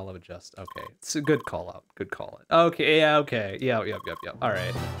Apollo. Apollo Just. Okay, it's a good call out. Good call it. Okay, yeah, okay. Yeah, yep. All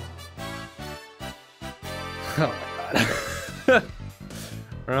right. Oh my god.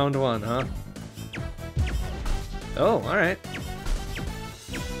 Round 1, huh? Oh, all right.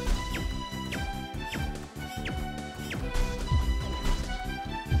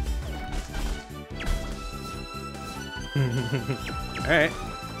 All right.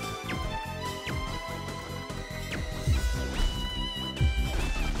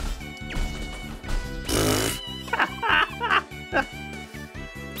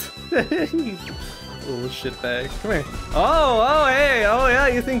 You little shitbag. Come here. Oh, hey. Oh, yeah.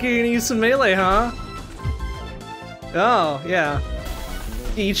 You think you're gonna use some melee, huh? Oh, yeah.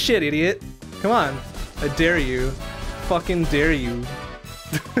 Eat shit, idiot. Come on. I dare you. Fucking dare you.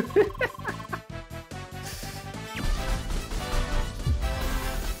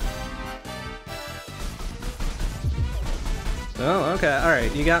 Oh, okay.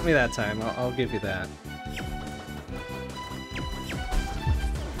 Alright. You got me that time. I'll give you that.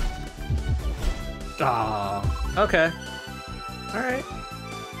 Oh, okay. Alright.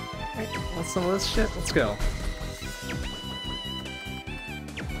 Alright, want some of this shit? Let's go.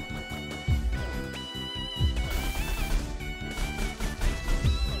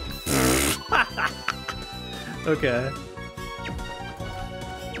 Okay.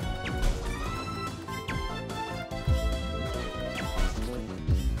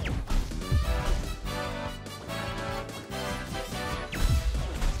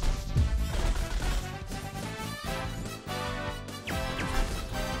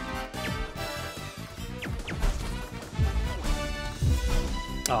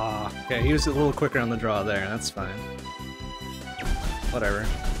 Okay, he was a little quicker on the draw there, that's fine. whatever.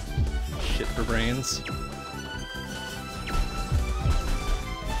 Shit for brains.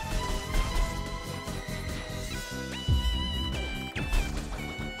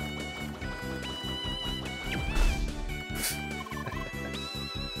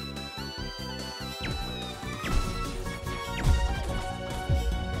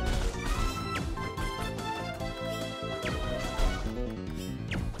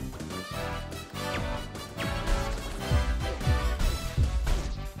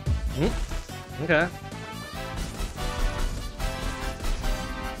 Okay.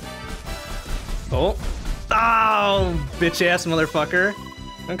 Oh. Oh, bitch ass motherfucker.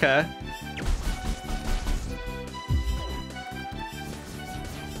 Okay.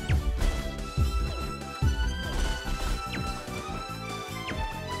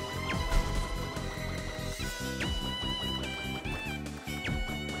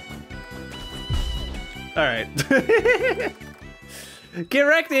 All right. Get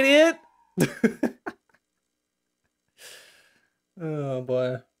wrecked, idiot. Oh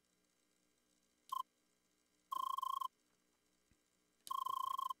boy.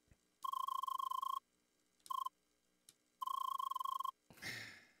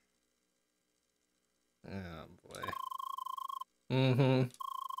 Oh boy.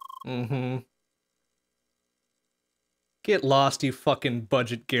 Get lost, you fucking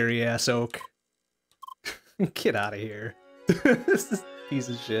budget Gary ass oak. Get out of here. This is a piece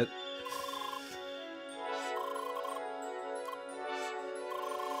of shit.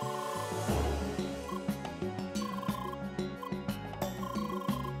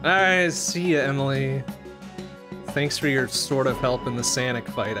 Alright, see ya, Emily. Thanks for your sort of help in the Sanic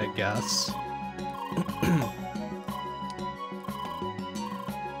fight, I guess.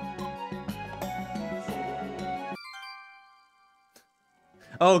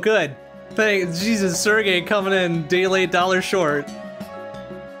 Oh, good. Thanks. Jesus, Sergey coming in day late, dollar short.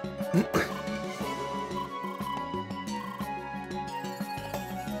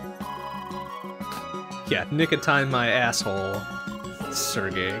 Yeah, nick of time, my asshole.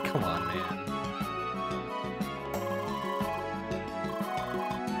 Sergey, come on, man.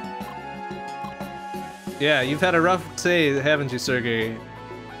 Yeah, you've had a rough day, haven't you, Sergey?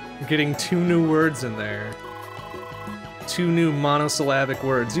 Getting 2 new words in there. 2 new monosyllabic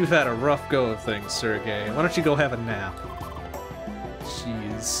words. You've had a rough go of things, Sergey. Why don't you go have a nap?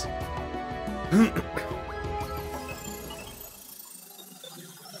 Jeez.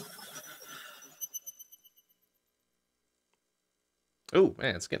 Oh,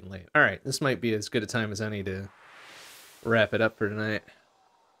 man, it's getting late. Alright, this might be as good a time as any to wrap it up for tonight.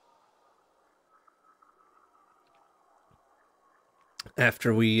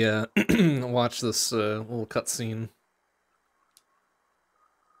 After we watch this little cutscene.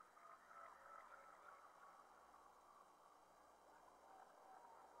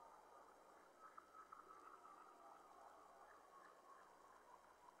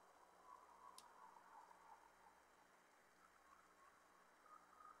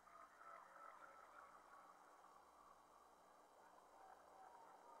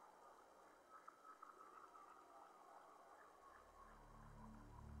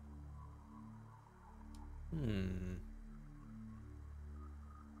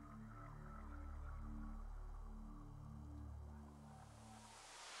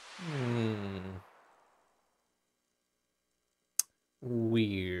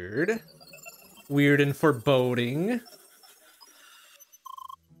 Weird. Weird and foreboding.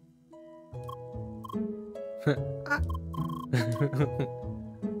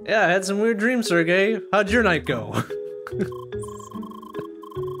 Yeah, I had some weird dreams, Sergey. How'd your night go?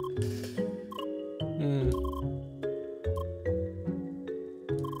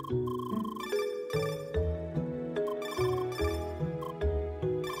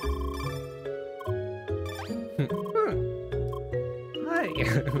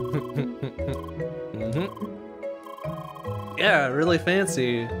 Yeah, really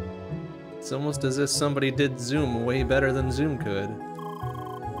fancy. It's almost as if somebody did Zoom way better than Zoom could.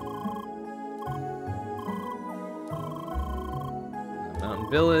 Mountain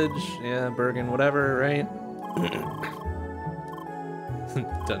Village, yeah, Bergen, whatever, right?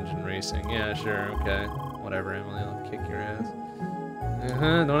 Dungeon racing, yeah, sure, okay. Whatever, Emily, I'll kick your ass.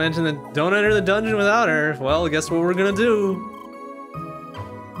 Don't enter the dungeon without her. Well, guess what we're gonna do?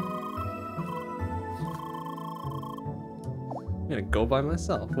 I'm gonna go by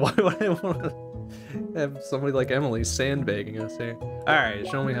myself. Why would I want to have somebody like Emily sandbagging us here? Alright,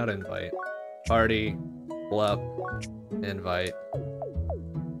 show me how to invite. Party, pull up, invite.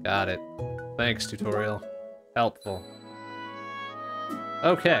 Got it. Thanks, tutorial. Helpful.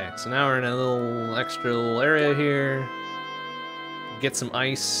 Okay, so now we're in a little extra little area here. get some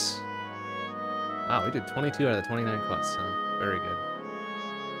ice. Wow, we did 22 out of the 29 quests, huh? Very good.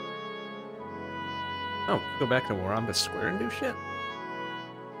 Oh, go back to Warambus Square and do shit?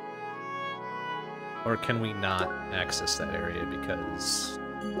 Or can we not access that area because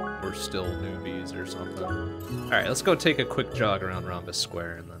we're still newbies or something? Alright, let's go take a quick jog around Rhombus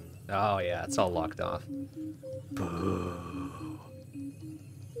Square and then... Oh yeah, it's all locked off. Boo.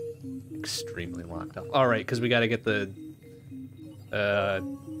 Extremely locked off. Alright, because we gotta get the...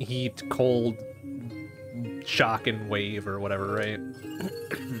 heat, cold, shock and wave or whatever, right?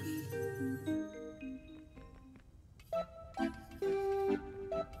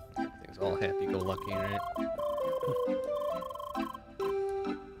 Everything's all happy-go-lucky, right?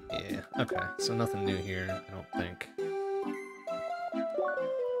 Yeah, okay, so nothing new here, I don't think.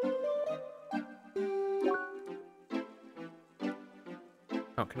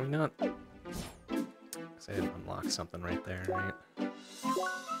 Oh, can we not? Because I didn't unlock something right there, right?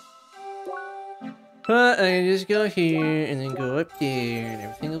 But I can just go here and then go up there and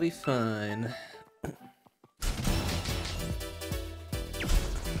everything will be fine.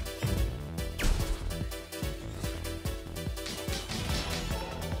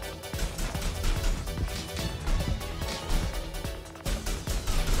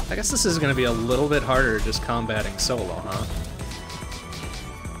 I guess this is going to be a little bit harder just combating solo, huh?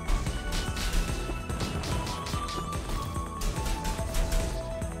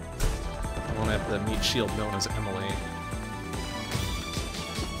 I won't have the meat shield known as Emily.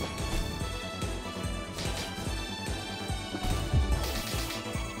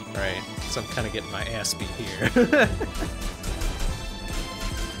 Alright, so I'm kind of getting my ass beat here.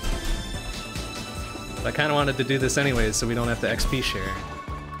 But I kind of wanted to do this anyways so we don't have to XP share.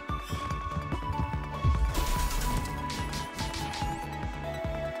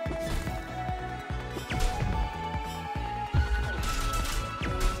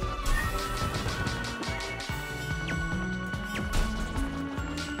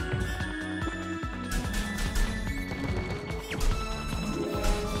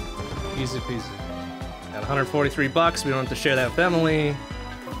 Easy peasy. Got 143 bucks. We don't have to share that with Emily.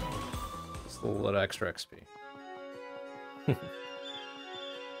 Just a little bit of extra XP.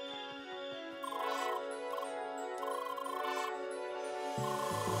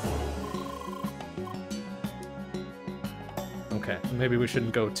 Okay, maybe we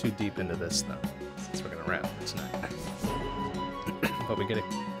shouldn't go too deep into this though, since we're gonna wrap for tonight. But we get a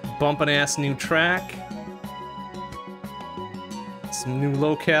bumpin' ass new track. Some new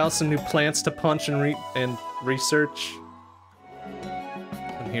locales, some new plants to punch and research.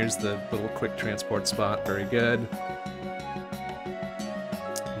 And here's the little quick transport spot, very good.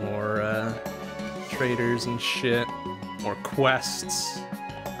 More traders and shit, more quests.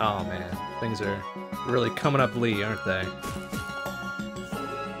 Oh man, things are really coming up Lee, aren't they?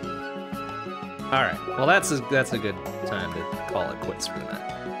 All right, well that's a good time to call it quits for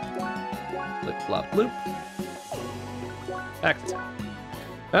tonight. Flip flop bloop. Back to time.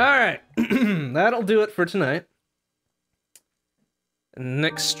 Alright, that'll do it for tonight.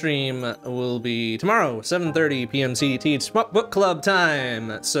 Next stream will be tomorrow, 7:30 p.m. CET. It's book club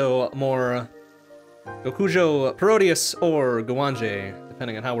time. So more Gokujo, Parodius, or Gowanje,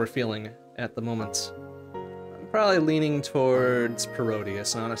 depending on how we're feeling at the moment. I'm probably leaning towards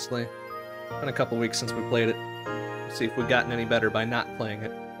Parodius, honestly. Been a couple weeks since we played it. See if we've gotten any better by not playing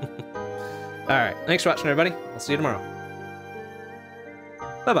it. Alright, thanks for watching, everybody. I'll see you tomorrow.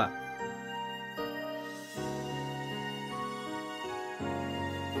 Bye-bye.